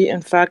seem to be,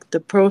 in fact, the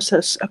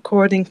process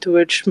according to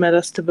which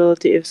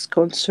metastability is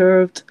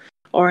conserved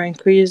or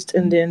increased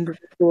in the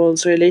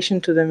individual's relation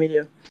to the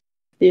milieu.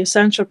 The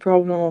essential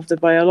problem of the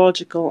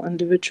biological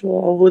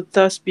individual would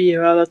thus be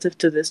relative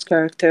to this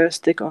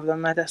characteristic of the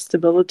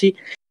metastability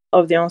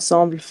of the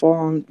ensemble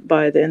formed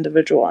by the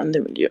individual and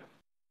the milieu.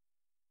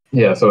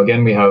 Yeah, so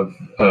again, we have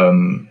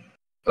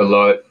a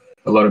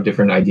lot of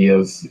different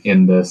ideas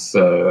in this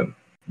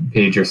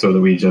page or so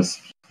that we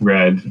just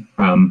read.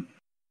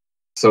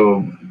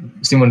 So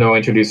Simondon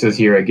introduces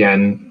here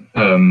again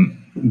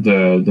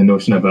the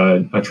notion of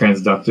a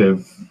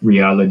transductive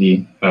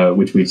reality,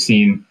 which we've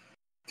seen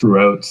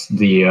throughout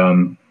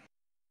the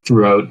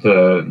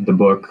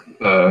book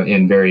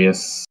in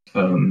various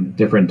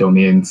different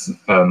domains.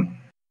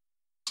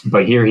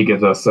 But here he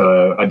gives us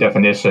a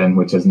definition,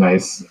 which is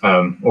nice,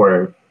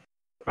 or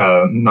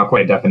not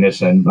quite a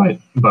definition, but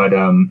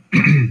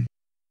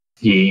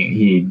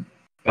he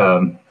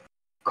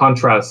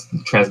contrasts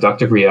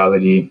transductive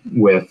reality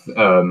with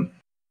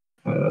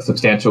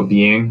substantial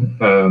being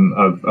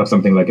of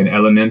something like an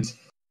element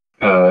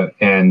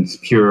and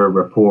pure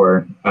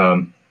rapport.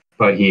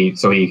 But he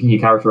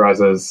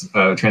characterizes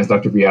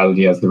transductive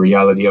reality as the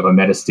reality of a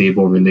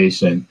metastable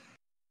relation.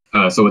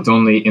 So it's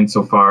only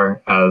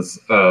insofar as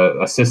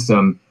a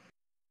system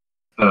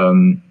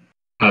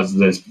has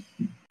this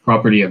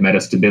property of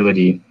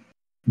metastability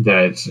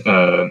that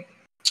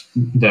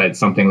that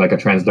something like a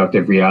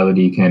transductive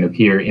reality can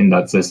appear in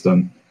that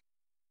system.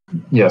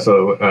 Yeah,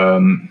 so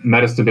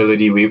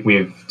metastability,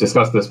 we've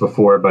discussed this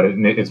before, but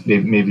it's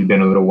maybe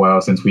been a little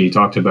while since we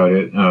talked about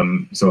it.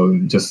 So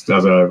just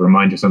as a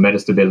reminder, so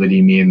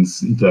metastability means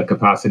the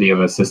capacity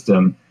of a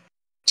system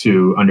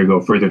to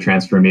undergo further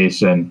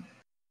transformation.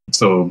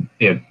 So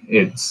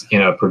it's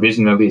in a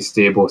provisionally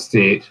stable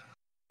state,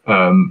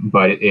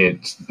 but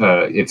it's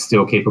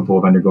still capable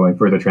of undergoing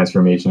further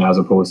transformation, as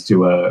opposed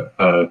to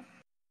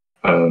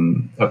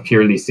a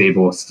purely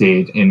stable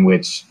state in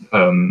which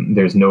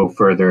there's no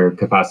further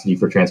capacity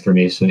for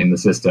transformation in the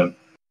system.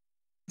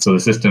 So the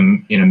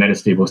system in a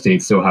metastable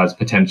state still has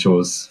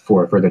potentials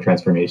for further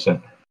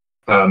transformation.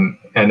 And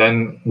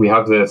then we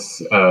have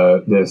this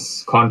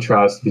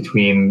contrast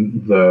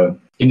between the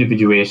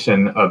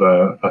individuation of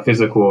a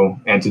physical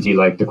entity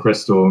like the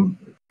crystal,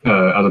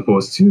 as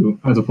opposed to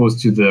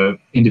the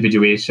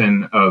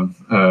individuation of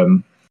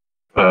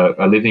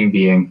a living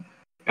being.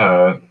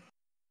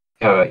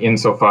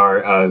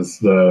 Insofar as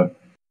the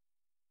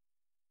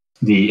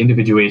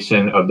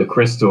individuation of the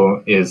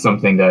crystal is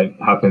something that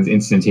happens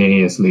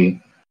instantaneously.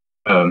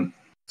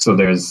 So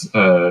there's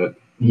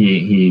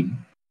he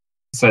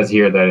says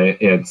here that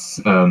it's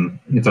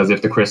as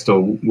if the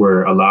crystal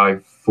were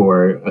alive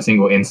for a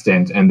single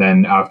instant, and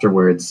then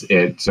afterwards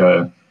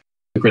the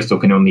crystal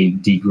can only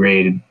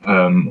degrade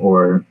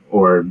or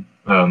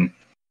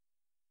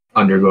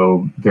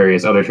undergo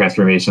various other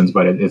transformations,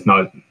 but it's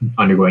not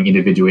undergoing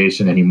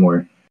individuation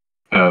anymore.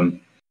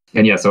 And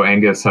yeah, so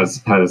Angus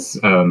has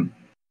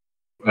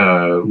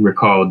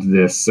recalled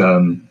this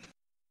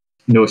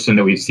notion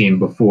that we've seen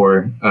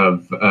before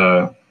of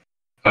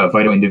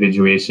vital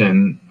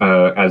individuation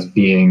as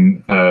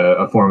being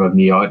a form of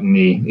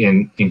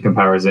neoteny in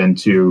comparison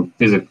to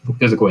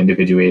physical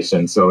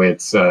individuation. So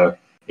it's a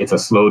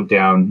slowed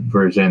down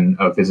version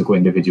of physical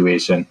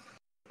individuation,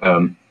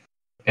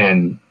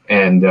 and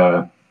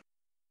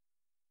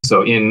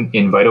so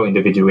in vital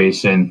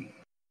individuation,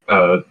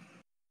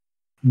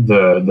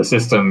 the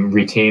system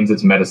retains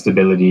its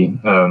metastability,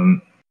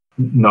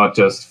 not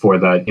just for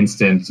that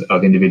instant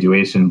of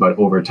individuation, but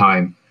over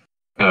time,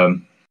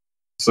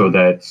 so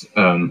that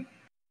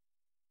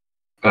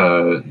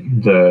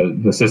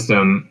the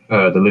system,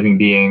 the living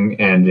being,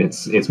 and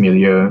its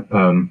milieu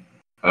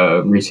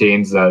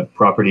retains that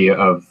property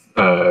of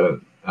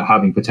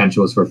having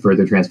potentials for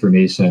further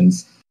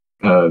transformations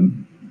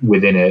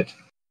within it,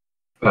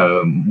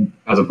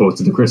 as opposed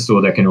to the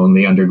crystal that can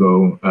only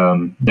undergo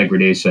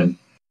degradation.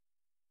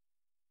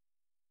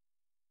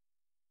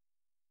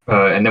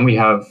 And then we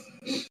have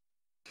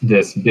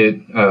this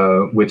bit,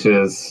 which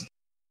is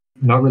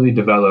not really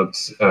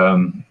developed,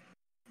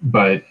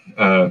 but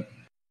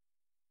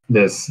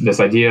this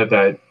idea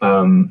that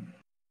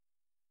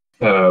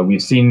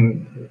we've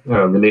seen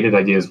related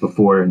ideas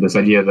before. This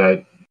idea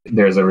that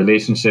there's a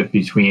relationship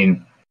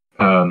between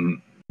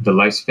the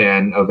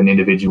lifespan of an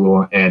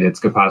individual and its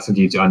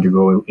capacity to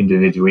undergo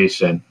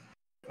individuation,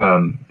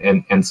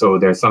 and so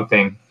there's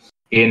something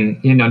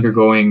in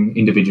undergoing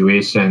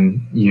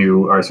individuation,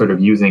 you are sort of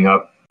using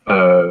up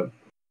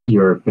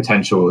your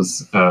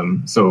potentials.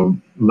 So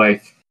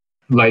life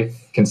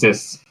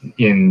consists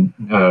in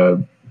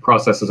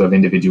processes of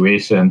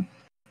individuation,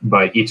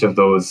 but each of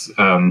those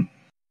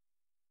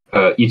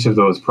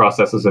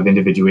processes of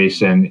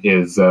individuation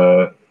is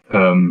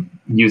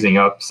using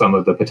up some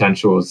of the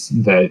potentials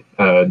that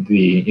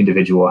the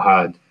individual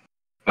had,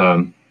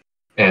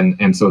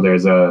 and so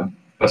there's a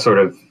sort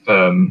of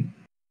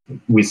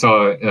we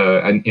saw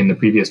in the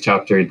previous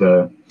chapter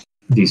the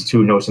these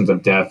two notions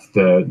of death,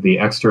 the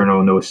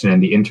external notion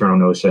and the internal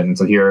notion.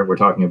 So here we're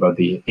talking about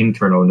the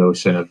internal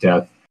notion of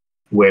death,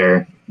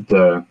 where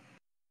the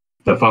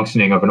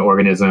functioning of an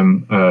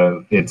organism,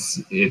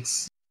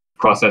 its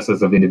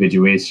processes of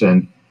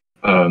individuation,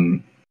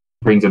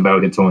 brings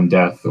about its own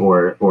death,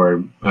 or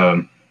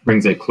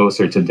brings it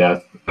closer to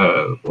death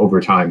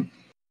over time.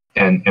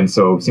 And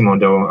so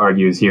Simondon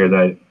argues here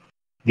that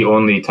the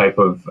only type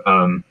of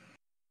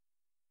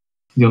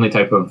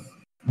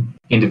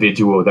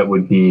individual that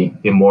would be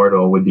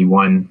immortal would be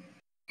one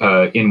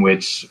in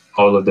which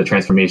all of the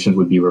transformations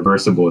would be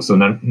reversible. So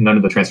none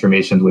of the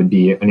transformations would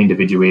be an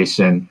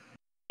individuation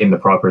in the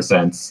proper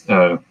sense.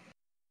 In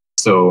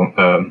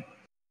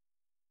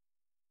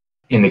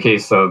the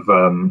case of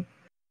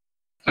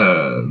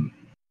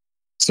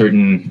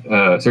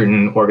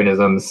certain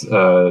organisms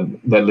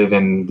that live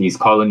in these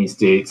colony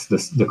states,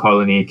 the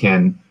colony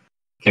can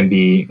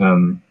be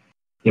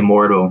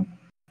immortal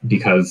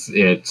because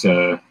it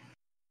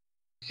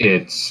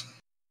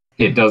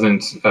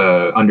doesn't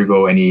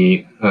undergo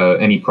any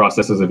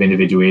processes of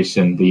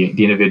individuation. The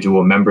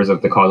individual members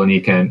of the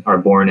colony are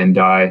born and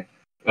die,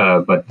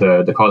 but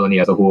the colony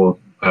as a whole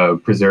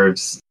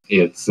preserves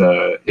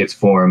its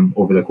form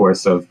over the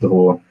course of the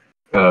whole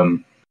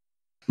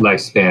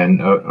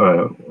lifespan,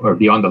 or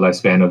beyond the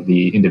lifespan of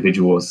the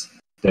individuals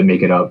that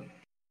make it up.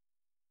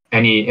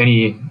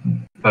 Any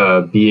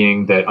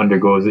being that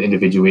undergoes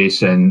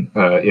individuation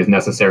is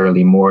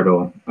necessarily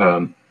mortal.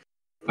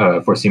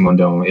 For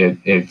Simondon,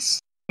 it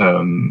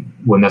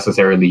will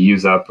necessarily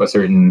use up a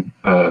certain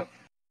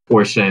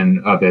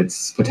portion of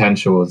its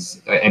potentials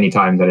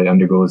anytime that it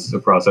undergoes the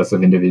process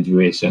of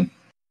individuation.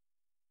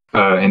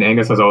 And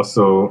Angus has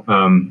also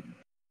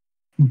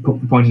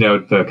pointed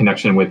out the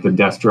connection with the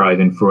death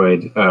drive in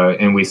Freud,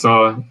 and we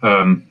saw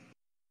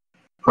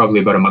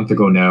probably about a month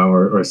ago now,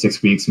 or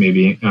 6 weeks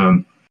maybe,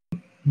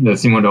 that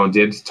Simondon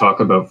did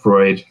talk about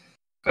Freud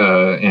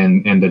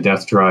and the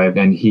death drive,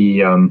 and he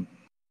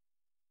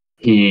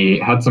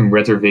had some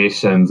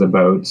reservations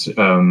about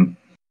so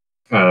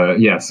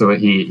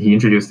he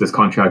introduced this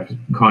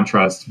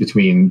contrast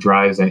between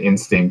drives and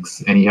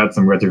instincts, and he had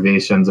some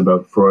reservations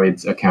about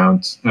Freud's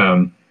account,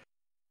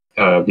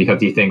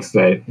 because he thinks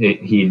that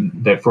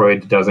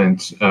Freud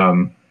doesn't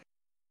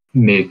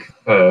make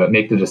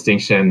the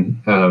distinction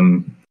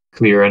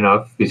clear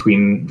enough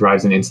between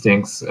drives and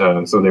instincts.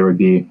 So there would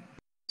be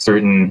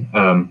certain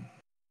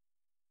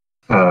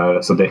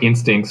so the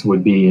instincts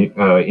would be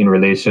in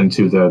relation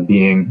to the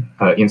being,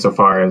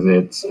 insofar as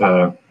it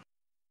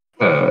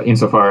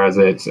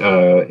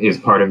is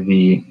part of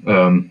the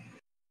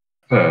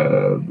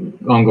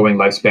ongoing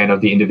lifespan of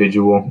the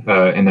individual,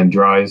 and then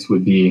drives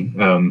would be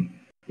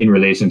in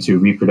relation to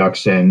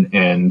reproduction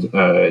and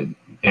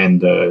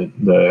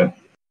the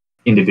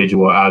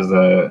individual as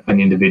an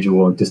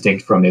individual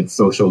distinct from its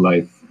social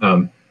life.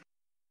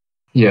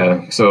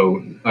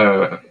 So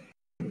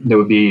that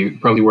would be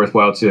probably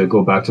worthwhile to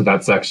go back to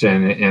that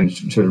section and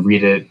sort of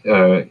read it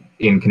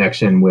in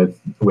connection with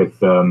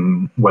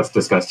what's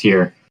discussed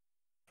here.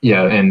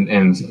 Yeah,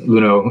 and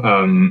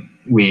Luno,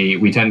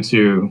 we tend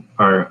to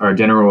our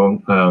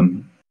general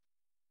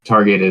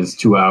target is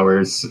 2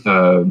 hours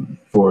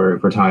for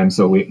time,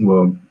 so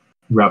we'll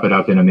wrap it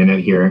up in a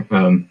minute here,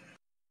 in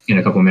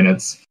a couple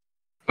minutes.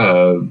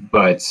 And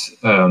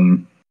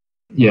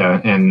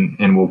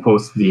we'll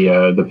post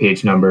the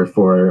page number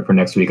for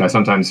next week. I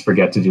sometimes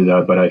forget to do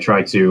that, but I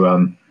try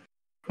to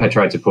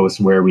post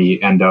where we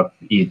end up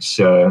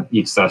each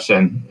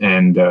session,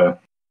 and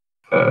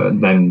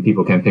then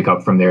people can pick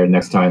up from there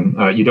next time.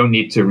 You don't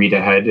need to read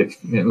ahead. If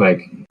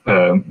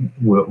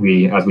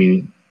we as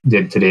we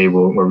did today,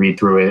 we'll read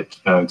through it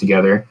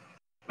together.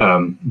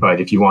 But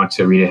if you want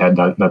to read ahead,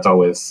 that's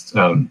always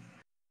an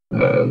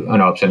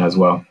option as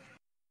well.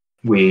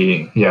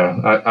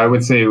 I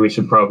would say we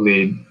should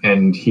probably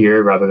end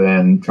here rather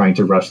than trying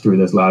to rush through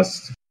this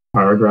last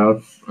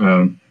paragraph.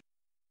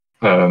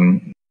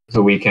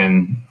 So we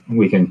can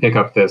pick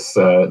up this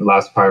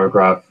last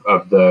paragraph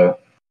of the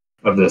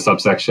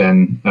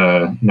subsection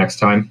next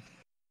time.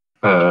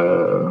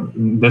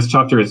 This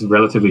chapter is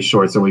relatively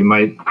short, so we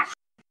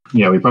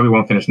probably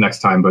won't finish next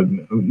time, but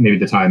maybe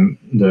the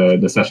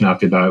session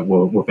after that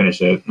we'll finish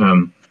it.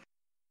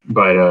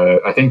 But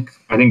I think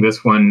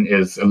this one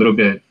is a little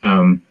bit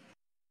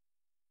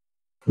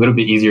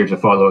easier to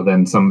follow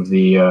than some of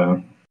the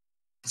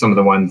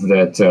ones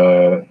that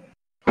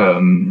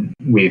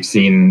we've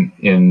seen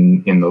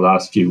in the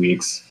last few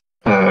weeks.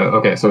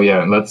 Okay, so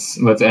yeah,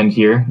 let's end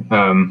here.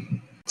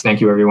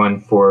 Thank you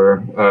everyone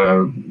for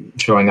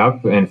showing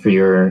up and for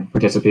your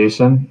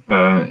participation,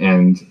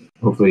 and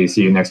hopefully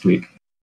see you next week.